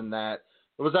 but it wasn't that.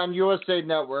 It was on USA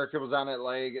Network. It was on at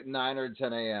 9 or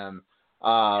 10 a.m.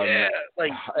 And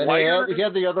he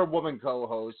had the other woman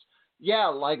co-host. Yeah,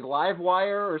 like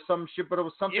Livewire or some shit, but it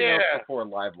was something else before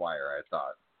Livewire, I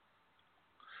thought.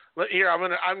 Here, I'm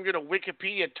gonna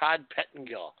Wikipedia Todd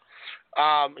Pettengill.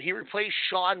 He replaced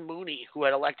Sean Mooney, who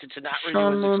had elected to not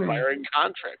renew his expiring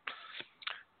contract.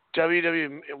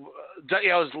 It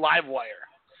was Livewire.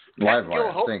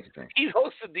 Livewire, thank you. He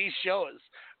hosted these shows.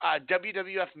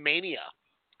 WWF Mania,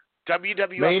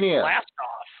 WWF Blast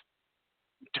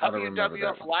Off,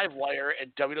 WWF Livewire,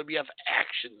 and WWF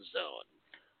Action Zone.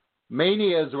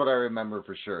 Mania is what I remember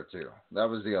for sure, too. That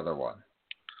was the other one.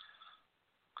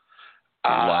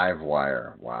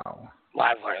 Livewire, wow.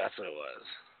 Livewire, that's what it was.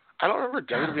 I don't remember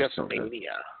WWF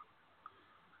Mania.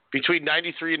 Between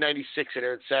 93 and 96, it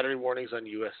aired Saturday mornings on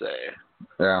USA.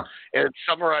 Yeah. And it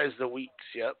summarized the weeks,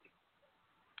 yep.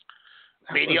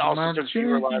 Mania also took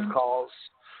viewer live calls.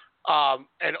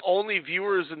 And only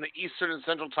viewers in the Eastern and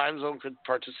Central time zone could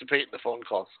participate in the phone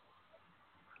calls.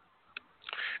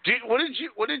 What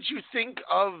did you think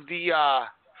of the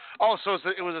so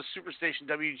it was a Superstation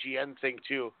WGN thing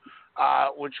too,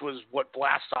 which was what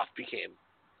Blast Off became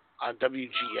on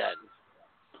WGN.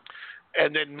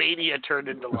 And then Mania turned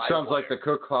into live. Sounds like the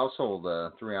Cook household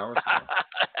 3 hours ago.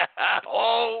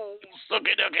 Oh,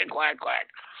 sookie dookie quack quack.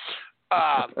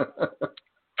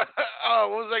 Oh,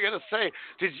 what was I gonna say?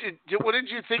 What did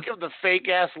you think of the fake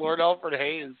ass Lord Alfred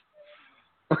Hayes?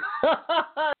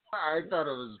 I thought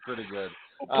it was pretty good.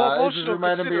 It just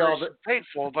reminded me paid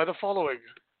for by the following.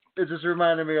 It just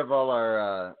reminded me of all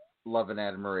our love and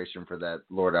admiration for that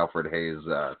Lord Alfred Hayes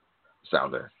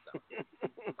sounder.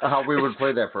 How we would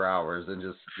play that for hours and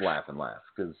just laugh and laugh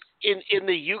because in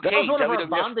the UK, that was one of our WWF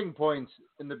bonding points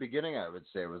in the beginning. I would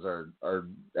say was our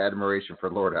admiration for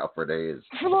Lord Alfred Hayes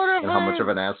and how much of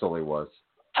an asshole he was.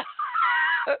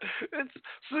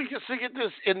 So get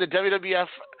this in the WWF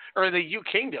or the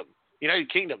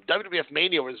United Kingdom, WWF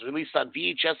Mania was released on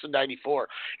VHS in '94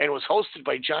 and was hosted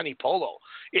by Johnny Polo.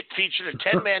 It featured a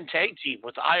 10-man tag team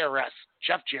with IRS,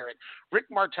 Jeff Jarrett, Rick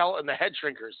Martel, and the Head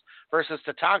Shrinkers versus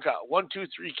Tatanka, 1-2-3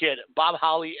 Kid, Bob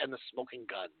Holly, and the Smoking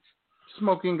Guns.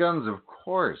 Smoking Guns, of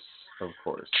course.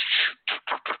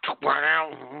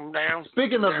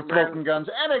 Speaking of the Smoking Guns,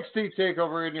 NXT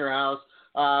TakeOver in Your House.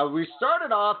 We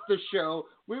started off the show.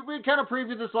 We kind of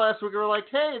previewed this last week. We were like,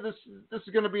 hey, this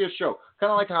is going to be a show.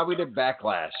 Kind of like how we did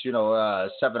Backlash,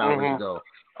 7 hours ago,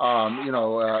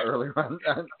 earlier on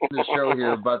the show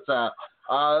here. But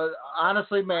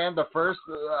honestly, man, the first,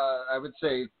 I would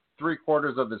say,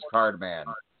 3/4 of this card, man,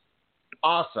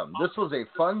 awesome. This was a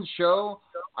fun show,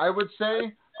 I would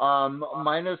say,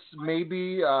 minus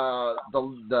maybe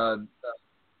the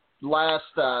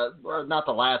last, or not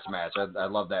the last match. I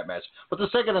love that match, but the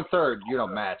second and third,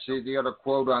 match, the other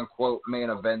quote unquote main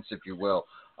events, if you will.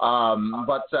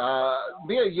 But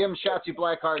Mia Yim, Shotzi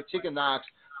Blackheart, Tegan Nox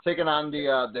taking on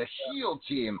the heel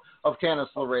team of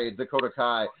Candice LeRae, Dakota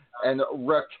Kai, and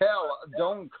Raquel.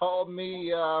 Don't call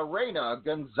me Reina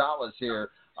Gonzalez here.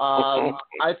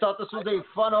 I thought this was a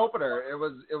fun opener. It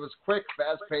was quick,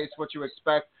 fast paced, what you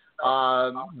expect.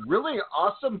 Really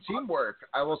awesome teamwork,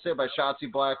 I will say, by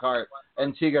Shotzi Blackheart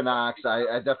and Tegan Nox.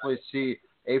 I definitely see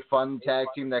a fun tag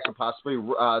team that could possibly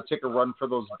take a run for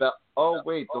those Oh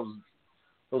wait,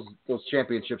 those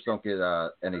championships don't get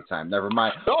any time. Never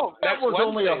mind. No, that was Wednesday,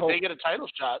 only a whole. They get a title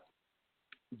shot.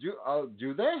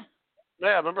 Do they?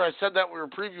 Yeah, remember I said that we were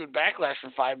previewing Backlash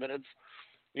for 5 minutes.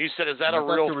 You said, "Is that a I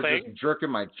real you were thing?" Just jerking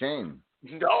my chain.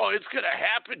 No, it's gonna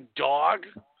happen, dog.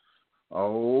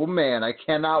 Oh man, I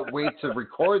cannot wait to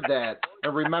record that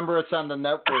and remember it's on the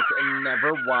network and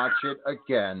never watch it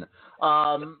again.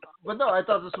 But no, I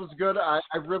thought this was good. I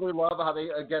really love how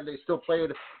they still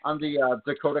played on the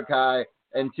Dakota Kai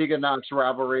and Tegan Nox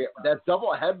rivalry. That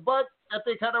double headbutt that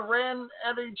they kind of ran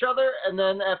at each other, and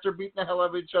then after beating the hell out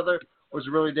of each other, was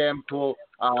really damn cool.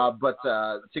 But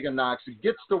Tegan Nox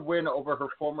gets the win over her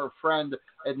former friend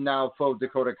and now foe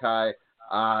Dakota Kai.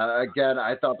 Again,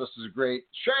 I thought this was great.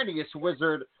 Shiniest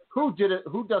Wizard. Who did it?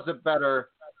 Who does it better?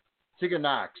 Tegan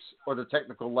Nox or the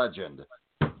Technical Legend?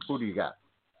 Who do you got?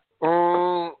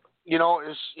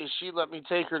 If she let me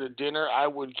take her to dinner, I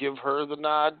would give her the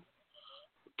nod.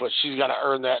 But she's got to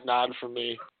earn that nod from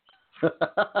me.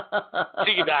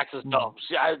 Tegan Nox is dumb.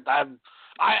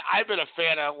 I've been a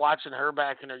fan of watching her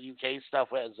back in her UK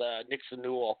stuff as Nixon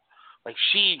Newell. Like,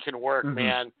 she can work,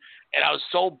 man. And I was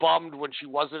so bummed when she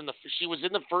was in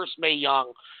the first Mae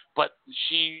Young, but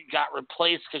she got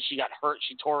replaced because she got hurt.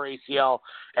 She tore ACL.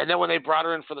 And then when they brought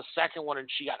her in for the second one and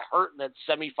she got hurt in that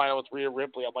semifinal with Rhea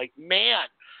Ripley, I'm like, man,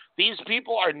 these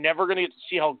people are never going to get to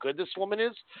see how good this woman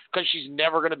is because she's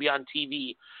never going to be on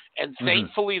TV. And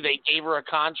thankfully they gave her a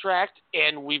contract,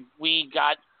 and we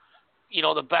got,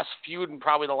 the best feud in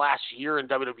probably the last year in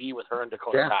WWE with her and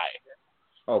Dakota Kai.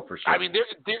 Oh, for sure. I mean,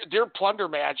 their plunder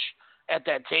match at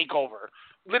that takeover,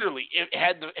 literally,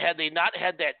 had they not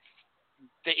had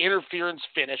the interference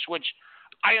finish, which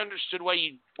I understood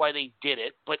why they did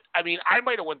it, but I mean, I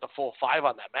might have went the full 5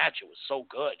 on that match. It was so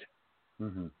good.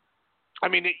 I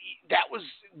mean, that was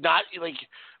not like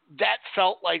that.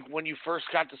 Felt like when you first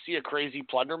got to see a crazy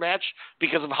plunder match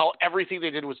because of how everything they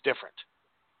did was different.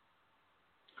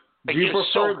 Like, do you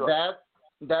prefer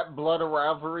that Blood of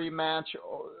Rivalry match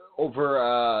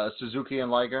over Suzuki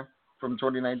and Liger from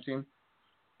 2019?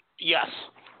 Yes.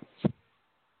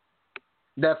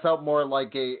 That felt more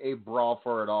like a brawl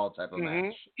for it all type of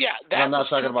match. Yeah, that I'm not was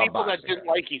talking two about people boxing. that didn't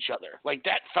like each other. Like,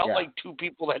 that felt like two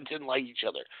people that didn't like each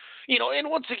other. And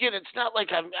once again, it's not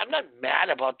like I'm not mad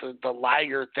about the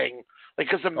Liger thing, like,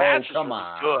 because the match was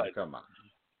really good. Come on.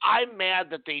 I'm mad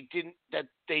that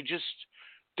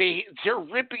they're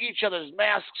ripping each other's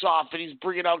masks off, and he's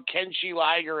bringing out Kenshi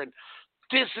Liger and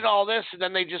this and all this, and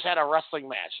then they just had a wrestling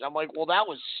match. And I'm like, well, that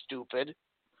was stupid.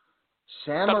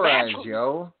 Samurais,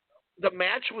 yo. the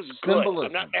match was good. Symbolism.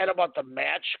 I'm not mad about the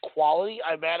match quality.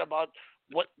 I'm mad about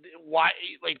why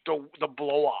the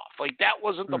blow off. Like that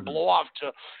wasn't the blow off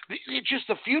to. It just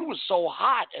the feud was so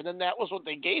hot, and then that was what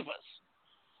they gave us.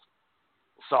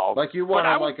 So like you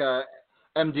wanted like a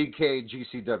MDK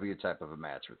GCW type of a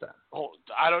match with that. Oh,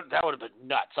 that would have been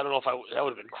nuts. I don't know if that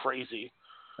would have been crazy.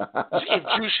 If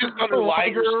Jushin Thunder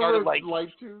Liger started like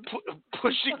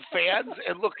pushing fans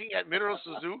and looking at Minoru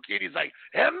Suzuki, and he's like,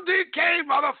 MDK,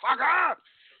 motherfucker!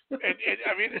 And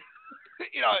I mean,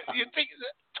 you know, you'd think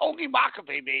Togi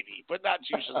Makabe maybe, but not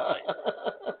Jushin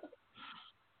Liger.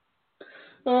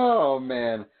 Oh,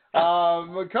 man.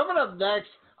 Coming up next,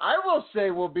 I will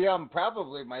say will be on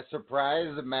probably my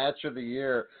surprise match of the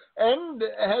year, and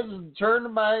has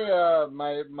turned my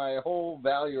my whole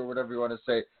value, or whatever you want to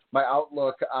say, my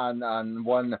outlook on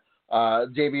one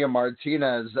Damian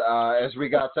Martinez, as we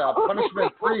got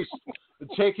Punishment Priest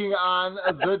taking on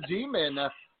the Demon,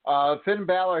 Finn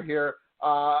Balor here.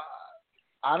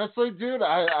 Honestly, dude,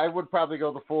 I would probably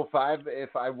go the full 5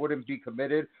 if I wouldn't be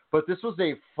committed, but this was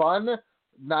a fun,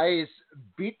 nice,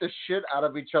 beat the shit out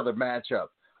of each other matchup.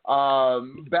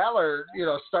 Balor, you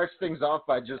know, starts things off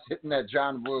by just hitting that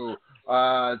John Woo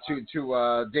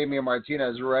to Damian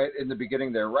Martinez right in the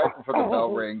beginning there, right before the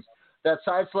bell rings. That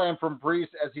side slam from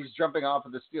Priest as he's jumping off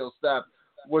of the steel step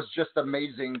was just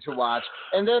amazing to watch.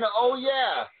 And then, oh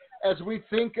yeah, as we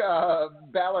think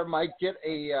Balor might get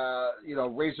a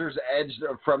razor's edge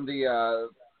from the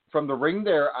ring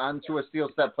there onto a steel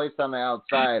step placed on the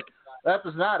outside, that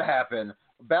does not happen.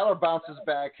 Balor bounces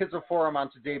back, hits a forearm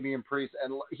onto Damian Priest,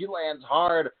 and he lands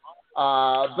hard,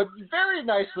 but very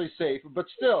nicely safe. But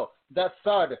still, that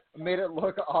thud made it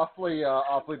look awfully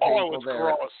painful there. Oh, it was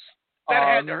gross. That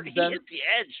had to, he hit the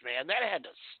edge, man. That had to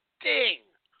sting.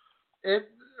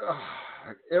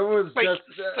 It was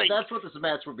that's what this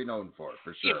match would be known for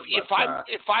sure.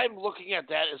 If I'm looking at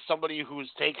that as somebody who's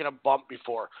taken a bump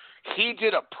before, he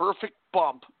did a perfect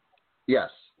bump. Yes.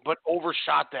 But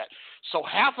overshot that. So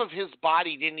half of his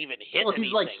body didn't even hit anything.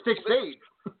 He's like 6'8".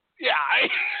 Yeah,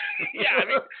 I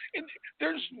mean,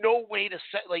 there's no way to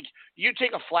set, like, you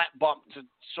take a flat bump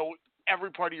so every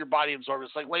part of your body absorbs.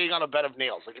 It's like laying on a bed of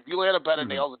nails. Like, if you lay on a bed of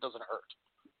nails, it doesn't hurt.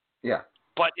 Yeah.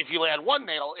 But if you lay on one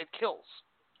nail, it kills.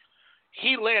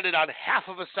 He landed on half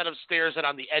of a set of stairs and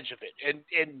on the edge of it.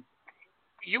 And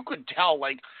you could tell,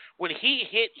 like, when he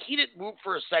hit, he didn't move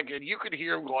for a second. You could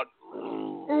hear him going,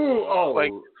 ooh,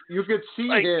 like, you could see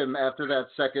like, him after that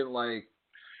second, like,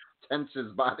 tense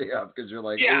his body up because you're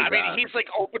like, yeah, I mean, God. he's like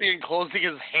opening and closing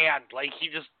his hand. Like, he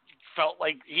just felt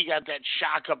like he got that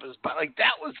shock up his butt. Like,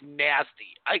 that was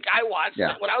nasty. Like, I watched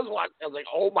it. When I was watching, I was like,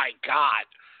 oh my God,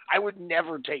 I would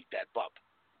never take that bump.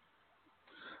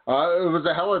 It was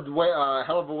a hell of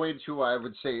a way to, I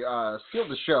would say, steal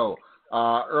the show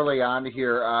early on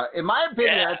here. In my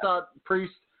opinion, I thought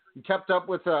Priest kept up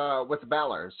with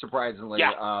Balor, surprisingly.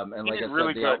 Yeah. And like I said,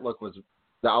 really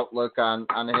the outlook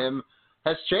on him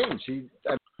has changed.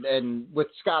 And with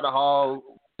Scott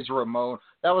Hall, Ramon,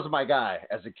 that was my guy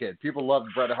as a kid. People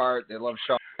loved Bret Hart. They loved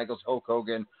Shawn Michaels, Hulk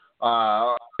Hogan.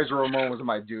 Ramon was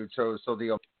my dude. So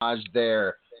the homage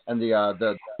there and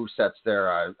the move sets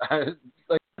there,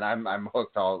 I'm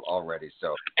hooked already.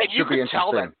 So and you could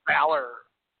tell that Balor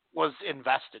was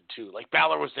invested too. Like,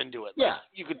 Balor was into it. Yeah. Like,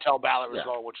 you could tell Balor was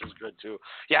going, which was good too.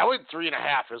 Yeah, I went 3.5.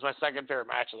 It was my second favorite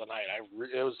match of the night.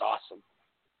 It was awesome.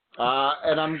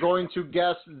 And I'm going to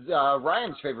guess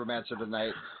Ryan's favorite match of the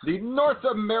night, the North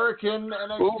American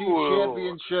NXT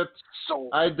Championship,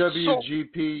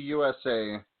 IWGP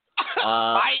USA.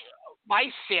 My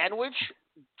sandwich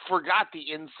forgot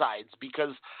the insides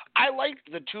because I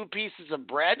liked the 2 pieces of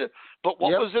bread, but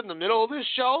what was in the middle of this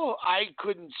show, I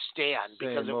couldn't stand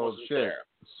because it wasn't there.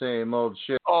 Same old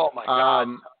shit. Oh my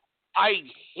God. I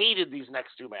hated these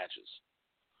next 2 matches.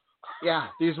 Yeah,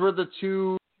 these were the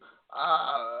 2.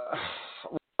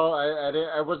 Well,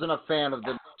 I wasn't a fan of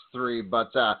the next 3,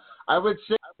 but I would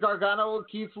say Gargano,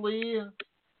 Keith Lee.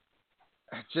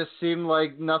 It just seemed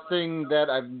like nothing that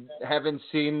I haven't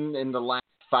seen in the last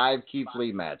 5 Keith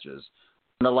Lee matches,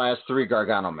 in the last 3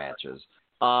 Gargano matches.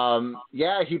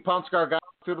 He punched Gargano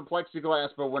through the plexiglass,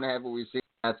 but when haven't we seen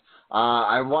that?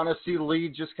 I want to see Lee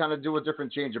just kind of do a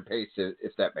different change of pace,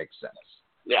 if that makes sense.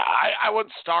 Yeah, I went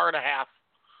 1.5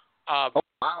 stars.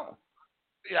 Wow.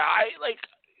 Yeah,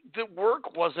 the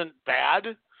work wasn't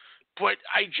bad, but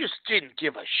I just didn't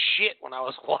give a shit when I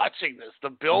was watching this. The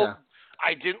build,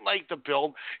 I didn't like the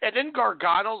build. And then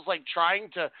Gargano's like trying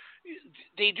to,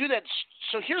 they do that.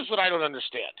 So here's what I don't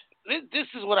understand. this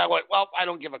is what I went, well, I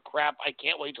don't give a crap. I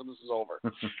can't wait till this is over.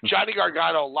 Johnny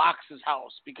Gargano locks his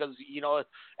house because,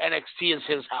 NXT is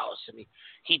his house. And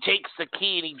he takes the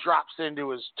key and he drops it into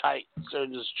his tights or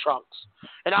in his trunks.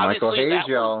 And obviously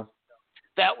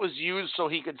that was used so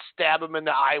he could stab him in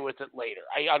the eye with it later.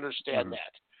 I understand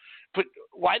that. But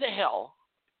why the hell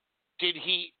did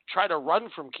he try to run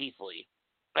from Keith Lee?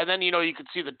 And then, you could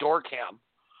see the door cam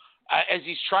as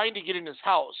he's trying to get in his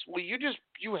house. Well,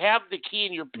 you have the key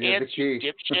in your pants, you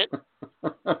dipshit.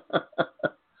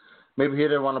 Maybe he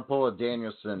didn't want to pull a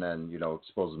Danielson and,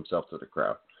 expose himself to the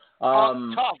crowd.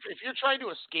 Tough. If you're trying to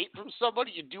escape from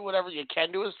somebody, you do whatever you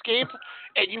can to escape,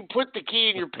 and you put the key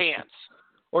in your pants.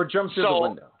 Or jump through the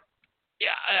window.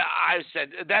 Yeah, I said,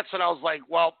 that's when I was like,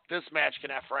 well, this match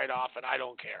can F right off, and I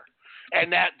don't care.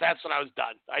 And that's when I was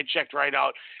done. I checked right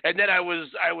out. And then I was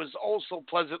also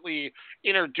pleasantly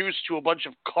introduced to a bunch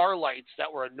of car lights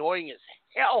that were annoying as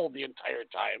hell the entire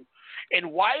time.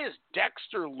 And why is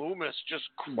Dexter Loomis just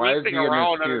creeping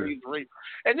around underneath the ring?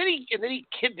 And then he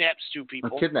kidnaps two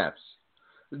people. Kidnaps.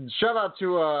 Shout out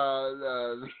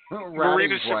to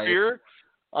Marina Shafir.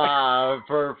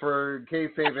 For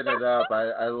kayfabing it up.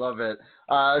 I love it.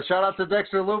 Shout out to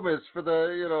Dexter Loomis for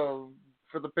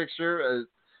the picture.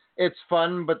 It's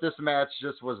fun, but this match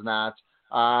just was not.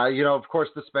 Of course,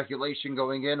 the speculation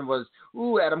going in was,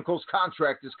 Adam Cole's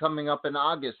contract is coming up in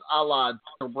August, a la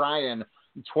O'Brien,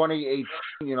 2018,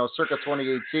 circa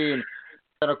 2018.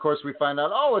 And of course, we find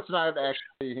out, it's not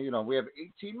actually, we have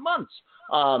 18 months.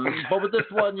 But with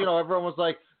this one, everyone was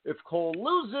like, if Cole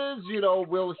loses,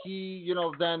 will he,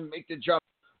 then make the jump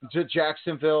to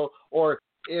Jacksonville? Or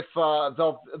if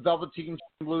Velveteen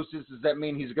loses, does that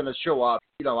mean he's going to show up,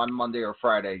 on Monday or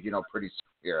Friday, pretty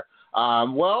soon here?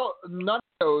 Well, none of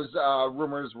those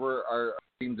rumors are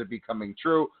seem to be coming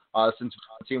true since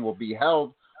Velveteen will be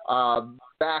held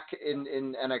back in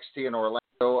NXT in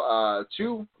Orlando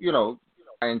to,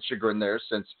 Ryan's chagrin there,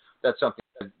 since that's something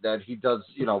that he does,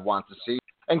 want to see.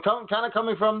 And kind of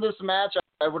coming from this match,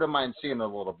 I wouldn't mind seeing a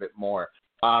little bit more.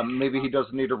 Maybe he does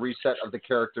need a reset of the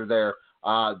character there.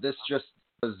 This just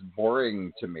was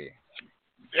boring to me.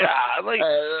 Yeah,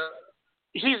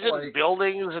 he's in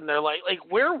buildings, and they're like,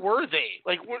 where were they?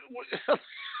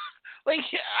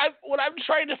 What I'm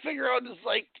trying to figure out is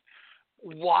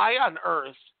why on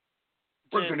earth?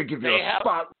 We're going to give you a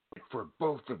spot for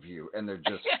both of you, and they're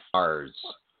just cars.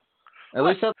 At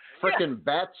least have freaking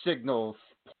bat signal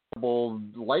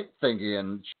light thingy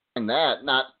and shine that,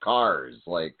 not cars.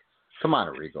 Come on,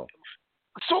 Regal.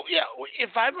 So yeah,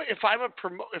 if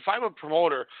I'm a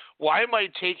promoter, why am I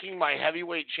taking my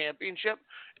heavyweight championship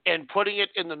and putting it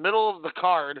in the middle of the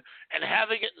card and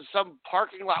having it in some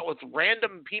parking lot with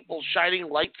random people shining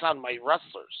lights on my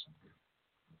wrestlers?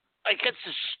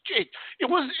 It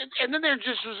was, and then there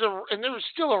was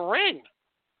still a ring.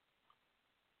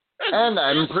 And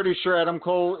I'm pretty sure Adam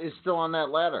Cole is still on that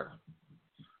ladder.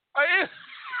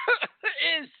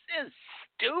 It's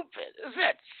stupid.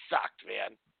 That sucked,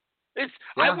 man.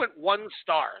 I went 1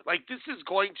 star. This is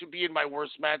going to be in my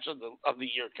worst match of the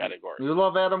year category. You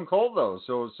love Adam Cole though,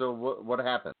 so what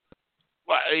happened?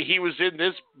 Well, he was in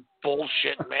this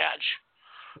bullshit match.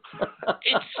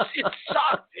 It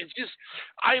sucked. It's just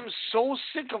I am so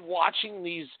sick of watching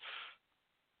these.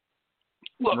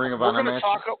 Look, Ring of Honor matches.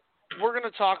 We're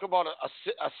going to talk about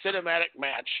a cinematic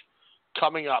match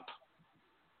coming up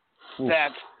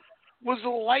that was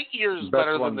light years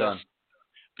better than this.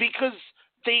 Because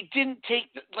they didn't take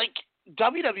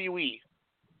WWE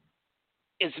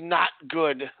is not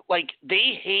good.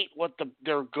 They hate what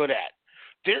they're good at.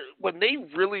 When they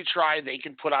really try, they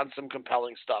can put on some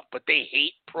compelling stuff, but they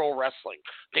hate pro wrestling.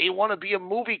 They want to be a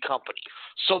movie company,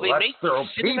 so they make throw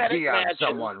cinematic on matches.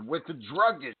 Someone with the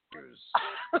drug issues.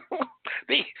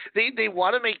 They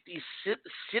want to make these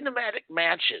cinematic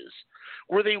matches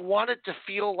where they want it to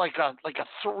feel like a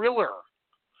thriller,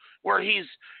 where he's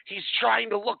trying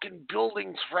to look in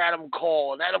buildings for Adam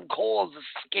Cole, and Adam Cole has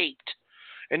escaped,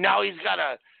 and now he's got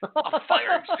a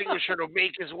fire extinguisher to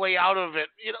make his way out of it.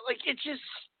 It's just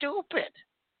stupid.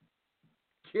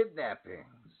 Kidnappings.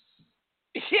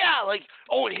 Yeah,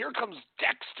 and here comes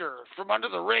Dexter from under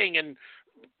the ring, and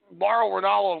Mauro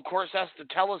Ranallo, of course, has to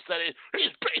tell us that it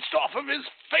is based off of his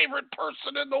favorite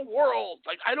person in the world.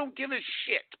 I don't give a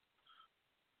shit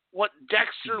what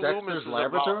Dexter's Loomis is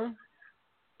Laboratory?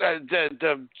 about.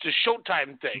 The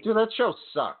Showtime thing. Dude, that show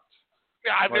sucked.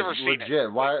 Yeah, I've never seen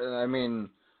it. Why? I mean,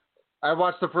 I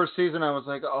watched the first season. I was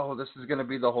like, oh, this is going to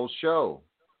be the whole show.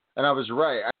 And I was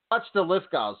right. I watched the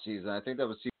Lithgow season. I think that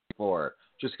was season 4.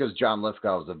 Just because John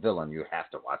Lithgow is a villain, you have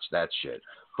to watch that shit.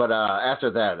 But after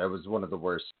that, it was one of the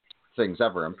worst things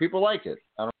ever. And people like it.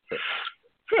 I don't know.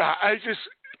 I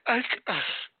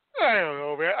don't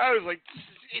know, man. I was like,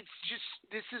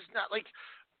 this is not like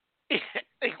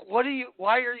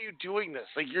why are you doing this?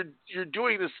 Like you're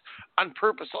doing this on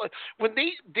purpose. Like, when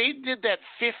they did that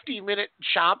 50-minute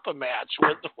Ciampa match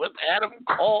with Adam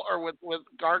Cole or with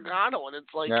Gargano, and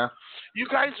it's like you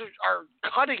guys are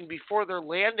cutting before they're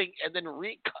landing and then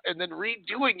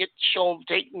redoing it to show them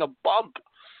taking a bump.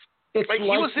 It's like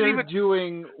they're even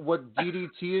doing what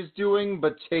DDT is doing,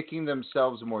 but taking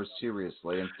themselves more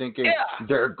seriously and thinking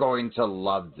they're going to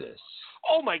love this.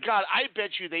 Oh, my God. I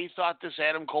bet you they thought this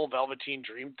Adam Cole Velveteen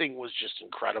Dream thing was just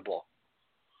incredible.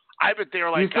 I bet they were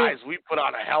like, guys, we put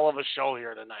on a hell of a show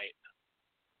here tonight.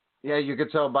 Yeah, you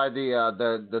could tell by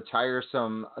the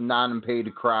tiresome,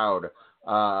 non-paid crowd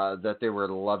that they were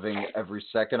loving every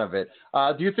second of it.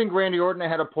 Do you think Randy Orton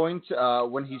had a point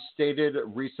when he stated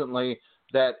recently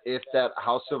that if that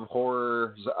House of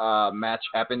Horrors match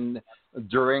happened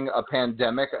during a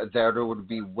pandemic, that it would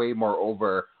be way more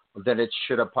over than it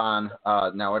should upon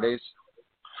nowadays?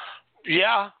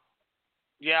 Yeah.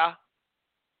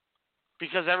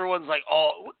 Because everyone's like,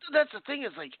 oh, that's the thing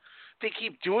is like they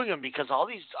keep doing them because all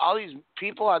these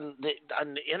people on the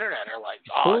internet are like,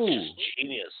 oh, it's just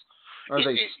genius. Are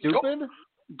they stupid?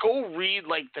 Go read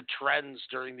like the trends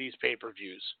during these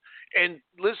pay-per-views and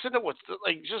listen to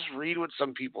just read what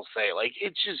some people say. Like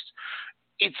it's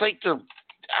like they're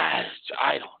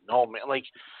I don't know, man. Like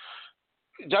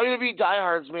WWE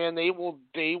diehards, man, they will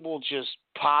just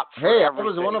pop for everything. I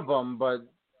was one of them, but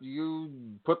you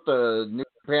put the new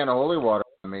pan of holy water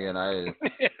on me, and I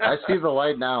see the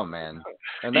light now, man.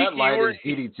 And that light is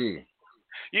DDT.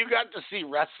 You got to see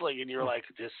wrestling, and you're like,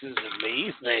 this is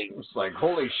amazing. It's like,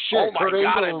 holy shit. Oh, my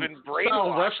God, I've been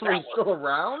brainwashed. Wrestling's still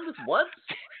around? What?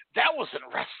 That wasn't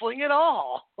wrestling at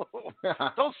all.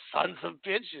 Those sons of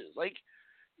bitches. Like,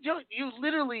 you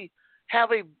literally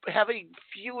have a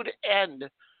feud end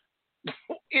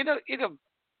in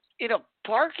a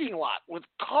parking lot with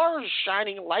cars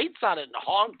shining lights on it and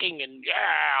honking and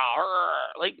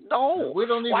like no. We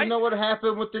don't even know what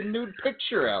happened with the nude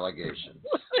picture allegations.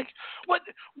 Like what?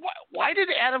 Why did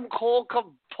Adam Cole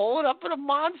come pulling up in a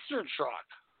monster truck?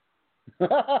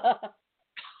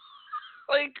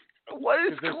 Like what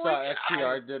is going on?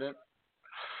 FTR did it.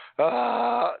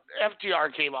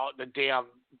 FTR came out in a damn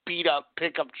beat up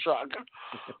pickup truck.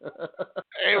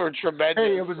 They were tremendous.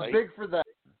 Hey, it was big for them.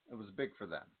 It was big for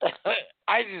them.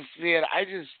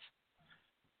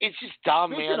 It's just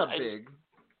dumb, Speaking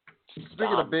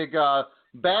of big,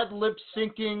 bad lip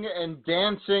syncing and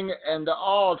dancing, and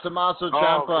Tommaso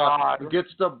Ciampa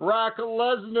gets the Brock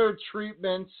Lesnar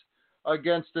treatment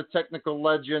against the Technical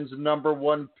Legends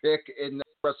 #1 pick in the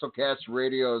WrestleCast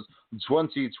Radio's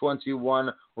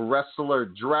 2021 Wrestler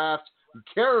Draft.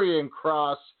 Karrion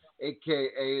Kross,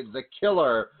 a.k.a. The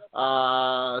Killer.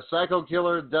 Psycho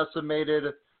Killer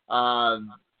decimated.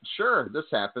 Sure, this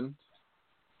happened.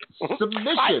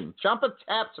 Submission. Ciampa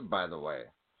tapped, by the way.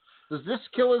 Does this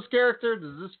kill his character?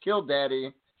 Does this kill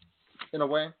Daddy in a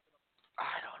way?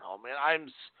 I don't know, man.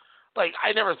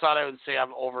 I never thought I would say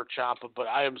I'm over Ciampa, but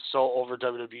I am so over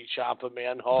WWE Ciampa,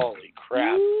 man. Holy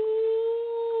crap.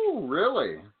 Ooh,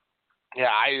 really? Yeah,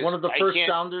 one of the first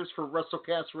founders for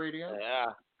WrestleCast Radio?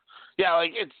 Yeah,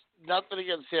 like it's nothing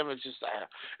against him. It's just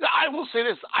I will say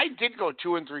this: I did go 2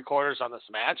 3/4 on this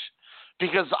match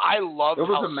because I loved how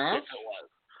stiff it was.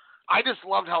 I just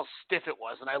loved how stiff it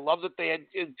was, and I love that they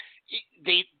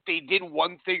did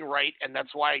one thing right, and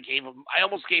that's why I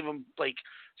almost gave him like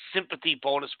sympathy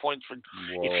bonus points for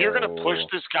if you're gonna push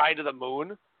this guy to the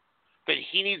moon, then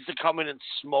he needs to come in and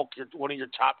smoke one of your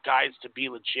top guys to be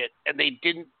legit, and they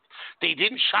didn't. They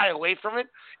didn't shy away from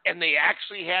it, and they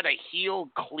actually had a heel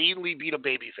cleanly beat a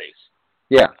babyface.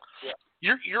 Yeah.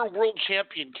 Your world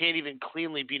champion can't even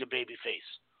cleanly beat a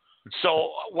babyface.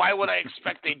 So why would I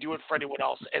expect they do it for anyone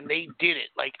else? And they did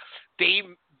it. Like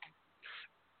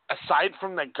aside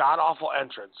from the god awful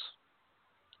entrance,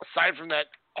 aside from that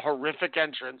horrific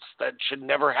entrance that should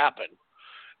never happen,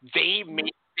 they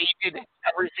did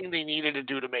everything they needed to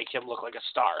do to make him look like a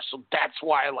star. So that's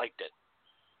why I liked it.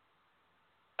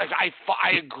 Like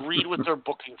I agreed with their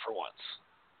booking for once.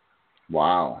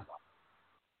 Wow.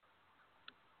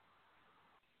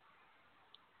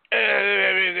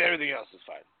 Everything else is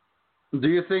fine. Do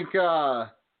you think?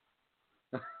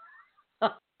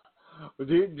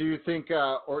 Do you think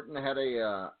Orton had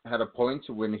a point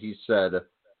when he said,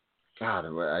 "God,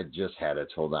 I just had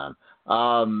it. Hold on."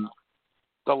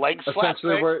 The leg slap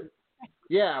thing? Where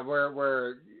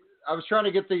I was trying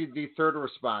to get the third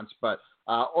response, but.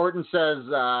 Orton says,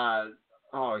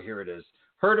 here it is.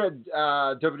 Heard of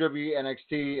WWE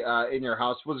NXT In Your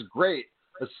House was great.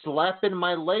 slapping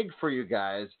my leg for you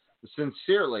guys.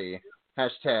 Sincerely,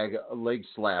 hashtag leg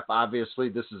slap. Obviously,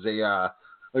 this is a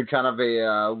kind of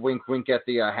a wink at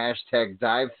the hashtag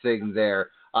dive thing there.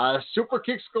 Super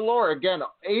kicks galore. Again,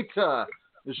 Eita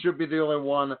should be the only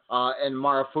one, and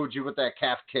Marufuji with that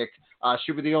calf kick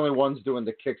should be the only ones doing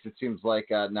the kicks, it seems like,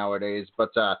 nowadays.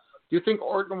 But do you think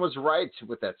Orton was right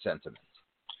with that sentiment?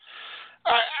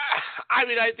 I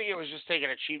mean, I think it was just taking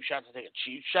a cheap shot to take a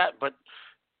cheap shot, but,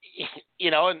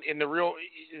 you know, in the real,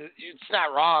 it's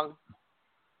not wrong.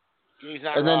 He's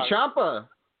not and wrong. Then Ciampa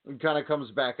kind of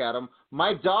comes back at him.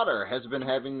 My daughter has been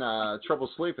having trouble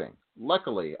sleeping.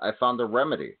 Luckily, I found a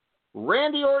remedy.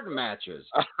 Randy Orton matches.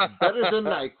 Better than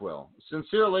NyQuil.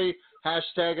 Sincerely,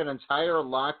 hashtag an entire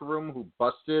locker room who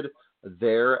busted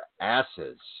their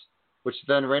asses. Which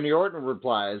then Randy Orton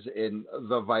replies in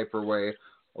the Viper way,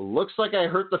 looks like I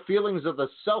hurt the feelings of the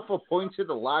self-appointed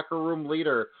locker room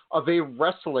leader of a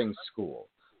wrestling school.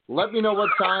 Let me know what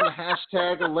time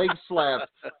hashtag leg slap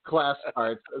class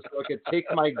starts so I can take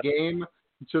my game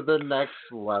to the next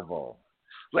level.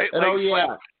 Leg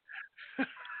yeah.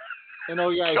 And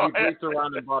he breathed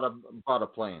around and bought a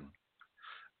plane.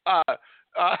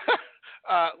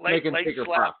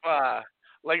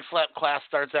 Leg slap class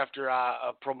starts after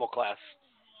a promo class.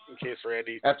 In case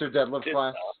Randy. After deadlift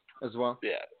class as well.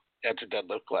 Yeah, after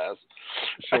deadlift class.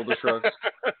 Shoulder shrugs.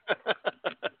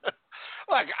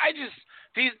 Look,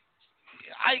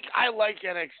 I like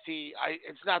NXT.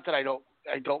 It's not that I don't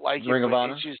like Ring it. of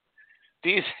Honor. It's just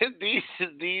these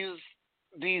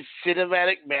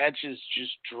cinematic matches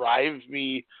just drive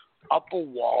me up a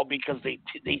wall because they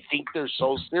think they're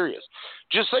so serious.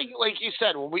 Just like you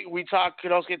said, when we talk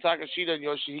Konosuke Takeshita and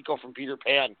Yoshihiko from Peter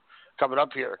Pan coming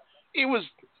up here, it was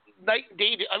night and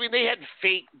day. I mean, they had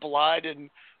fake blood and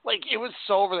like it was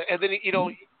so over. And then they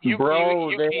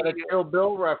had a Kill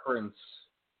Bill reference.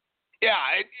 Yeah,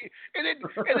 and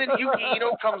then Yuki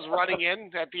Ito comes running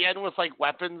in at the end with like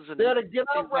weapons and they had a Get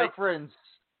Out reference.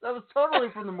 That was totally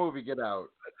from the movie Get Out.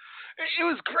 It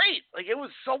was great. Like it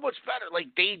was so much better. Like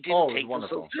they didn't take them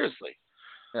so seriously.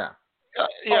 Yeah.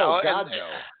 God no.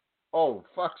 Oh,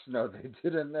 fucks no, they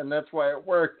didn't, and that's why it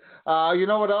worked. You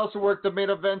know what else worked? The main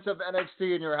event of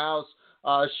NXT In Your House.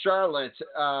 Charlotte,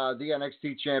 the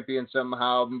NXT champion,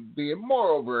 somehow being more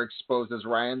overexposed, as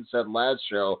Ryan said last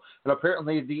show. And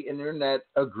apparently the internet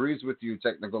agrees with you,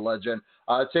 technical legend.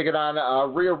 Taking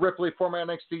on Rhea Ripley, former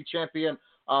NXT champion,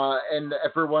 and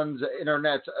everyone's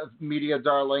internet media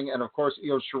darling, and of course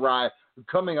Io Shirai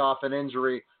coming off an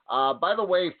injury. By the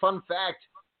way, fun fact,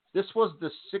 this was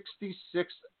the 66th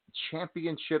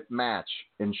championship match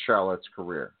in Charlotte's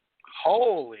career.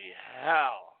 Holy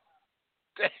hell.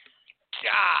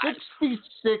 God.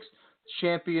 66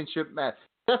 championship match.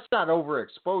 That's not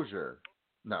overexposure.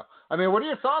 No. I mean, what are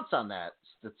your thoughts on that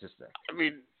statistic? I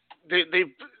mean, they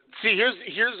see.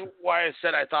 Here's why I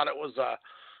said I thought it was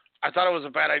a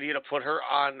bad idea to put her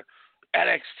on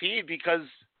NXT, because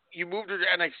you moved her to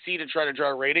NXT to try to draw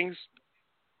ratings,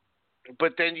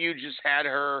 but then you just had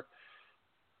her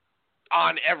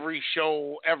on every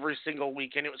show every single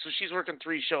week anyway. So she's working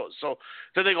 3 shows. So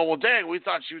then they go, well, dang, we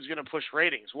thought she was going to push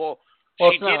ratings. Well, she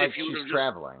it's not did like if you she's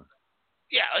traveling.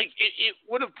 Yeah, like it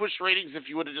would have pushed ratings if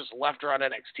you would have just left her on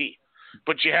NXT.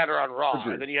 But you had her on Raw,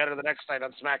 and then you had her the next night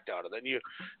on SmackDown, and then you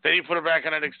put her back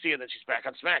on NXT, and then she's back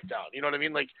on SmackDown. You know what I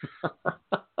mean? Like,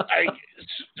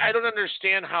 I don't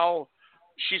understand how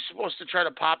she's supposed to try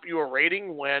to pop you a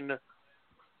rating when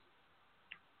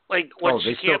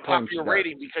she can't pop you a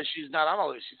rating because she's not on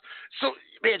all this. So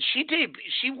man,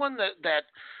 she won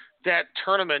that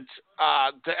tournament,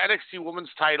 the NXT Women's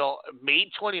title, May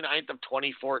 29th of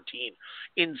 2014.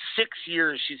 In 6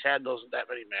 years, she's had that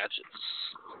many matches.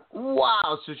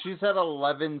 Wow, so she's had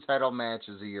 11 title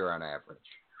matches a year on average.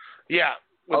 Yeah,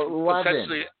 11.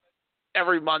 Essentially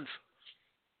every month.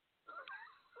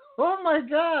 Oh my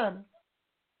God,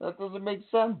 that doesn't make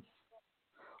sense.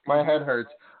 My head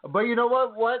hurts. But you know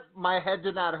what? My head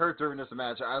did not hurt during this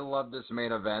match. I love this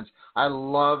main event. I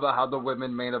love how the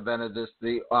women main evented this.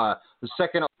 The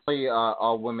second only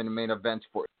all-women main event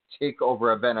for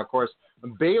TakeOver event. Of course,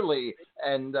 Bayley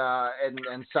and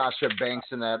Sasha Banks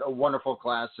in that wonderful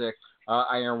classic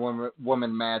Iron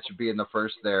Woman match being the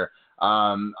first there.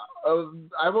 I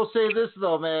will say this,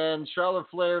 though, man. Charlotte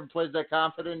Flair plays that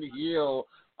confident heel.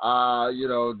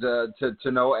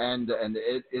 To no end, and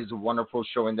it is wonderful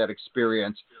showing that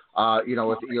experience,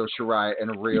 with Io Shirai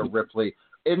and Rhea Ripley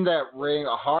in that ring.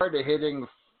 A hard-hitting,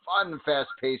 fun,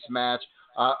 fast-paced match.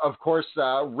 Of course,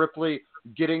 Ripley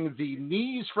getting the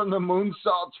knees from the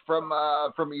moonsaults from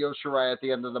Io Shirai at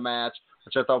the end of the match,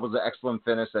 which I thought was an excellent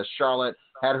finish, as Charlotte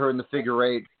had her in the figure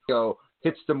 8.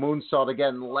 hits the moonsault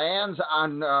again, lands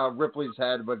on Ripley's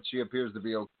head, but she appears to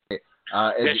be okay.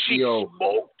 And she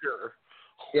smoked her.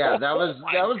 Yeah, that was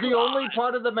the God. only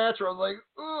part of the match where I was like,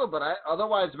 ooh, but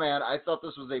otherwise, man, I thought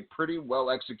this was a pretty well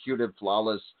executed,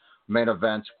 flawless main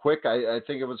event. Quick, I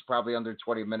think it was probably under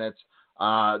 20 minutes.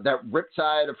 That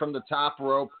riptide from the top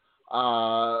rope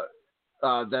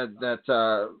that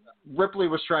Ripley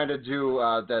was trying to do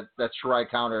that Shirai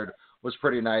countered was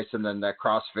pretty nice, and then that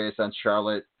crossface on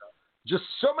Charlotte. Just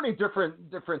so many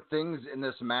different things in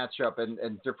this matchup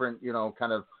and different,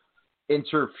 kind of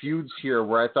interfeuds here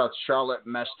where I thought Charlotte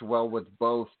meshed well with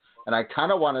both, and I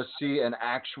kind of want to see an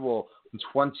actual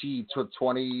 20 to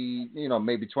 20,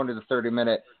 maybe 20 to 30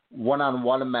 minute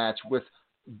one-on-one match with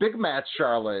big match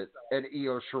Charlotte and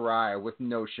Io Shirai with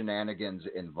no shenanigans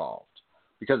involved,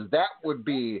 because that would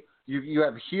be you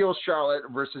have heel Charlotte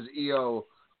versus Io,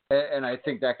 and I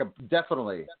think that could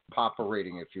definitely pop a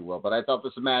rating, if you will. But I thought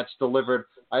this match delivered.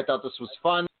 I thought this was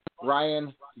fun.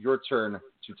 Ryan, your turn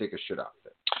to take a shit off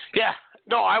it. Yeah,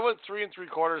 no, I went 3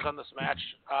 3/4 on this match.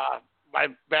 My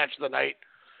match of the night.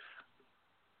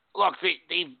 Look,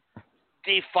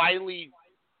 they finally.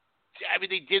 I mean,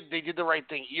 they did the right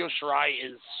thing. Io Shirai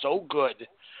is so good,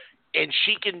 and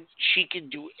she can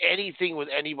do anything with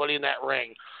anybody in that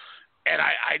ring. And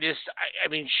I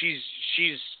mean, she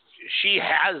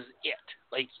has it.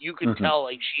 Like, you can tell,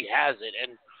 like, she has it,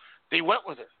 and they went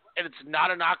with it. And it's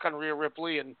not a knock on Rhea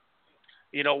Ripley, and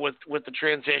with the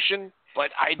transition.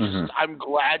 But I'm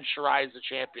glad Shirai is the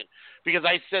champion, because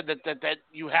I said that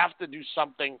you have to do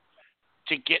something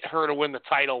to get her to win the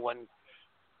title when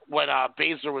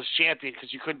Baszler was champion,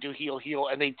 because you couldn't do heel,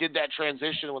 and they did that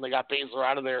transition when they got Baszler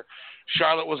out of there.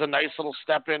 Charlotte was a nice little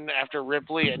step in after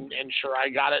Ripley, and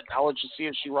Shirai got it. I'll let you see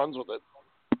if she runs with it.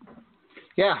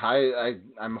 Yeah,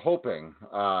 I'm hoping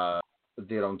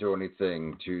they don't do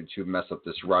anything to mess up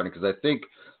this run, because I think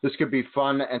this could be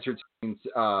fun, entertaining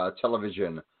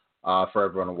television for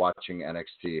everyone watching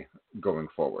NXT going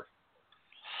forward.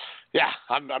 Yeah,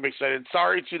 I'm excited.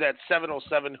 Sorry to that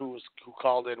 707 who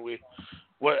called in.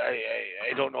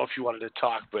 I don't know if you wanted to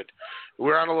talk, but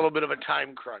we're on a little bit of a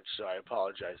time crunch, so I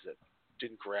apologize that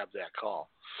didn't grab that call.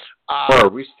 Are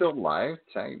we still live?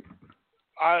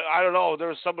 I don't know. There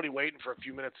was somebody waiting for a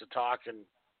few minutes to talk, and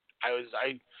I was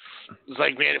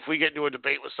like, man, if we get into a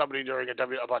debate with somebody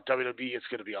about WWE, it's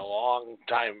going to be a long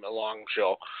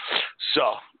show.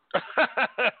 So,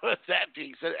 with that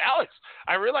being said, Alex,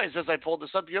 I realized as I pulled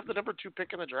this up, you have the number 2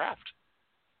 pick in the draft.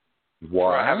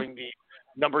 What? For having the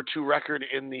number 2 record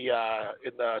in the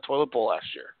toilet bowl last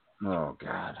year. Oh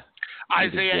God.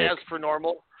 Isaiah, as per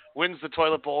normal, wins the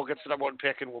toilet bowl, gets the number 1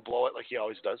 pick, and will blow it like he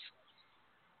always does.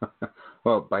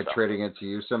 Well, by trading it to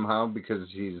you somehow, because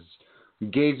he's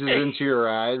gazes into your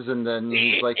eyes, and then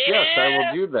he's like, "Yes, I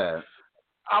will do that."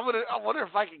 I wonder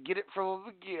if I can get it from him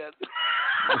again.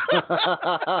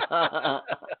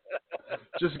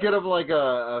 Just get him like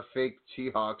a fake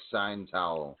T-Hawk signed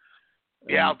towel.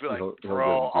 Yeah, I'll be like,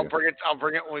 bro, I'll bring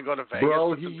it when we go to Vegas.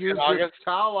 Bro, he used his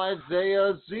towel,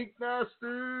 Isaiah. Zeke Nasty.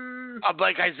 I'm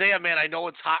like, Isaiah, man, I know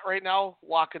it's hot right now,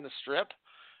 walking the strip,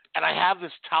 and I have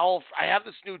this towel. I have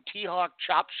this new T-Hawk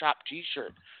Chop Shop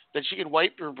T-shirt that you can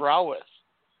wipe your brow with,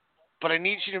 but I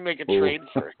need you to make a trade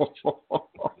first.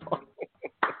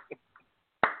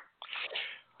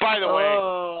 By the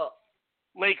way,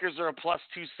 Lakers are a plus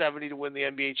 270 to win the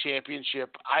NBA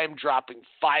championship. I am dropping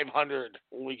 500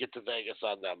 when we get to Vegas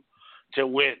on them to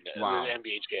win the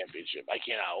NBA championship. I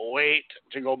cannot wait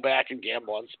to go back and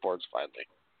gamble on sports finally.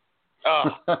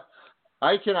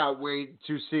 I cannot wait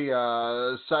to see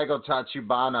Saigo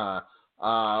Tachibana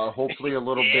hopefully a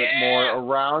little bit more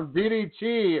around. DDT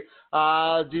beat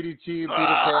a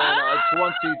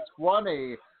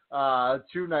 2020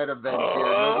 two-night event here.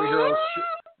 Nobody Hero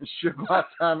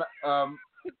Shibatan.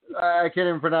 I can't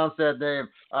even pronounce that name.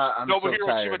 I'm Nobody so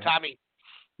tired. Shibatami.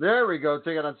 There we go.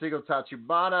 Taking on Seigo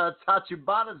Tachibana.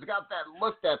 Tachibana's got that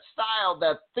look, that style,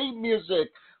 that theme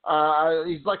music.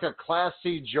 He's like a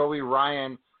classy Joey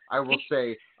Ryan, I will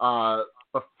say.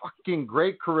 But fucking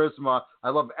great charisma. I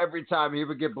love every time he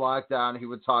would get blocked down, he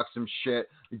would talk some shit,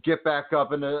 get back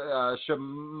up into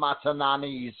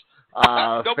Shimatanani's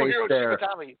face there.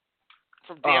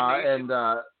 From Damn and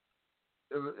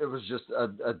it was just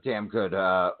a damn good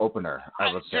opener,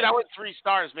 I would say. Dude, I went 3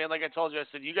 stars, man. Like I told you, I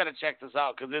said, you got to check this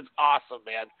out because it's awesome,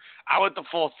 man. I went the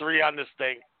full 3 on this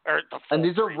thing. And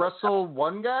these are Wrestle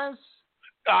 1 guys?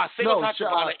 Single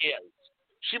Tachibana is.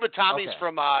 Shibatami's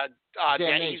from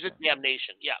he's in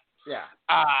Damnation. Yeah. Yeah.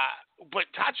 but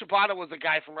Tachibana was a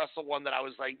guy from Wrestle One that I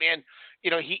was like, man,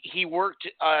 he worked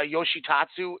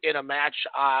Yoshitatsu in a match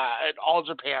at All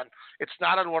Japan. It's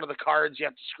not on one of the cards. You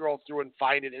have to scroll through and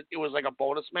find it. It was like a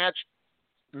bonus match.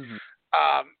 Mm-hmm.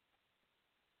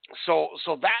 So I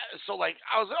was like,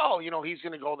 he's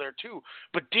going to go there too.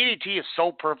 But DDT is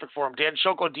so perfect for him. Dan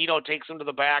Dino takes him to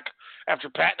the back after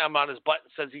patting him on his butt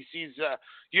and says he sees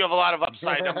you have a lot of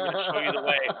upside. I'm going to show you the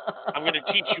way. I'm going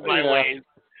to teach you my ways.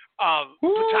 But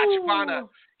Tachibana,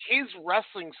 his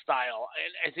wrestling style,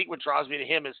 and I think what draws me to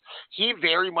him is he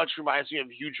very much reminds me of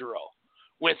Yujiro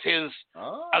with his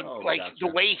gotcha. The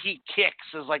way he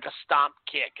kicks is like a stomp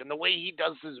kick, and the way he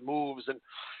does his moves, and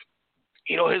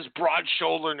his broad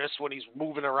shoulderness when he's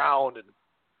moving around.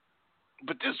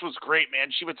 But this was great, man.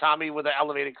 Shibatami with an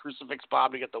elevated crucifix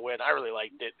bomb to get the win. I really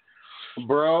liked it.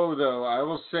 Bro, though, I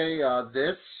will say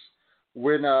this,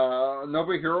 when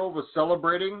Nobuhiro was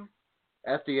celebrating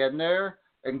at the end there,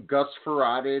 and Gus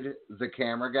Ferrated the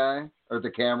camera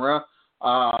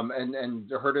and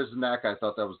hurt his neck, I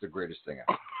thought that was the greatest thing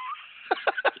ever.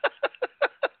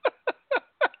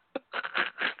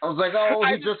 I was like,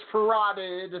 he just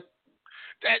Ferrated.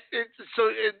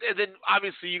 And then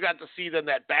obviously you got to see then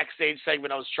that backstage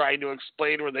segment I was trying to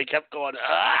explain where they kept going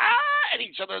at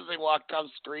each other as they walked off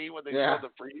screen when they showed the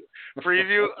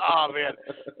preview. Oh man,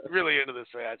 really into this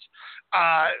match.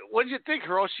 What did you think?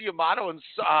 Hiroshi Yamato and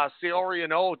Saori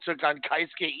Anou took on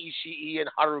Keisuke Ishii and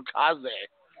Harukaze.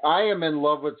 I am in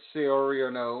love with Saori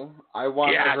Anou. I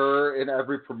want her in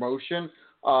every promotion.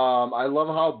 I love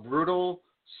how brutal,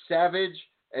 savage,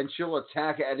 and she'll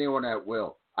attack anyone at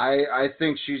will. I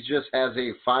think she just has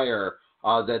a fire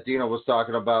that Dino was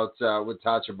talking about with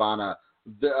Tachibana.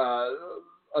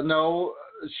 No,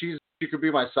 she could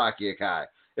be my Saki Akai.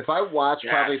 If I watch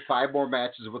probably 5 more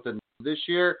matches with her this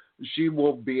year, she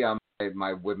will be on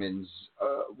my women's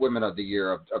Women of the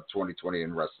Year of 2020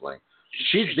 in wrestling.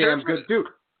 She's damn good, dude.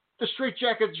 The Straight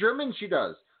Jacket German she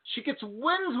does. She gets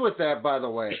wins with that, by the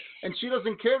way, and she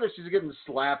doesn't care that she's getting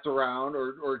slapped around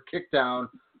or kicked down.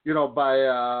 By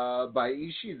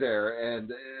Ishii there,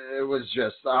 and it was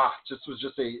just a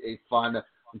fun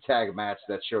tag match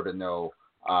that showed Anou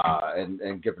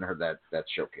and giving her that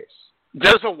showcase.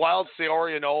 There's a wild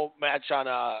Saori Anou match on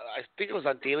I think it was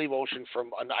on Daily Motion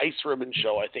from an Ice Ribbon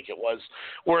show, I think it was,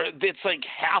 where it's like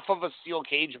half of a steel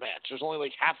cage match. There's only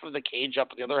like half of the cage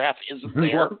up, and the other half isn't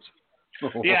there.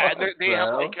 Yeah, and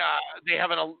they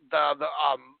have an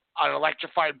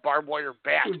electrified barbed wire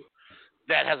bat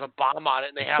that has a bomb on it,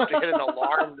 and they have to hit an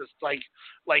alarm just like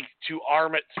to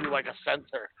arm it through like a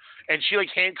sensor. And she like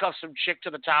handcuffs some chick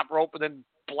to the top rope and then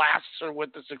blasts her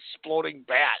with this exploding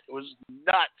bat. It was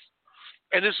nuts.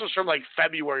 And this was from like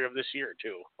February of this year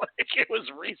too. Like it was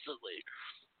recently.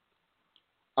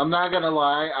 I'm not gonna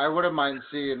lie, I wouldn't mind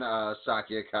seeing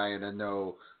Saki Akai and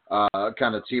Anou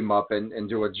kind of team up and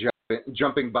do a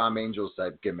jumping bomb angels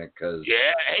type gimmick, because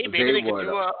maybe they could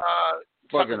do a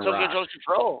fucking Tokyo Joshi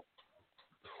Pro.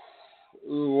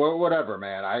 Whatever,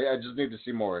 man. I just need to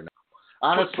see more of it.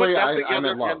 Honestly, I'm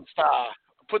in love.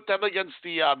 Put them against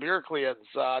the Miracleans,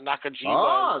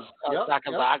 Nakajima,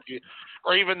 Sakazaki,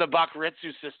 or even the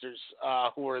Bakuritsu sisters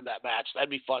who were in that match.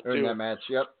 That'd be fun, too. In that match,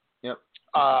 yep.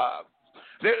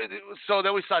 So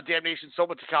then we saw Damnation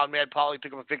Soma Takao and Mad Polly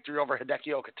pick up a victory over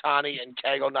Hideki Okatani and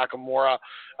Kago Nakamura.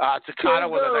 Takada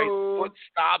with a nice foot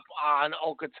stop on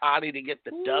Okatani to get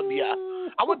the W.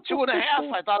 I went 2.5.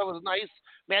 I thought it was nice.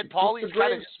 Mad Polly's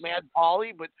kind of just Mad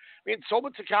Polly, but I mean Soma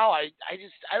Takao, I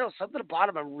don't know, something about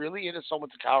him. I'm really into Soma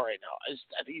Takao right now.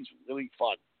 I think he's really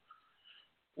fun.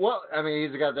 Well, I mean,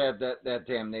 he's got that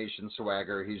Damnation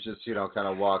swagger. He's just kind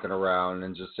of walking around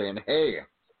and just saying, "Hey,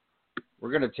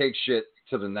 we're gonna take shit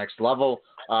to the next level."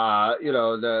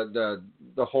 The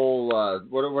whole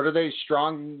what are they?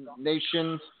 Strong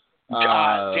Nation.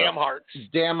 Damn Hearts.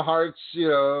 Damn Hearts.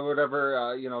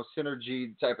 Whatever.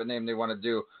 Synergy type of name they want to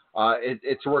do.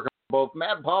 It's working for both.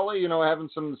 Matt Polly, having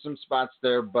some spots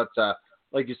there, but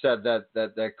like you said,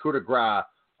 that coup de grace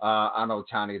on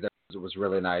Otani there was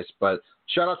really nice. But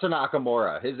shout out to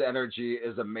Nakamura. His energy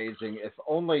is amazing. If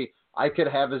only I could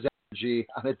have his energy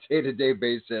on a day-to-day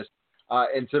basis.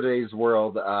 In today's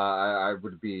world, I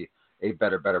would be a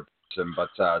better person. But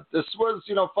this was,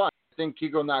 fun. I think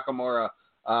Kigo Nakamura,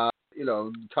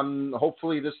 come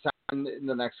hopefully this time in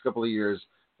the next couple of years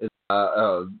is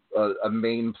a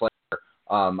main player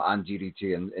on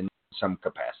DDT in some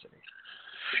capacity.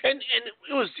 And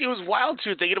it was wild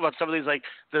too, thinking about some of these, like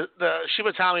the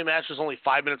Shibatami match was only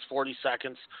 5 minutes 40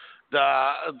 seconds.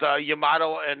 The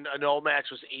Yamato and Anou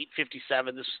match was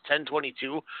 8:57. This was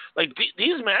 10:22. Like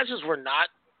these matches were not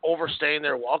overstaying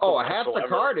their welcome. Oh, half the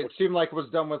whatsoever. card, it seemed like it was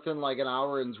done within like an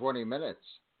hour and 20 minutes.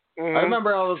 Mm-hmm. I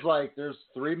remember I was like, there's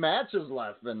 3 matches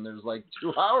left, and there's like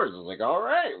 2 hours. I was like, all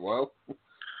right, well,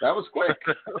 that was quick.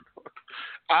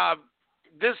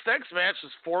 This next match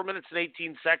was 4 minutes and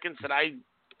 18 seconds, and I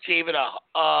gave it a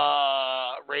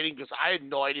rating because I had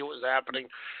no idea what was happening.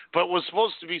 But it was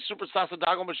supposed to be Super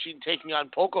Sasadago Machine taking on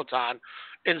Pokotan.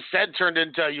 Instead, turned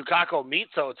into Yukako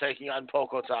Mito taking on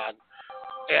Pokotan.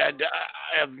 And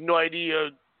I have no idea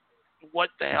what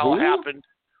the hell happened.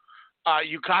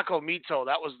 Yukako Mito,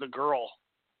 that was the girl.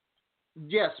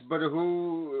 Yes, but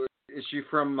who is she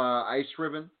from? Ice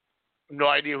Ribbon? No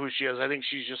idea who she is. I think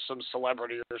she's just some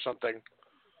celebrity or something.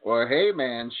 Well, hey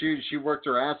man, she worked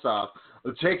her ass off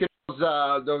taking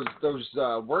those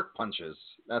work punches.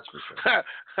 That's for sure.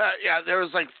 Yeah, there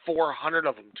was like 400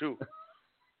 of them too.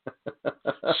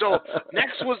 So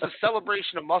next was the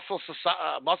celebration of Muscle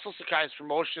Sakai's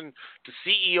promotion to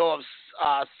CEO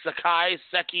of Sakai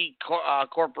Seki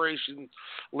Corporation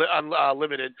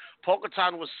Limited.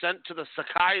 Pokotan was sent to the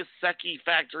Sakai Seki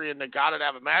factory in Nagata to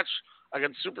have a match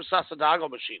against Super Sasadago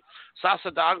Machine.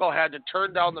 Sasadago had to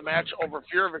turn down the match over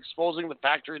fear of exposing the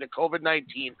factory to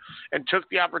COVID-19 and took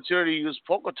the opportunity to use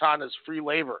Pokotan as free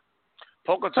labor.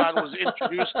 Pokotan was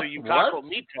introduced to Yukako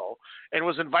Mito and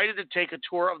was invited to take a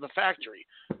tour of the factory.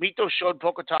 Mito showed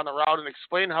Pokotan around and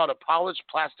explained how to polish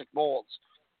plastic molds.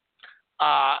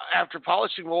 After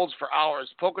polishing molds for hours,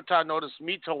 Pokotan noticed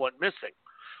Mito went missing.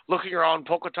 Looking around,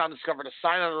 Pokotan discovered a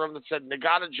sign on the room that said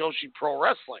Nagata Joshi Pro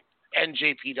Wrestling.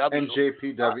 NJPW.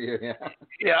 NJPW, yeah.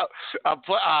 Yeah.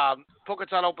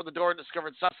 Pokotan opened the door and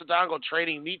discovered Sasadago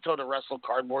training Mito to wrestle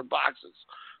cardboard boxes.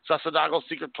 Sasadago's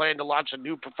secret plan to launch a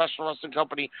new professional wrestling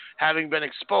company having been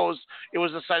exposed, it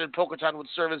was decided Pokotan would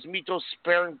serve as Mito's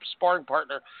sparring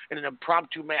partner in an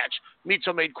impromptu match.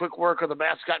 Mito made quick work of the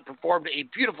mascot and performed a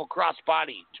beautiful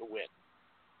crossbody to win.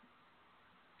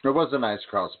 It was a nice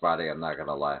crossbody, I'm not going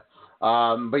to lie.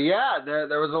 But yeah,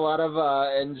 there was a lot of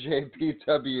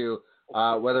NJPW,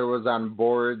 whether it was on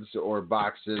boards or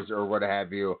boxes or what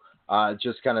have you,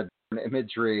 just kind of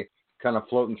imagery kind of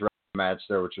floating throughout the match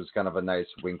there, which was kind of a nice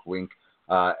wink,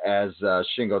 as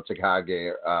Shingo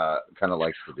Takagi kind of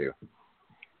likes to do.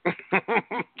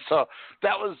 So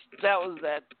that was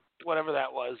that, whatever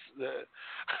that was.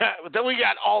 But then we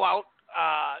got All Out,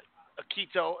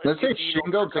 Akito. Let's say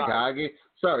Shingo Takagi.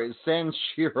 Sorry,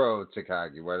 Sanshiro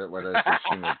Takagi. What did I say?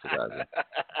 Shingo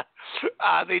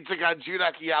Takagi. They took on Jun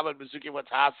Akiyama and Mizuki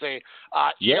Watase.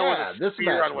 Yeah, this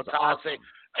match was Watase. awesome.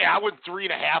 Yeah, I went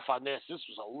 3.5 on this. This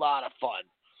was a lot of fun.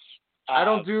 I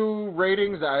don't do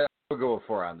ratings. I would go a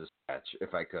 4 on this match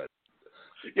if I could.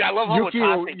 Yeah, I love how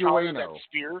Watase Ueno. that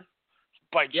spear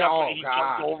by jumping. He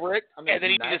jumped over it, and then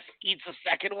he just eats a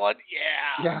second one.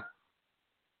 Yeah.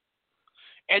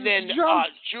 And then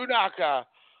Jun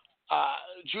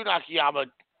Akiyama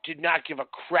did not give a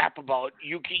crap about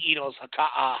Yuki Ino's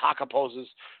haka poses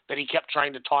that he kept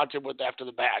trying to taunt him with after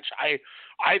the match. I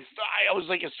was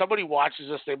like, if somebody watches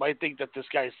this, they might think that this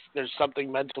guy, there's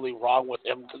something mentally wrong with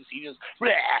him because he just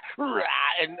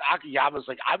and Akiyama's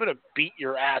like, I'm gonna beat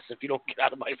your ass if you don't get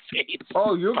out of my face.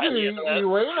 Oh, Yuki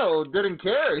Ueno didn't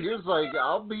care. He was like,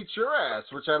 I'll beat your ass,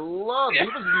 which I love. Yeah. He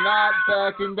was not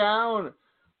backing down.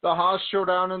 The House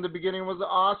Showdown in the beginning was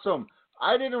awesome.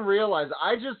 I didn't realize.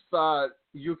 I just thought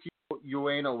Yuki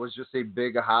Ueno was just a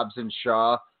big Hobbs and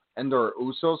Shaw and their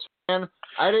Usos fan.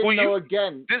 I didn't know.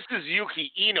 Again, this is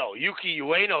Yuki Ino. Yuki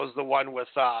Ueno is the one with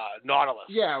Nautilus.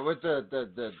 Yeah, with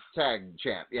the tag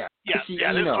champ. Yeah. Yeah.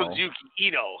 This was Yuki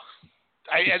Ino.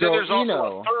 And then there's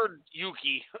also a third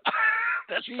Yuki.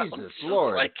 Jesus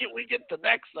Lord! Like, can we get the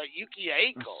next Yuki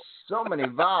Aiko? So many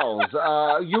vowels.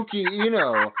 Yuki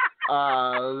Ino,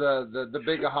 the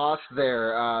big hoss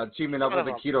there, teaming up with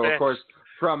Akito, of course,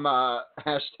 from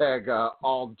hashtag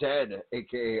All Dead,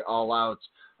 aka All Out.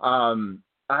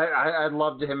 I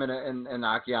loved him in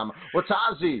Akiyama.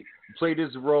 Watase played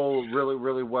his role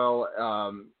really well.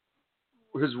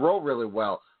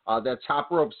 That top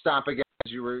rope stomp again,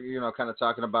 as you were kind of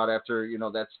talking about after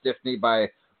that stiff knee by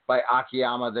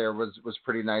Akiyama there was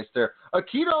pretty nice there.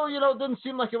 Akito, didn't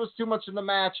seem like it was too much in the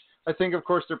match. I think, of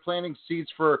course, they're planting seeds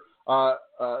for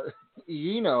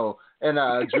Ino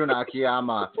and Jun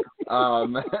Akiyama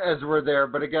as we're there.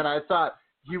 But again, I thought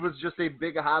he was just a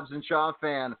big Hobbs and Shaw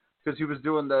fan because he was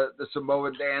doing the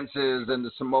Samoa dances and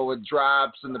the Samoa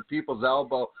drops and the people's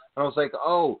elbow. And I was like,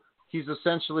 oh, he's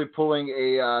essentially pulling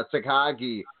a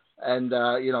Takagi and,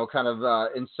 kind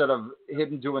of instead of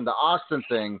him doing the Austin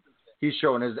thing, he's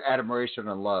showing his admiration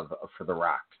and love for The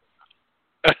Rock.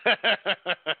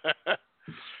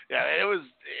 Yeah, it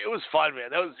was fun,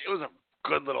 man. It was a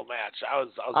good little match. I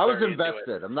was invested.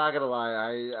 into it. I'm not gonna lie.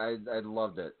 I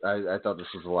loved it. I thought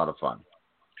this was a lot of fun.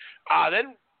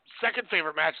 Then second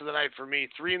favorite match of the night for me,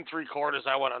 3 3/4.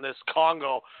 I went on this.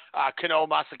 Kongo, Kano,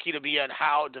 Masakita Miya, and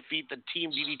How defeat the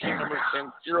Team DDT members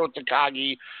Sanshiro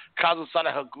Takagi,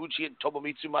 Kazusada Higuchi, and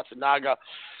Tomomitsu Matsunaga.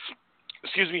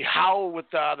 How with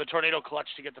the tornado clutch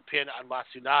to get the pin on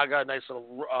Matsunaga. Nice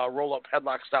little roll-up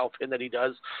headlock style pin that he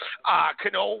does.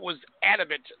 Kano was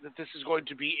adamant that this is going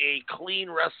to be a clean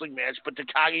wrestling match, but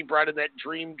Takagi brought in that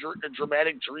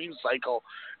dramatic dream cycle,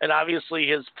 and obviously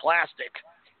his plastic.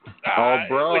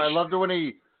 Bro, I loved it when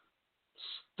he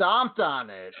stomped on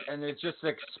it and it just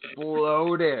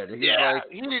exploded. He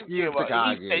didn't give a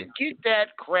Takagi. He said, "Get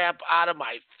that crap out of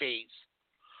my face."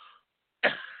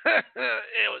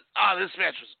 This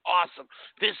match was awesome.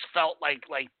 This felt like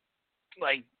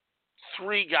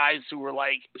three guys who were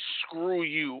like, "Screw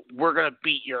you, we're gonna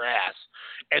beat your ass,"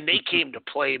 and they came to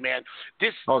play, man.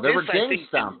 They were gang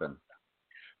stomping.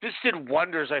 This did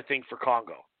wonders, I think, for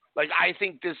Kongo. Like, I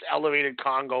think this elevated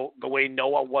Kongo the way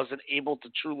Noah wasn't able to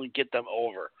truly get them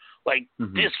over. Like,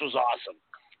 this was awesome.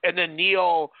 And then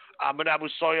Neo, Manabu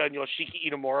Soya, and Yoshiki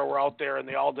Inomura were out there, and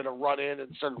they all did a run-in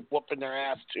and started whooping their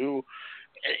ass, too.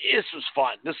 This was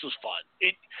fun.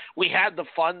 We had the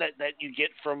fun that you get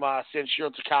from Sanshiro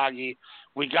Takagi.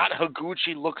 We got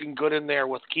Higuchi looking good in there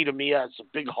with Kitamiya. It's a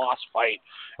big hoss fight.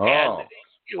 And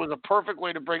it was a perfect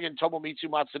way to bring in Tomomitsu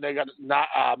Matsunaga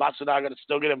to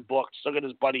still get him booked, still get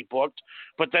his buddy booked.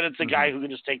 But then it's a guy who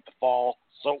can just take the fall.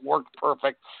 So it worked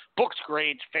perfect. Booked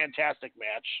great. Fantastic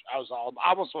match. I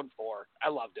almost went 4. I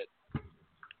loved it.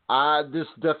 This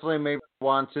definitely made me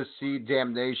want to see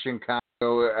Damnation Kongo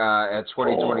at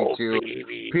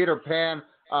 2022. Peter Pan.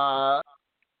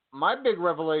 My big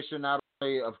revelation, not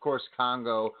only, of course,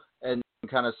 Kongo, and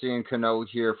kind of seeing Kano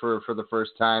here for the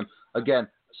first time. Again,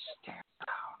 stand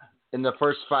down in the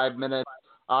first 5 minutes,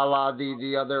 a la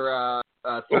the other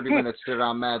 30 minute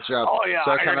sit-down matchup. Oh, yeah,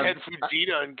 so Ironhead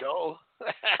Fujita and go.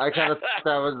 I kind of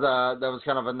thought that was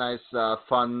kind of a nice,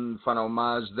 fun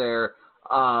homage there.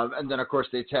 And then, of course,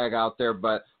 they tag out there.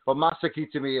 But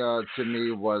Masakita Miya, to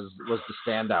me, was the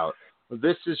standout.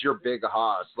 This is your big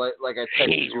hoss. Like I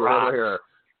texted you earlier.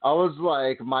 I was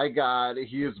like, my God,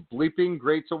 he is bleeping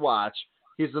great to watch.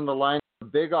 He's in the line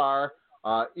of Big R,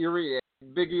 Irie,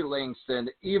 Biggie Langston,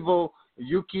 Evil,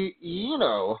 Yuki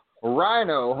Ino,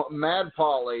 Rhino, Mad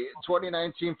Pauly,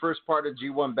 2019 first part of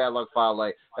G1 Bad Luck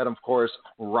Fale, and of course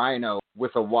Rhino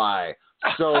with a Y.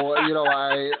 So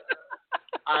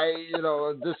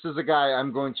this is a guy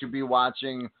I'm going to be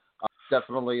watching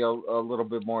definitely a little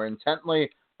bit more intently,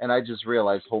 and I just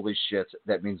realized, holy shit,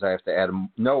 that means I have to add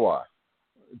Noah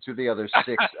to the other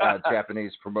 6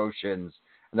 Japanese promotions,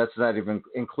 and that's not even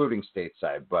including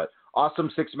stateside. But awesome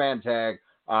 6-man tag.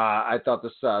 I thought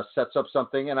this sets up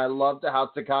something, and I loved how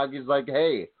Takagi's like,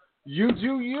 hey, you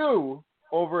do you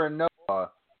over in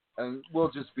Noah, and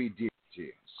we'll just be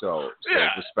DT. So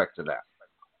respect to that.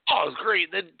 Oh, it was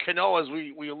great. Then Kano, as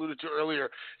we alluded to earlier,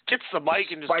 gets the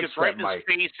mic and just gets right in his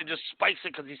face and just spikes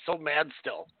it because he's so mad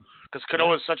still. Because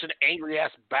Kano is such an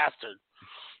angry-ass bastard.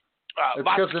 It's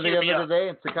because at the end of the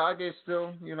day, Takagi's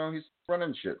still, he's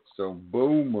running shit. So,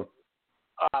 boom.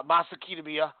 Masakita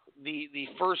Miya, the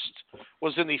first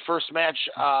was in the first match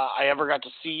I ever got to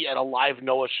see at a live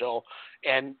Noah show,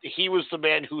 and he was the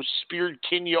man who speared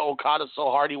Kinya Okada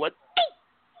so hard he went,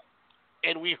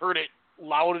 and we heard it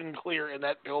loud and clear in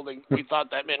that building. We thought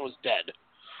that man was dead.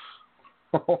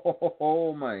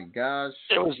 Oh my gosh!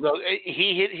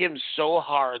 He hit him so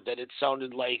hard that it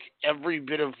sounded like every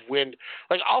bit of wind.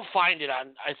 Like, I'll find it on,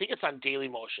 I think it's on Daily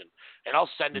Motion, and I'll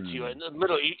send it to you. And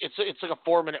literally, it's like a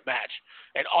 4-minute match,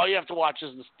 and all you have to watch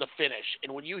is the finish.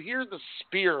 And when you hear the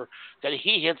spear that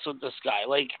he hits with this guy,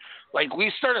 like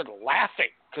we started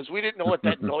laughing because we didn't know what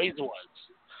that noise was.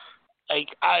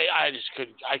 Like, I just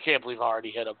couldn't. I can't believe I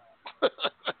already hit him.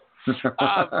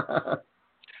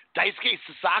 Daisuke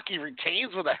Sasaki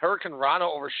retains with a Hurricane Rana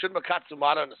over Shunma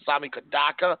Katsumata and Asami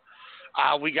Kodaka.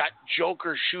 We got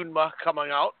Joker Shunma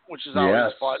coming out, which is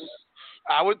always fun.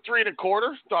 I went 3 1/4.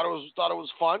 Thought it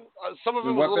was fun. Some of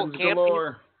it was a little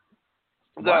campy.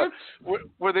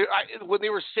 When they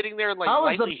were sitting there and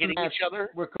lightly hitting each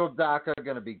other. With Kodaka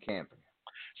going to be camping.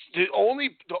 The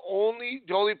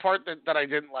only part that I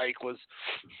didn't like was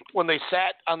when they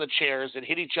sat on the chairs and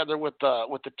hit each other with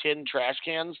the tin trash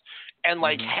cans, and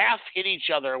half hit each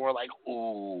other. And we're like,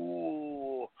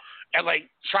 ooh, and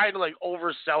trying to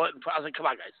oversell it. And I was like, come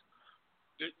on, guys,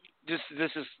 this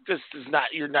is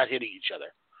not. You're not hitting each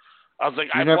other. I was like,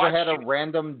 you never had a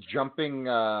random jumping,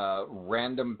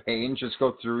 random pain just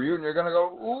go through you, and you're gonna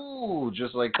go ooh,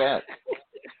 just like that.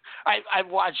 I've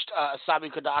watched Sami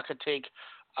Kodaka take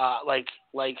like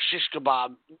shish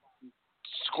kebab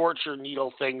scorcher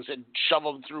needle things and shove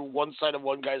them through one side of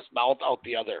one guy's mouth out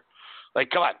the other. Like,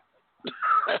 come on.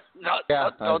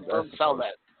 Don't sell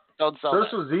that. Don't sell this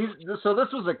that. Was easy. So this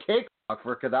was a cakewalk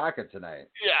for Kodaka tonight.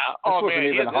 Yeah. This wasn't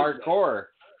even hardcore.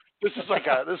 This is like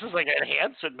an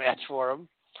enhancement match for him.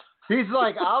 He's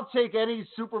like, I'll take any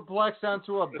superplex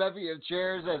onto a bevy of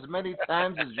chairs as many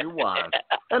times as you want.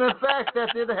 And in fact, that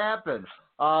did happen.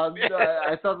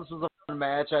 I thought this was a fun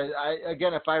match. I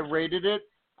again, if I rated it,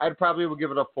 I'd probably would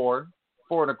give it a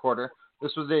 4.25.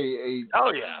 This was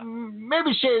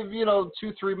maybe shave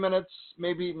 2-3 minutes,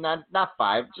 maybe not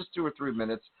 5, just 2 or 3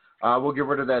 minutes. We'll get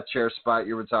rid of that chair spot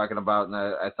you were talking about, and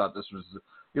I thought this was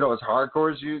as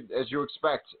hardcore as you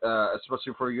expect,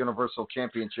 especially for a Universal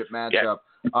Championship matchup.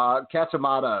 Yeah.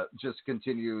 Katamata just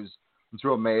continues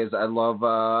to amaze. I love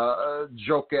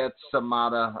Joket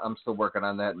Samada. I'm still working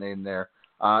on that name there.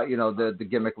 The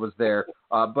gimmick was there.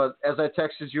 But as I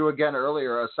texted you again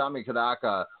earlier, Sami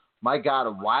Kodaka, my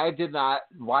God, why did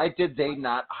they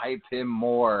not hype him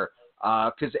more?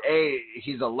 Because A,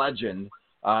 he's a legend.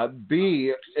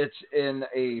 B, it's in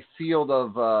a field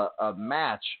of a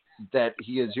match that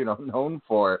he is, known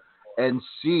for. And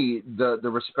C, the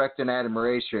respect and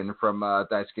admiration from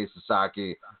Daisuke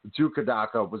Sasaki to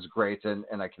Kodaka was great, and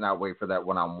I cannot wait for that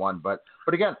one-on-one. But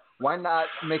again, why not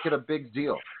make it a big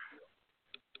deal?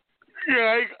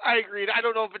 Yeah, I agreed. I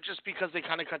don't know if it's just because they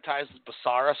kind of cut ties with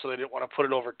Basara, so they didn't want to put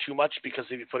it over too much because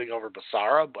they'd be putting over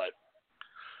Basara, but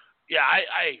yeah,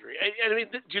 I agree. I mean,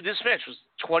 dude, this match was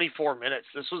 24 minutes.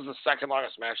 This was the second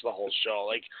longest match of the whole show.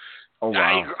 Like, oh,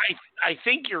 wow. I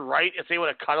think you're right. If they would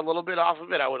have cut a little bit off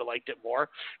of it, I would have liked it more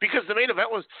because the main event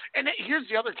was, and here's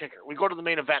the other kicker. We go to the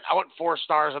main event. I went 4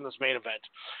 stars on this main event.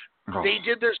 Oh. They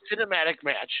did their cinematic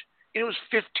match. It was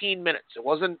 15 minutes. It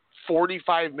wasn't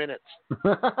 45 minutes. It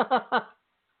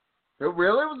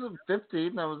really was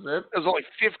 15. That was it. It was only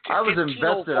 15. I was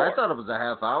invested. I thought it was a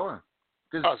half hour.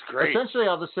 That was great. Essentially,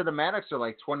 all the cinematics are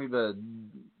like 20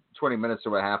 minutes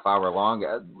to a half hour long,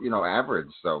 average.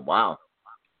 So, wow.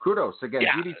 Kudos. Again,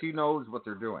 DDT knows what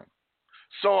they're doing.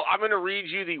 So, I'm going to read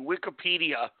you the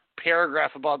Wikipedia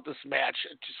paragraph about this match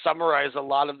to summarize a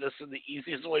lot of this in the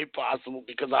easiest way possible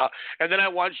and then I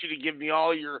want you to give me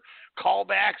all your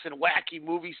callbacks and wacky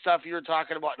movie stuff you were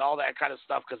talking about and all that kind of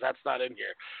stuff because that's not in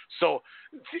here. So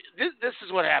this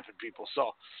is what happened, people.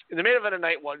 So in the main event of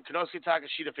night 1, Konosuke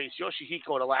Takeshita faced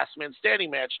Yoshihiko in a last man standing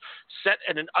match set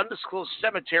in an undisclosed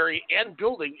cemetery and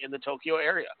building in the Tokyo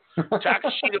area.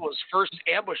 Takeshita was first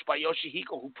ambushed by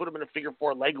Yoshihiko, who put him in a figure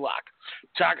 4 leg lock.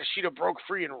 Takeshita broke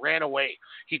free and ran away.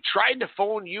 He tried to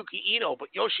phone Yuki Ino, but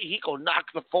Yoshihiko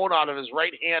knocked the phone out of his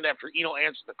right hand after Ino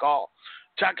answered the call.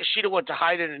 Takeshita went to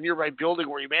hide in a nearby building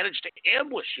where he managed to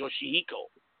ambush Yoshihiko.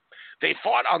 They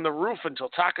fought on the roof until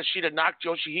Takeshita knocked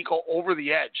Yoshihiko over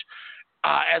the edge.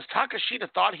 As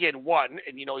Takeshita thought he had won,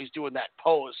 and he's doing that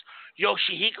pose,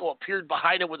 Yoshihiko appeared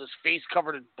behind him with his face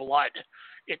covered in blood.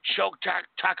 It choked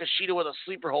Takeshita with a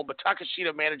sleeper hold, but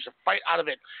Takeshita managed to fight out of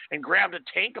it and grabbed a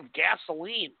tank of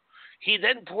gasoline. He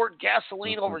then poured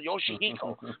gasoline over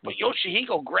Yoshihiko, but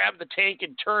Yoshihiko grabbed the tank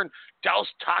and turned, doused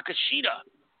Takeshita.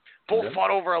 Both fought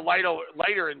over a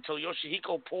lighter until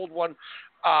Yoshihiko pulled one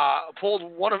of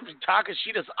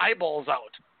Takeshita's eyeballs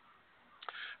out.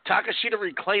 Takeshita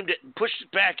reclaimed it and pushed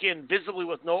it back in, visibly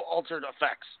with no altered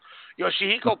effects.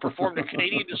 Yoshihiko performed a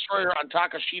Canadian Destroyer on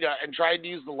Takeshita and tried to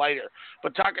use the lighter,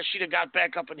 but Takeshita got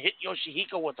back up and hit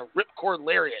Yoshihiko with a ripcord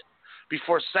lariat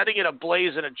before setting it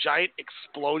ablaze in a giant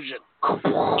explosion.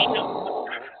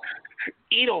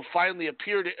 Ito finally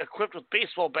appeared equipped with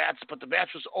baseball bats, but the match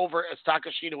was over as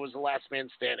Takeshita was the last man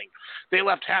standing. They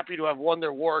left happy to have won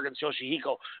their war against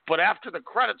Yoshihiko, but after the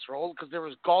credits rolled, because there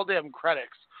was goddamn credits,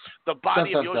 the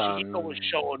body of Yoshihiko was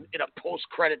shown in a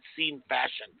post-credit scene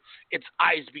fashion. Its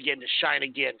eyes began to shine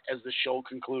again as the show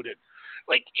concluded.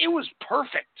 Like, it was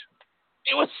perfect.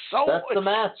 It was so... That's the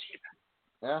match.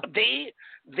 Yeah.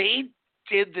 They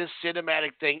did this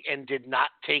cinematic thing and did not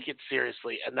take it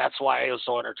seriously, and that's why it was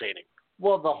so entertaining.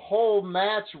 Well, the whole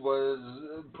match was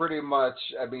pretty much,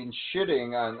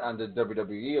 shitting on the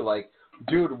WWE. Like,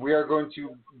 dude, we are going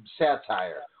to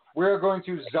satire. We're going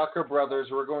to Zucker Brothers.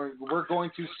 We're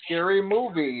going to scary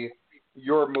movie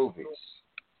your movies.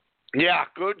 Yeah,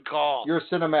 good call. Your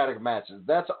cinematic matches.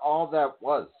 That's all that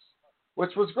was,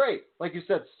 which was great. Like you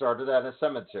said, started at a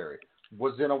cemetery,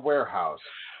 was in a warehouse,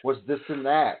 was this and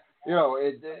that.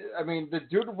 The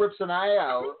dude rips an eye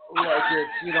out like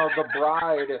it's, the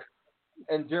Bride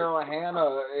and Daryl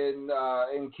Hannah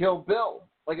in Kill Bill.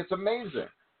 Like, it's amazing.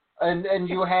 And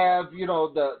you have,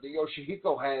 the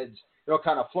Yoshihiko heads,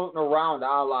 kind of floating around,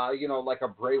 a la, like a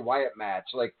Bray Wyatt match.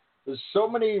 Like, there's so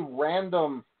many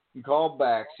random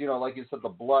callbacks, like you said, the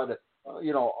blood,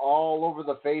 all over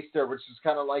the face there, which is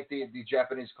kind of like the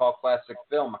Japanese call classic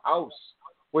film House,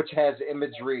 which has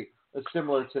imagery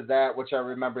similar to that, which I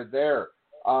remember there.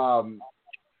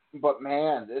 But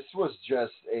man, this was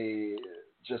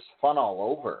just fun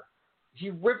all over. He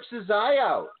rips his eye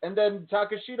out, and then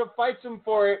Takeshita fights him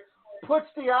for it, puts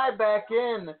the eye back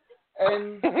in,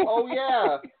 and oh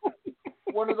yeah,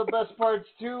 one of the best parts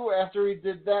too after he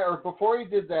did that, or before he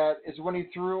did that, is when he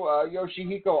threw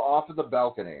Yoshihiko off of the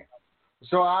balcony.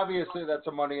 So obviously that's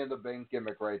a Money in the Bank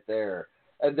gimmick right there.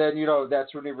 And then,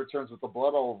 that's when he returns with the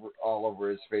blood all over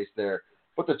his face there.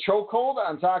 But the chokehold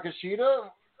on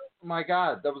Takeshita, my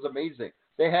God, that was amazing.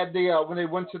 They had when they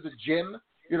went to the gym,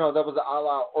 that was a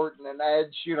la Orton and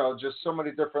Edge, just so many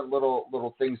different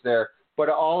little things there. But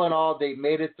all in all, they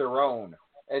made it their own.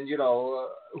 And,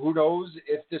 who knows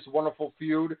if this wonderful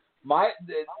feud,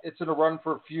 it's in a run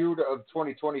for feud of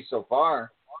 2020 so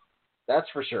far. That's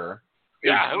for sure.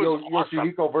 Yeah, it was awesome.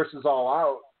 Yoshihiko versus All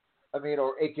Out. I mean,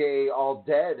 or AKA All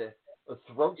Dead, a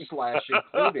throat slash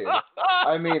included.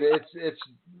 I mean, it's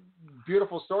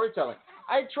beautiful storytelling.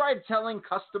 I tried telling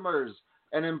customers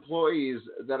and employees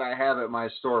that I have at my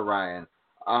store, Ryan,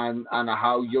 on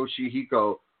how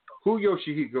who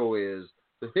Yoshihiko is,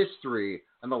 the history,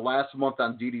 and the last month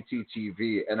on DDT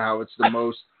TV, and how it's the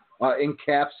most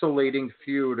encapsulating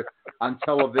feud on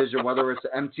television, whether it's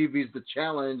MTV's The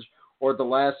Challenge or the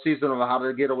last season of How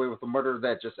to Get Away with the Murder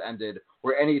that just ended,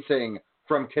 or anything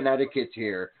from Connecticut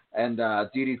here, and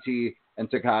DDT and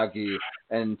Takagi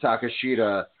and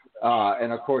Takeshita,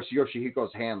 and of course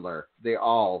Yoshihiko's handler. They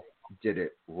all did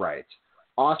it right.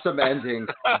 Awesome ending.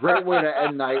 Great way to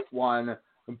end night one.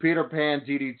 Peter Pan,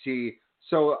 DDT.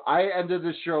 So I ended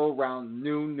the show around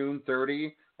noon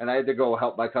 30, and I had to go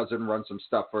help my cousin run some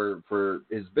stuff for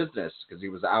his business because he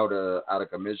was out of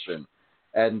commission.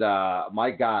 And my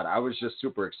God, I was just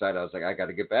super excited. I was like, I got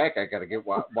to get back. I got to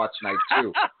watch night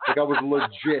two. Like, I was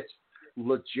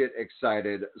legit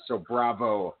excited. So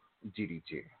bravo,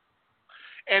 DDT.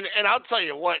 And I'll tell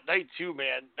you what, night two,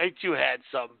 man. Night two had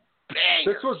some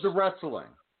bangers. This was the wrestling.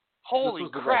 Holy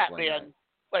crap, man! Night.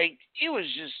 Like,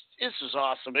 this was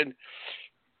awesome,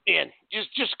 and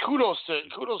just kudos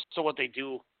to what they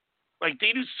do. Like,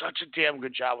 they do such a damn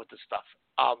good job with this stuff.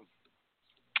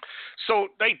 So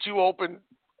night two opened,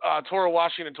 Toru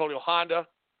Iwashii and Antonio Honda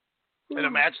in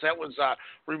a match that was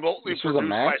remotely produced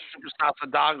by Super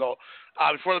Sasadago.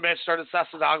 Before the match started,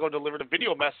 Sasadago delivered a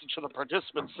video message to the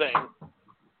participants saying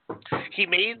he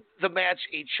made the match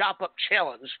a chop-up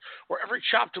challenge where every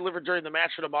chop delivered during the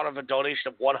match would amount of a donation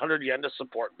of 100 yen to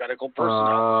support medical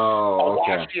personnel.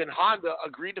 Iwashii and Honda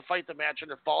agreed to fight the match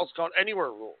under Falls Count Anywhere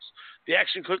rules. The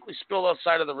action quickly spilled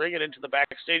outside of the ring and into the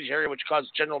backstage area, which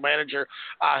caused general manager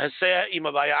Hisaya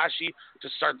Imabayashi to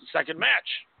start the second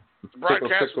match. The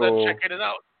broadcast was then checking it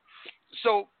out.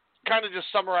 So, kind of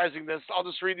just summarizing this, I'll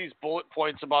just read these bullet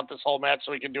points about this whole match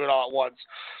so we can do it all at once.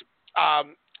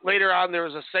 Later on, there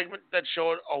was a segment that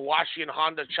showed Iwashii and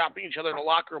Honda chopping each other in the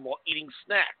locker room while eating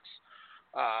snacks.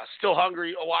 Still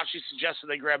hungry, Iwashii suggested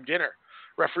they grab dinner.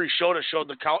 Referee Shota showed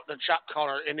the chop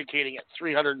counter indicating at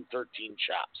 313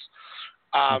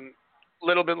 chops.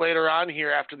 Little bit later on here,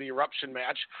 after the eruption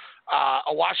match,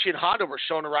 Iwashii and Honda were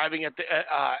shown arriving at the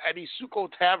Edisuko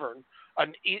Tavern,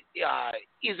 an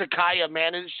izakaya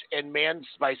managed and manned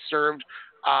by served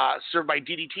by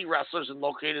DDT wrestlers and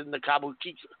located in the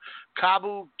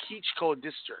Kabukichiko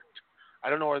district. I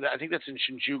don't know where that. I think that's in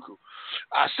Shinjuku.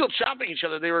 Still chopping each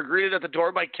other, they were greeted at the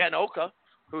door by Ken Oka,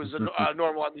 who is a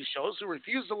normal on these shows, who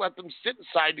refused to let them sit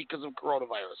inside because of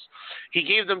coronavirus. He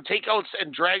gave them takeouts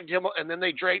and then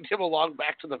they dragged him along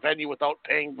back to the venue without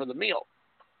paying for the meal.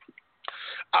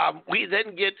 We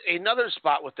then get another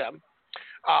spot with them.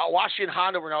 Iwashii and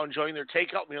Honda were now enjoying their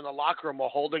takeout meal in the locker room while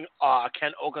holding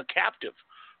Ken Oka captive.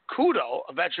 Kudo,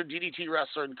 a veteran DDT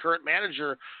wrestler and current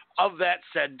manager of that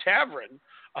said tavern,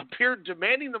 appeared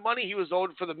demanding the money he was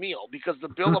owed for the meal because the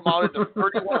bill amounted to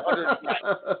 3,100 yen.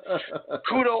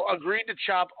 Kudo agreed to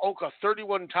chop Oka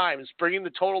 31 times, bringing the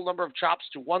total number of chops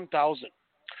to 1,000.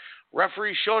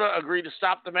 Referee Shota agreed to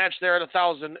stop the match there at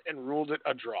 1,000 and ruled it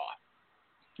a draw.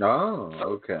 Oh,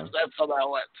 okay. So that's how that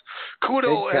went.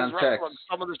 Kudo has wrestled on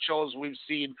some of the shows we've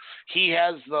seen. He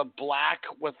has the black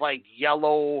with like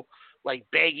yellow, like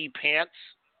baggy pants.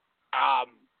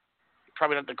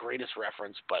 Probably not the greatest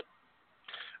reference, but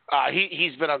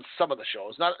He's been on some of the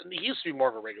shows. He used to be more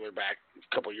of a regular back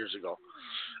a couple of years ago.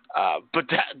 But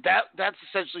that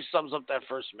essentially sums up that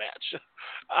first match.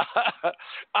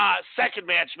 Second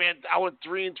match, man, I went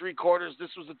 3 3/4.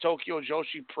 This was the Tokyo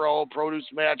Joshi Pro Produce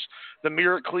match. The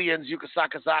Miracleans, Yuka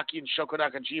Sakazaki and Shoko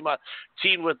Nakajima,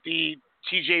 teamed with the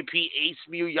TJP Ace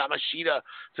Miyu Yamashita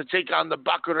to take on the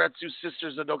Bakuretsu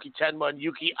sisters, Inoki Tenma and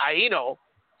Yuki Aino,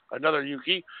 another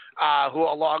Yuki, who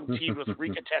along teamed with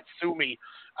Rika Tatsumi.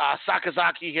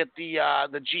 Sakazaki hit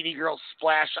the Genie Girl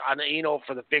splash on Aino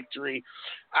for the victory.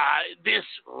 This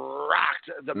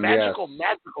rocked the magical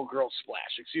girl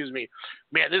splash. Excuse me,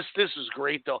 man. This was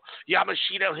great though.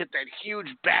 Yamashita hit that huge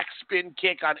backspin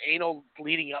kick on Aino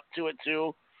leading up to it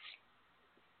too.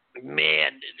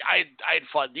 Man, I had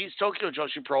fun. These Tokyo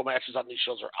Joshi Pro matches on these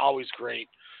shows are always great.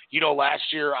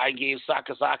 Last year I gave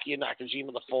Sakazaki and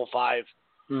Nakajima the full 5.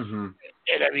 Mm-hmm.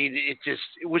 And I mean, it just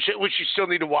which you still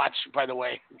need to watch. By the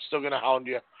way, I'm still gonna hound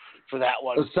you for that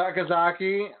one.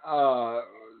 Sakazaki,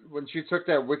 when she took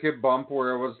that wicked bump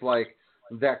where it was like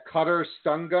that cutter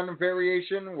stun gun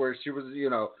variation, where she was,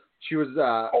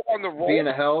 on the rope? being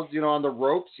held, on the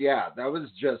ropes. Yeah, that was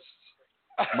just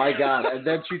my God. And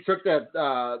then she took that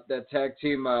tag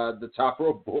team, the top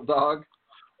rope bulldog.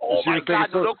 Oh my God!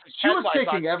 She was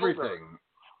taking everything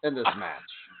in this match.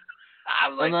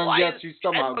 Like, and then yet she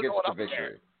somehow gets the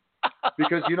victory.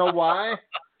 Because you know why?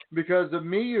 Because the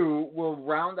Miyu will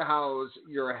roundhouse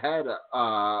your head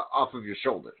off of your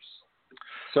shoulders.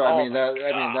 So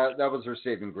that was her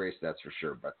saving grace, that's for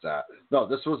sure. But no,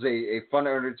 this was a fun,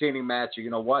 entertaining match. You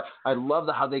know what? I love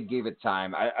how they gave it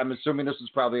time. I'm assuming this was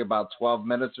probably about 12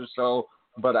 minutes or so.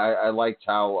 But I liked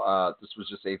how this was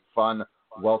just a fun,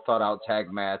 well thought out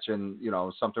tag match, and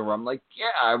something where I'm like,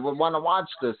 yeah, I would want to watch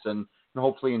this, and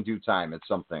hopefully in due time it's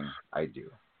something I do.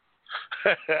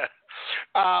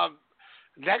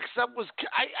 Next up was,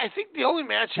 I think the only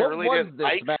match I really didn't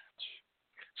like. Match?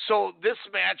 So this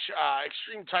match,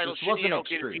 Extreme title, Shinji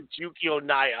Okada beats Yukio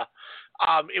Naya.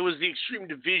 It was the Extreme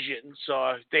Division,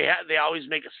 so they always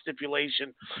make a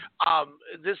stipulation.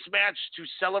 This match, to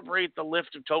celebrate the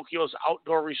lift of Tokyo's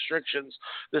outdoor restrictions,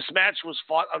 this match was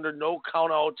fought under no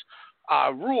count-out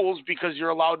rules because you're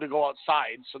allowed to go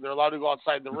outside. So they're allowed to go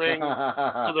outside the ring.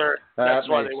 So that's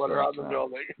why they went around the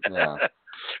building. Yeah.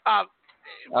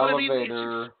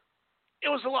 Elevator. It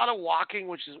was a lot of walking,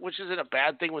 which isn't a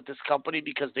bad thing with this company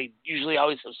because they usually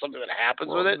always have something that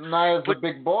happens with it. Naya's a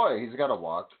big boy. He's got to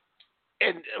walk.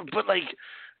 But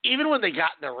even when they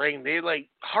got in the ring, they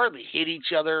hardly hit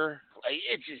each other.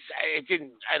 It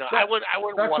didn't. I wouldn't.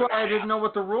 That's want why I didn't know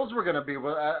what the rules were going to be.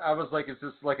 I was like, is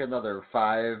this like another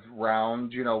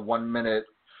 5-round, 1 minute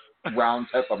round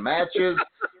type of matches?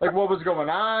 Like, what was going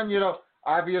on?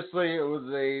 Obviously it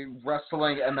was a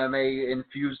wrestling MMA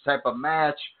infused type of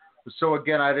match. So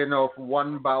again, I didn't know if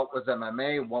one bout was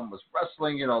MMA, one was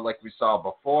wrestling, like we saw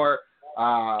before.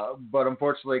 But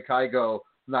unfortunately, Kaigo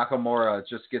Nakamura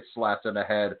just gets slapped in the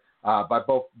head by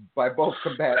both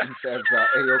combatants as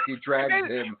Aoki drags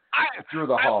him through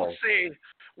the halls. I will say,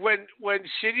 when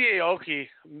Shinji Aoki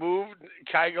moved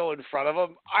Kaigo in front of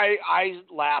him, I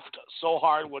laughed so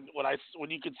hard when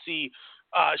you could see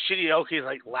Shinji Aoki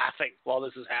laughing while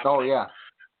this is happening. Oh yeah.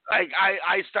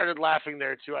 I started laughing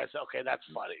there too. I said, okay, that's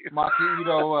funny. Maki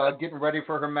Ito getting ready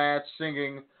for her match,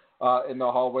 singing in the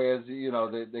hallway as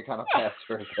they kind of pass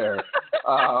her there.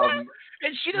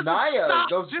 And she doesn't Naya, stop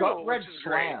those too, gut red slams.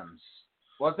 Great.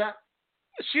 What's that?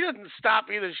 She doesn't stop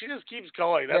either. She just keeps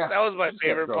going. That was my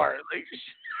favorite part.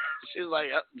 She's like,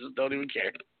 just don't even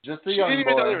care. Just a young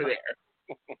boy. Know they were there.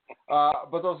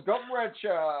 But those gut wrench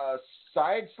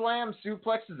side slam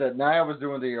suplexes that Naya was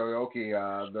doing to Aoki,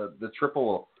 the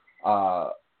triple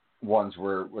ones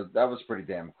that was pretty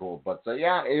damn cool. But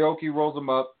Aoki rolls him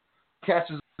up,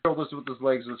 catches his shoulders with his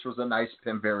legs, which was a nice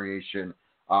pin variation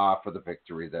for the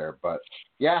victory there. But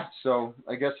so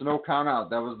I guess no count out.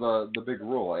 That was the big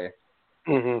rule, eh?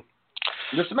 Mm-hmm.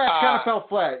 This match kind of fell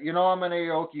flat. I'm an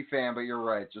Aoki fan, but you're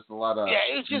right. Just a lot of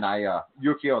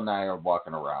Yukio Naya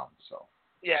walking around. So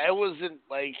it wasn't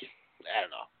I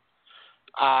don't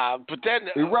know. But then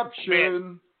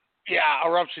Eruption.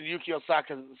 Eruption. Yukio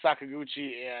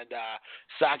Sakaguchi and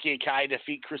Saki Akai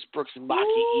defeat Chris Brooks and Maki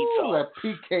Ito. That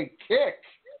PK kick.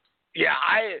 Yeah,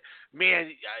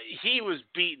 he was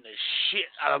beating the shit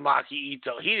out of Maki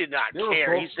Ito. He did not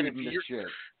care. He said,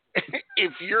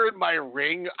 if you're in my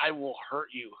ring, I will hurt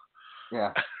you.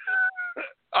 Yeah.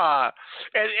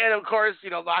 And of course,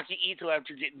 Maki Ito,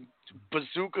 after getting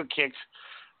bazooka kicked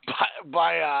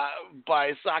by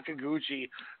Sakaguchi,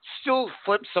 still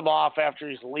flips him off after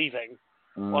he's leaving.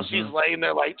 While she's laying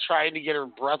there trying to get her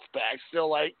breath back,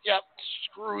 still yep,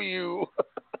 screw you.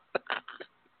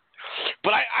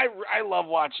 But I love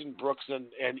watching Brooks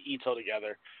and Ito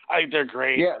together. I think they're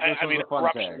great. Yeah, I mean,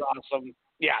 Eruption's awesome.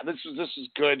 Yeah, this is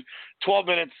good. 12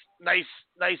 minutes, nice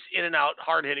in and out,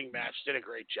 hard hitting match. Did a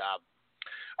great job.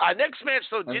 Next match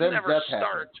though didn't ever start.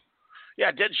 Happened.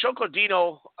 Yeah, Den Shoko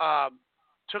Dino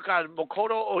took on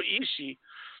Makoto Oishi.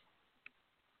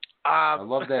 I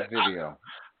love that video.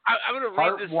 I'm going to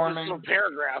read this little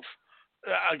paragraph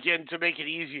again to make it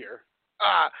easier.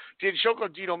 Den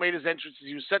Shoko Dino made his entrance as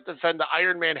he was set to defend the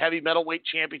Iron Man Heavy Metalweight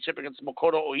Championship against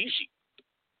Makoto Oishi.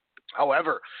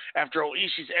 However, after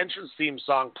Oishi's entrance theme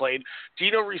song played,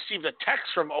 Dino received a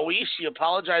text from Oishi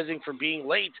apologizing for being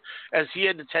late as he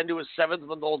had to tend to his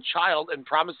 7-month-old child and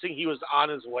promising he was on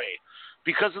his way.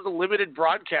 Because of the limited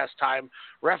broadcast time,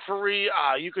 referee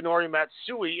Yukinori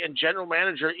Matsui and general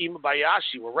manager Ima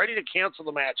Bayashi were ready to cancel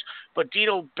the match, but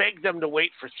Dino begged them to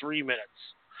wait for 3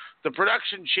 minutes. The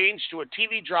production changed to a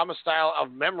TV drama style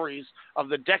of memories of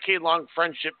the decade-long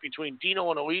friendship between Dino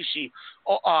and Oishi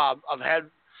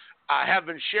have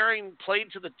been sharing,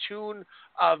 played to the tune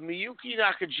of Miyuki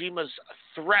Nakajima's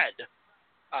Thread,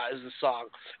 is the song.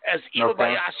 As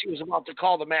Iwabayashi was about to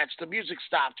call the match, the music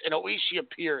stopped and Oishi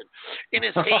appeared. In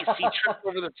his haste, he tripped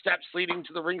over the steps leading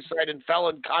to the ringside and fell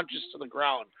unconscious to the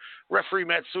ground. Referee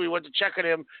Matsui went to check on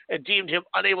him and deemed him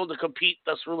unable to compete,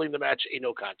 thus ruling the match a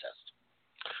no contest.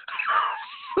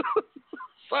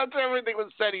 So after everything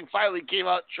was said, he finally came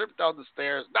out, tripped down the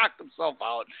stairs, knocked himself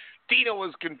out. Dino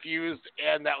was confused,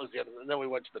 and that was the end of it. And then we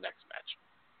went to the next match.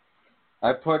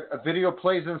 I put a video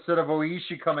plays instead of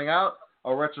Oishi coming out,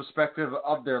 a retrospective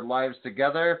of their lives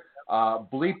together.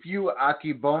 Bleep you,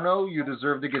 Akibono, you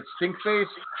deserve to get stink face.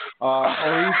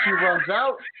 Oishi runs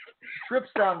out, trips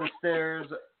down the stairs,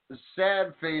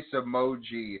 sad face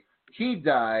emoji. He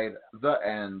died, the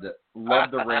end.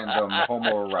 Love the random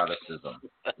homoeroticism,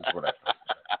 is what I thought.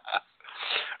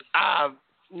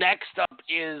 Next up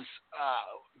is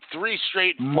 3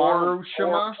 straight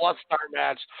Marushima 4+ star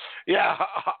match. Yeah.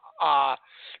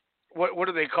 What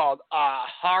are they called?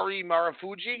 Hari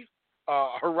Marufuji?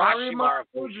 Hirashi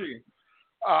Marufuji.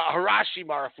 Hirashi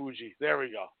Marufuji. There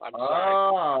we go. I'm sorry.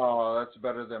 Oh, that's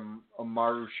better than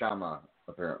Marushima,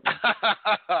 apparently.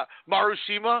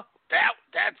 Marushima?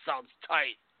 That sounds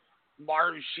tight.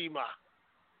 Marushima.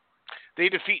 They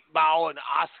defeat Mao and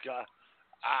Asuka.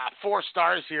 4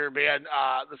 stars here, man.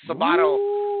 The Sabato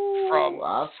from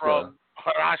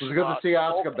Hirashi. It was good to see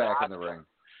Asuka back in the ring.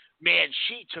 Man,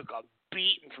 she took a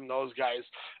beating from those guys.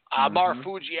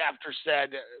 Marufuji after said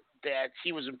that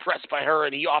he was impressed by her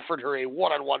and he offered her a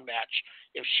one-on-one match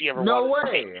if she ever wanted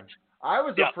to take it. I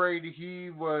was afraid he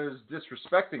was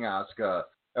disrespecting Asuka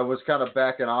and was kind of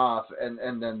backing off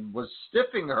and then was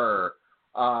stiffing her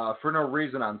for no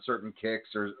reason on certain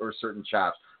kicks or certain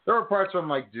chops. There were parts where I'm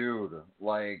like, dude,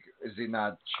 like, is he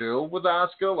not chill with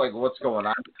Asuka? Like, what's going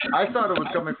on? I thought it was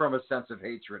coming from a sense of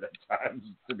hatred at times,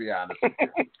 to be honest with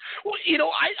you.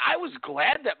 Well, I was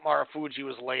glad that Marufuji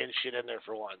was laying shit in there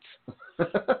for once.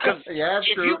 Yeah,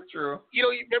 true. You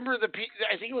remember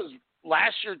I think it was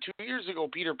last year, 2 years ago,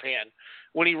 Peter Pan,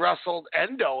 when he wrestled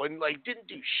Endo and, like, didn't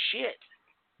do shit.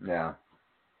 Yeah.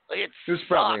 Like, he was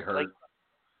probably hurt.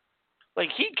 Like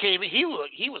he came, he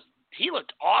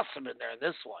looked awesome in there in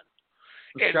this one.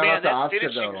 And shout man, that out to Asuka,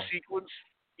 finishing though. sequence,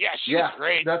 she was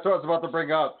great. That's what I was about to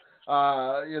bring up.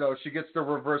 She gets the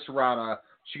reverse Rana.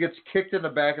 She gets kicked in the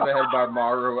back of the head by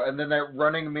Maru, and then that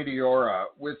running Meteora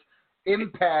with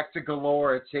impact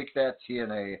galore. Take that,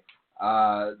 TNA.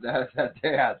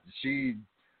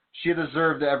 She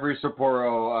deserved every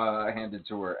Sapporo handed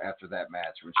to her after that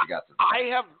match when she got to the I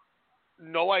have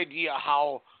no idea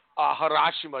how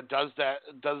Harashima does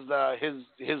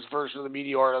his version of the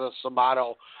Meteor or the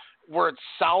Samato, where it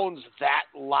sounds that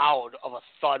loud of a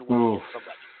thud when you hit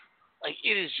somebody. Like,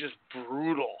 it is just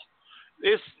brutal.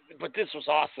 This was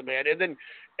awesome, man. And then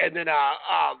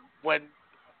when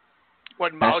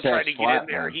Mao tried to get in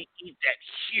there, he eat that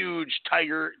huge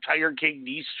Tiger King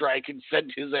knee strike and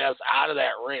sent his ass out of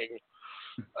that ring.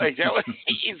 Like that was,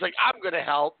 he's like, I'm gonna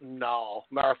help. No,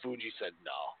 Marufuji said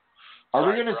no. Are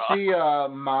we going to see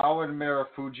Mao and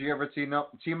Marufuji ever team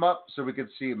up so we could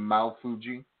see Mao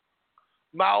Fuji?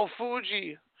 Mao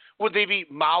Fuji. Would they be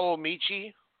Mao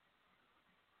Michi?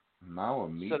 Mao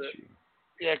Michi.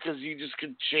 Yeah, because you just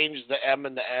could change the M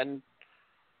and the N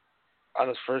on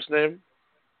his first name.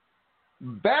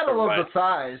 Battle of the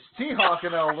Thighs. T-Hawk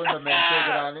and El Lindaman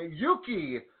taking on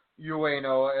Yuki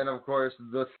Ueno and, of course,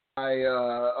 the Thigh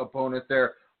opponent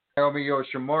there, Naomi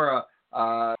Yoshimura.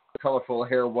 Colorful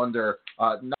hair wonder,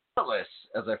 Nautilus,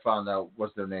 as I found out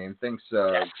was their name. Thanks,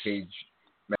 CageMatch.org.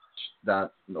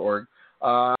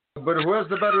 But who has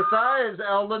the better thighs,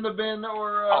 Al Lindemann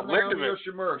or Naomi Lindemann.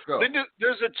 Yoshimura? Go.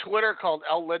 There's a Twitter called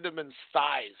L. Lindemann's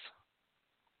Thighs.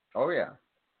 Oh, yeah.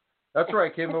 That's where I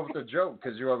came up with the joke,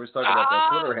 because you always talk about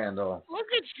that Twitter handle. Look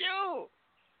at you.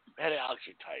 Man, Alex,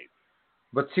 you're tight.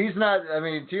 But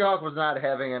T-Hawk was not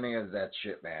having any of that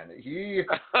shit, man. He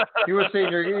was saying,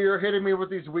 you're hitting me with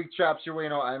these weak chops.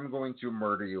 I'm going to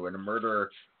murder you. And murder,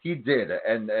 he did.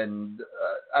 And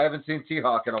I haven't seen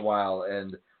T-Hawk in a while.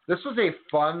 And this was a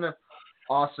fun,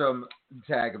 awesome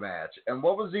tag match. And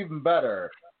what was even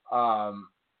better was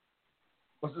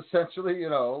essentially,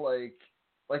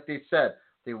 like they said,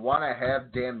 they want to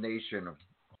have damnation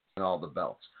in all the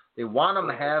belts. They want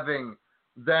them having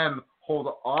them hold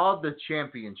all the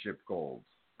championship golds.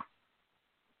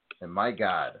 And my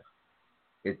God,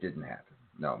 it didn't happen.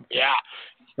 No. Yeah.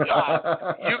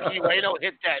 Yuki Ueno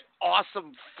hit that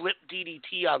awesome flip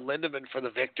DDT on Lindemann for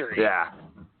the victory. Yeah.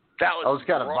 That was I was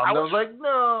kind of bummed. I was like,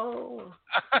 no.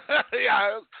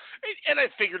 Yeah. And I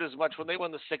figured as much when they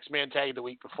won the 6-man tag the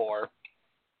week before.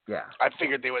 Yeah. I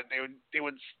figured they would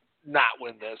not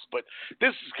win this, but this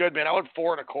is good, man. I went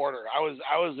 4 1/4. I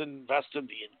was invested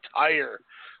the entire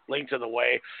length of the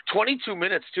way. 22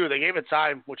 minutes too. They gave it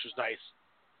time, which was nice.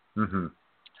 Mm-hmm.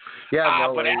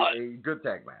 Yeah, but a good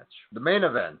tag match. The main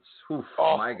event. Oof,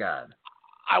 oh my God.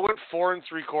 I went 4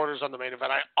 3/4 on the main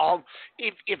event.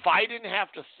 If I didn't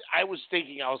have to, I was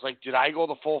thinking, I was like, did I go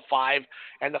the full 5?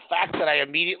 And the fact that I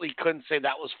immediately couldn't say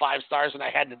that was 5 stars and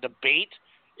I had to debate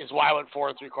is why I went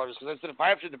 4 3/4. Because I said, if I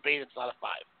have to debate, it's not a 5.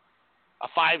 A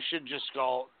 5 should just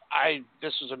go,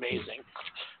 this was amazing.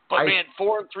 But man,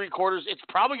 4 3/4, it's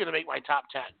probably going to make my top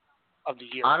 10 of the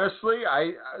year. Honestly,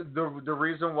 the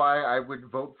reason why I would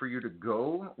vote for you to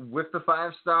go with the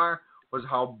 5-star was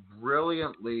how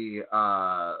brilliantly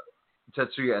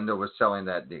Tetsuya Endo was selling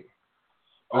that knee.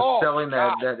 Selling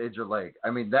that injured leg. I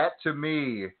mean, that to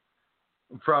me,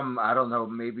 from, I don't know,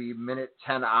 maybe minute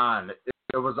 10 on,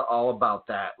 it was all about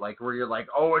that. Like, where you're like,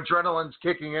 oh, adrenaline's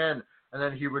kicking in. And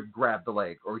then he would grab the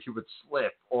leg, or he would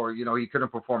slip, or, he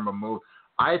couldn't perform a move.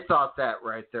 I thought that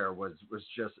right there was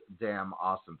just damn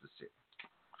awesome to see.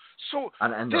 So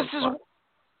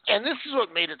this is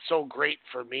what made it so great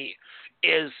for me,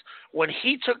 is when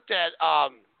he took that,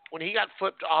 when he got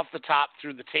flipped off the top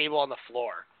through the table on the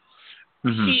floor,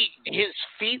 his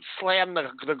feet slammed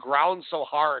the ground so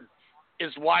hard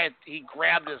is why he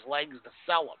grabbed his legs to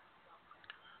sell him.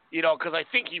 Because I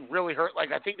think he really hurt.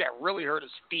 Like, I think that really hurt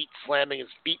his feet, slamming his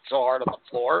feet so hard on the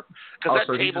floor. Because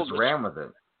that table just ran with it.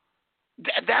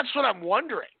 That's what I'm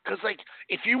wondering. Because, like,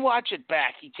 if you watch it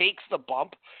back, he takes the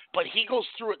bump, but he goes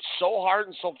through it so hard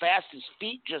and so fast, his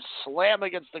feet just slam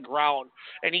against the ground,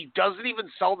 and he doesn't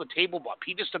even sell the table bump.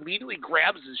 He just immediately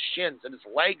grabs his shins and his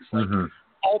legs. Like,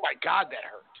 oh my God, that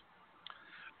hurt.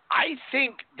 I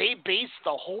think they based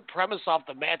the whole premise off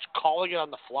the match calling it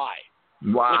on the fly.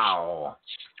 Wow.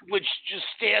 Which just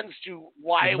stands to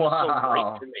why it was so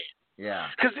great to me. Yeah.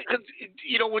 Because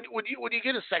when you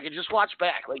get a second, just watch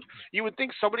back. Like, you would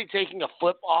think somebody taking a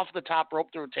flip off the top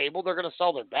rope through a table, they're going to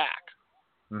sell their back.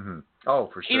 Mm-hmm. Oh,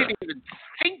 for He sure. didn't even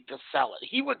think to sell it.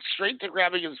 He went straight to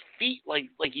grabbing his feet like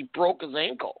he broke his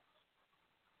ankle.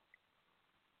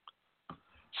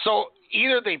 So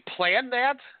either they planned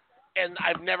that, and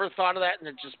I've never thought of that, and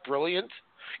it's just brilliant.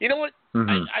 You know what?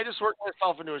 I just worked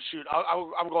myself into a shoot.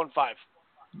 I'm going 5.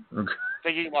 Okay.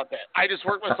 Thinking about that. I just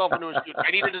worked myself into a shoot.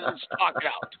 I needed to just talk it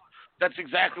out. That's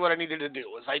exactly what I needed to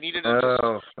do. I needed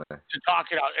to talk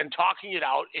it out. And talking it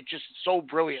out, it's just so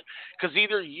brilliant. Because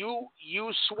either you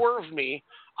swerve me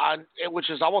on, which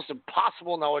is almost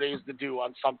impossible nowadays to do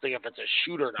on something if it's a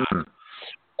shoot or not,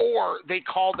 or they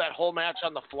called that whole match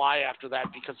on the fly after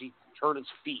that because he hurt his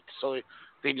feet. So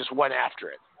they just went after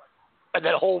it. And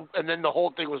then the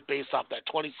whole thing was based off that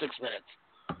 26 minutes.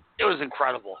 It was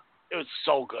incredible. It was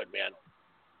so good, man.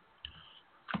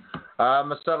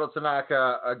 Masato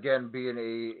Tanaka, again, being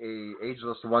a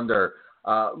ageless wonder,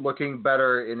 looking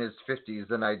better in his 50s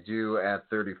than I do at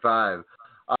 35.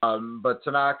 But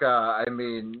Tanaka, I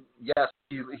mean, yes,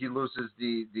 he loses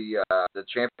the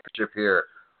championship here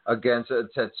against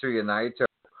Tetsuya Naito.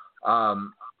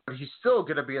 But he's still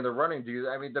going to be in the running,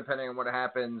 depending on what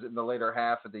happens in the later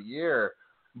half of the year.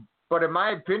 But in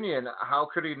my opinion, how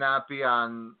could he not be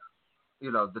on, the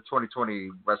 2020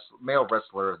 male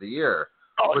wrestler of the year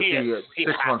with the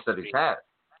 6 months that he's had?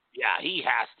 Yeah, he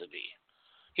has to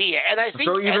be. And I think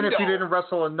so. Even if he didn't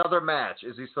wrestle another match,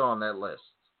 is he still on that list?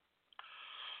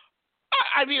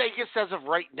 I mean, I guess as of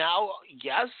right now,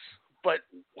 yes. But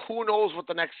who knows what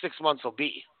the next 6 months will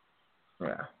be?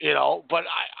 Yeah. But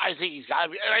I think he's got to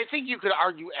be. And I think you could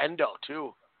argue Endo,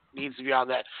 too, needs to be on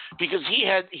that. Because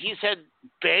he's had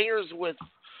bangers with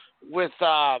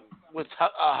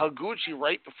Higuchi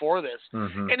right before this,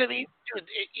 and then he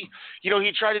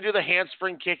tried to do the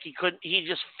handspring kick. He couldn't. He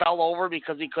just fell over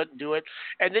because he couldn't do it,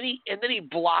 and then he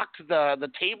blocked the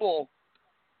table.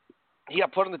 He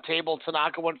got put on the table.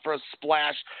 Tanaka went for a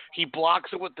splash. He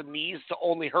blocks it with the knees to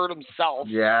only hurt himself.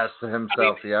 Yes, to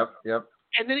himself. Yep.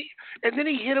 And then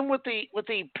he hit him with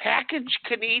a package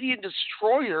Canadian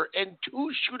destroyer and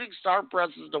 2 shooting star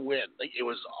presses to win. Like, it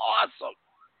was awesome.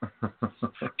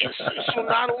 So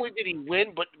not only did he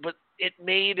win, but it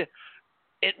made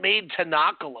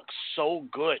Tanaka look so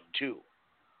good too,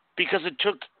 because it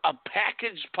took a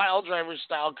package pile driver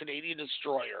style Canadian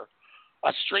destroyer,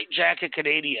 a straight jacket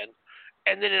Canadian,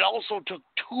 and then it also took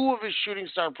 2 of his shooting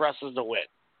star presses to win.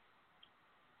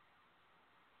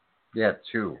 Yeah,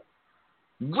 2.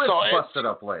 With busted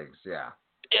up legs, yeah.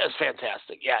 It's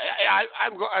fantastic. Yeah,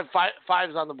 I'm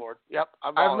 5's on the board. Yep.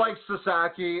 I like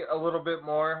Sasaki a little bit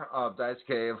more.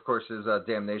 Daisuke, of course, is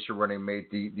Damnation running mate,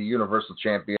 the Universal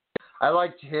Champion. I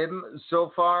liked him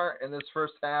so far in this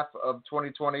first half of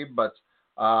 2020, but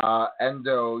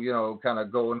Endo, kind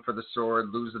of going for the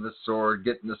sword, losing the sword,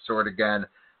 getting the sword again,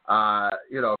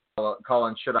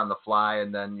 calling shit on the fly,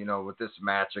 and then, with this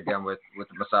match again with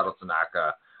Masato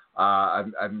Tanaka.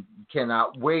 I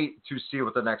cannot wait to see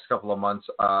what the next couple of months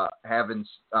having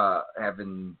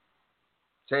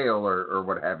tail or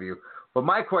what have you. But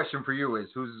my question for you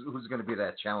is, who's going to be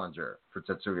that challenger for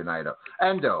Tetsuya Naito?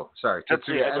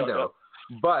 Tetsuya Endo.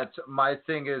 But my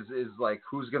thing is like,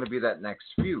 who's going to be that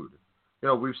next feud?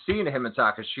 We've seen him and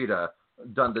Takashita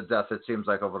done to death, it seems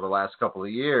like, over the last couple of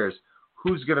years.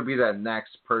 Who's going to be that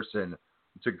next person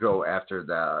to go after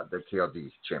the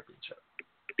KOD championship?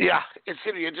 Yeah, it's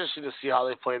going to be interesting to see how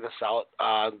they play this out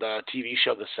on the TV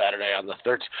show this Saturday on the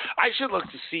 13th. I should look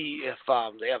to see if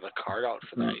they have the card out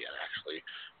for that yet, actually,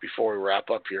 before we wrap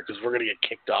up here, because we're going to get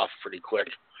kicked off pretty quick.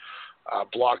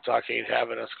 Blog Talk ain't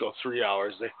having us go 3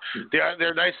 hours.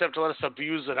 They're nice enough to let us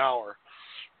abuse an hour.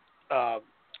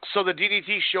 So the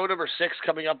DDT show number 6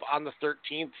 coming up on the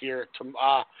 13th here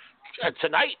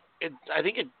tonight. I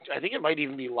think it might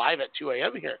even be live at 2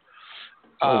 a.m. here.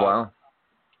 Oh wow.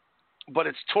 But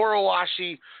it's Toru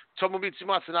Owashi, Tomomitsu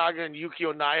Matsunaga, and Yuki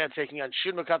Onaya taking on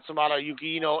Shunma Katsumata,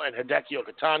 Yuki Ino, and Hideki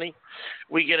Okatani.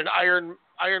 We get an Iron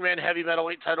Man Heavy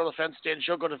Metalweight title defense.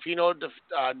 Shoko Tofino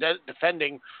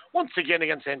defending once again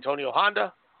against Antonio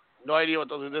Honda. No idea what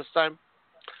they'll do this time.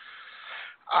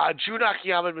 Jun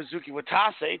Akiyama and Mizuki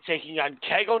Watase taking on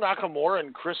Kago Nakamura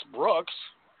and Chris Brooks.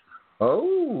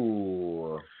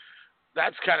 Oh.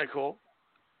 That's kind of cool.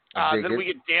 Then we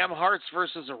get Damn Hearts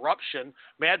versus Eruption.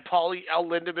 Mad Paulie, El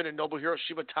Lindemann, and Nobuhiro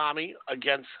Shibatami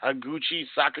against Higuchi,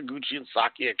 Sakaguchi, and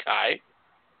Saki Akai.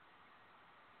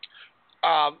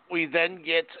 We then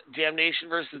get Damnation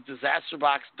versus Disaster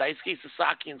Box, Daisuke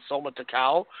Sasaki and Soma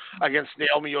Takao against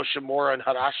Naomi Yoshimura and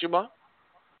Harashima.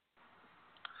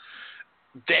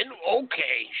 Then,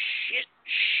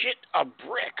 shit a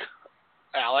brick,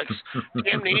 Alex.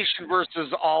 Damnation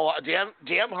versus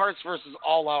Damn Hearts versus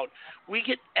All Out. We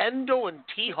get Endo and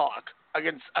T-Hawk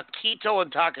against Akito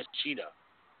and Takashita.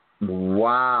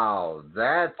 Wow,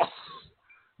 that's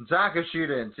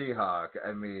Takashita and T-Hawk.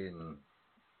 I mean,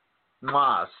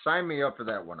 sign me up for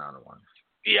that one-on-one.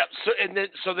 Yep.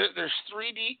 So there's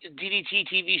 3 DDT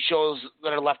TV shows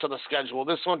that are left on the schedule.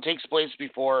 This one takes place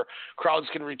before crowds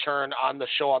can return on the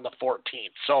show on the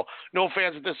 14th. So no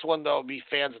fans at this one, though. Be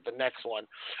fans at the next one.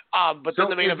 But then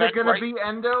the main event. Is it going to be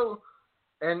Endo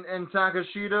and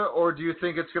Takashita, or do you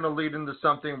think it's going to lead into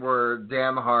something where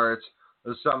Damn Heart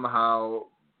somehow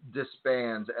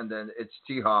disbands and then it's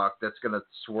T-Hawk that's going to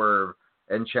swerve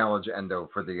and challenge Endo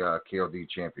for the KOD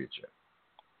championship?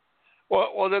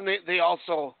 Well, then they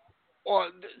also.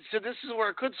 Well, so this is where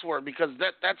it could swerve, because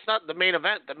that's not the main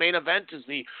event. The main event is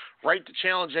the right to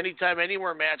challenge anytime,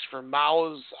 anywhere match for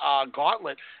Mao's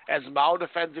gauntlet, as Mao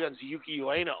defends against Yuki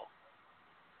Ueno.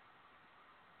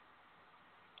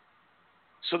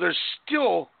 So there's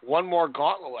still one more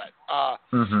gauntlet.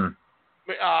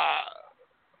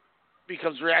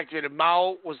 Becomes reactivated.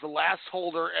 Mao was the last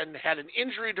holder and had an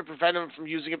injury to prevent him from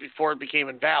using it before it became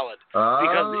invalid,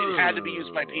 because it had to be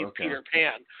used by Peter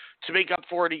Pan. To make up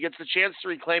for it, he gets the chance to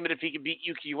reclaim it if he can beat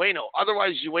Yuki Ueno.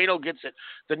 Otherwise, Ueno gets it.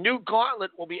 The new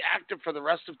gauntlet will be active for the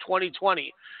rest of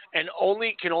 2020 and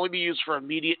can only be used for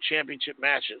immediate championship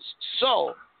matches.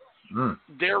 So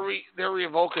they're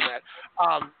revoking that.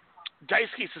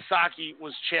 Daisuke Sasaki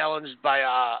was challenged by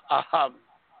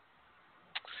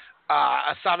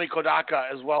Asami Kodaka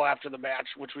as well after the match,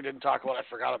 which we didn't talk about. I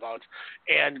forgot about.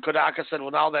 And Kodaka said,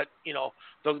 well, now that,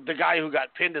 the guy who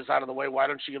got pinned is out of the way, why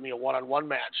don't you give me a one-on-one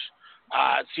match?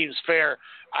 It seems fair.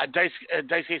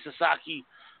 Daisuke Sasaki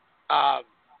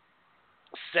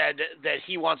said that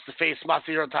he wants to face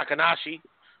Masahiro Takanashi,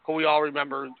 who we all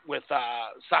remember with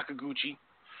Sakaguchi,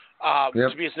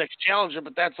 to be his next challenger,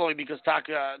 but that's only because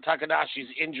Takanashi's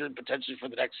injured potentially for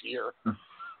the next year.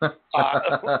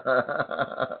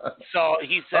 So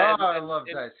he said, I love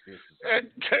Daisuke.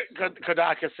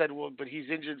 Kodaka said, well, but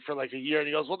he's injured for like a year. And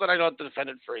he goes, well, then I don't have to defend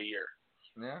it for a year.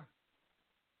 Yeah.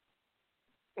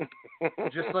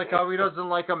 Just like how he doesn't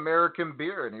like American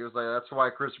beer. And he was like, that's why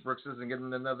Chris Brooks isn't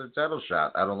getting another title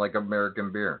shot. I don't like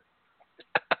American beer.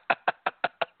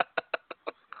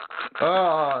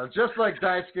 Just like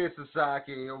Daisuke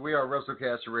Sasaki, we are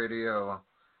WrestleCast Radio.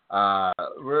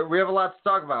 We have a lot to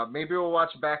talk about. Maybe we'll watch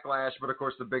Backlash, but of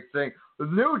course the big thing,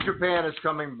 New Japan is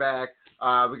coming back.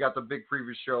 We got the big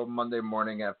preview show Monday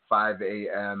morning at 5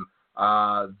 a.m.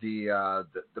 The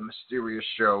mysterious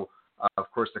show,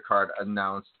 of course, the card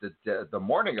announced the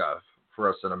morning of for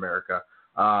us in America,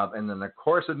 and then of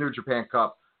course the New Japan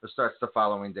Cup starts the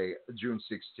following day, June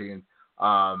 16th.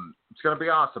 It's going to be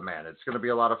awesome, man. It's going to be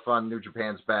a lot of fun. New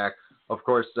Japan's back. Of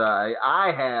course,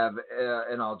 I have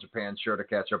an All Japan show to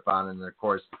catch up on, and of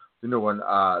course, the new one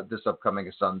this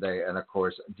upcoming Sunday, and of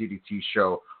course, DDT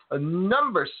show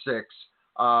number 6.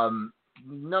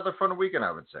 Another fun weekend,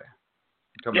 I would say.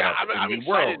 Coming up I'm in the excited.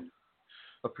 World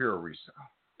of Pure Resale.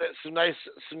 Some nice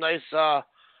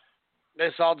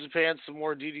All Japan, some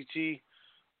more DDT.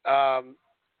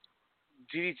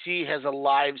 DDT has a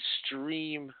live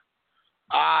stream.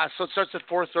 So it starts at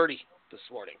 4:30 this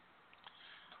morning.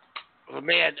 But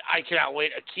man, I cannot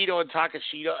wait. Akito and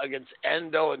Takashita against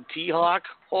Endo and T-Hawk.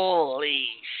 Holy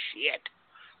shit.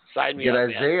 Sign me Get up,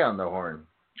 Isaiah man. on the horn.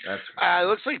 That's It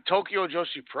looks like Tokyo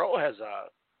Joshi Pro has a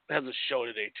show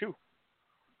today too.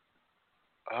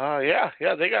 Yeah,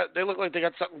 they look like they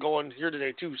got something going here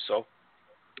today too, so.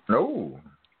 No.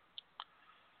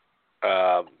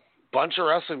 Bunch of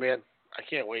wrestling, man. I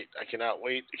can't wait. I cannot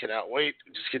wait.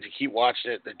 Just get to keep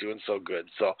watching it. They're doing so good.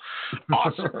 So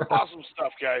awesome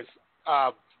stuff, guys.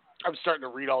 I'm starting to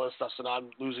read all this stuff, so now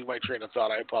I'm losing my train of thought.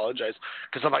 I apologize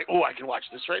because I'm like, oh, I can watch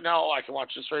this right now. Oh, I can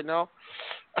watch this right now.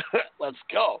 Let's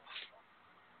go.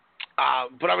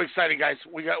 But I'm excited, guys.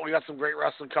 We got some great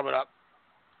wrestling coming up.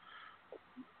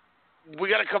 We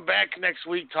got to come back next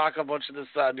week, talk a bunch of this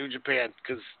New Japan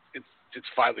because it's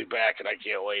finally back, and I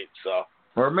can't wait. So.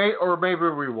 Or maybe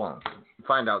we won't.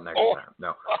 Find out next time.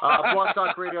 No.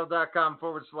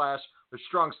 blogtalkradio.com/The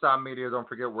Strong Style Media. Don't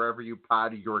forget, wherever you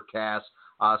pod your cast,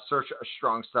 search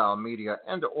Strong Style Media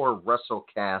and or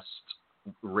WrestleCast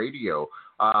Radio.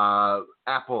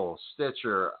 Apple,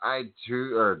 Stitcher,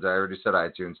 iTunes, or I already said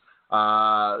iTunes.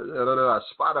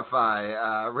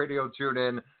 Spotify, Radio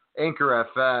TuneIn, Anchor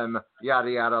FM,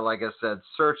 yada yada. Like I said,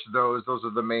 search those. Those are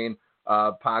the main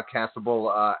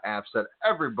podcastable apps that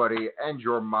everybody and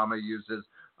your mama uses.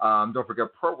 Don't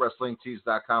forget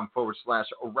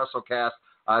ProWrestlingTees.com/WrestleCast.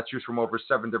 Choose from over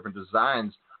 7 different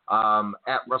designs.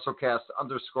 At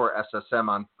WrestleCast_SSM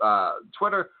on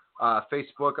Twitter,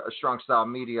 Facebook, Strong Style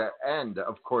Media, and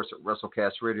of course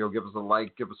WrestleCast Radio. Give us a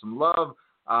like, give us some love,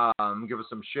 give us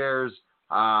some shares.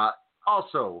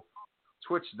 Also,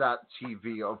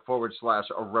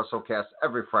 Twitch.tv/WrestleCast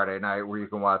every Friday night, where you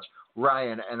can watch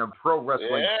Ryan and a Pro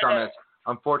Wrestling Summit.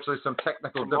 Unfortunately, some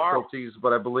technical difficulties,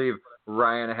 but I believe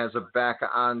Ryan has it back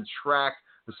on track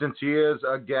since he is,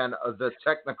 again, the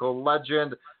technical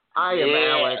legend. I am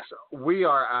Alex. We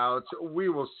are out. We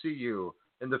will see you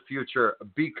in the future.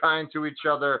 Be kind to each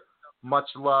other. Much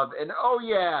love. And, oh,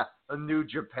 yeah, a New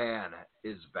Japan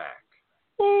is back.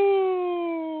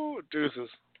 Ooh, deuces.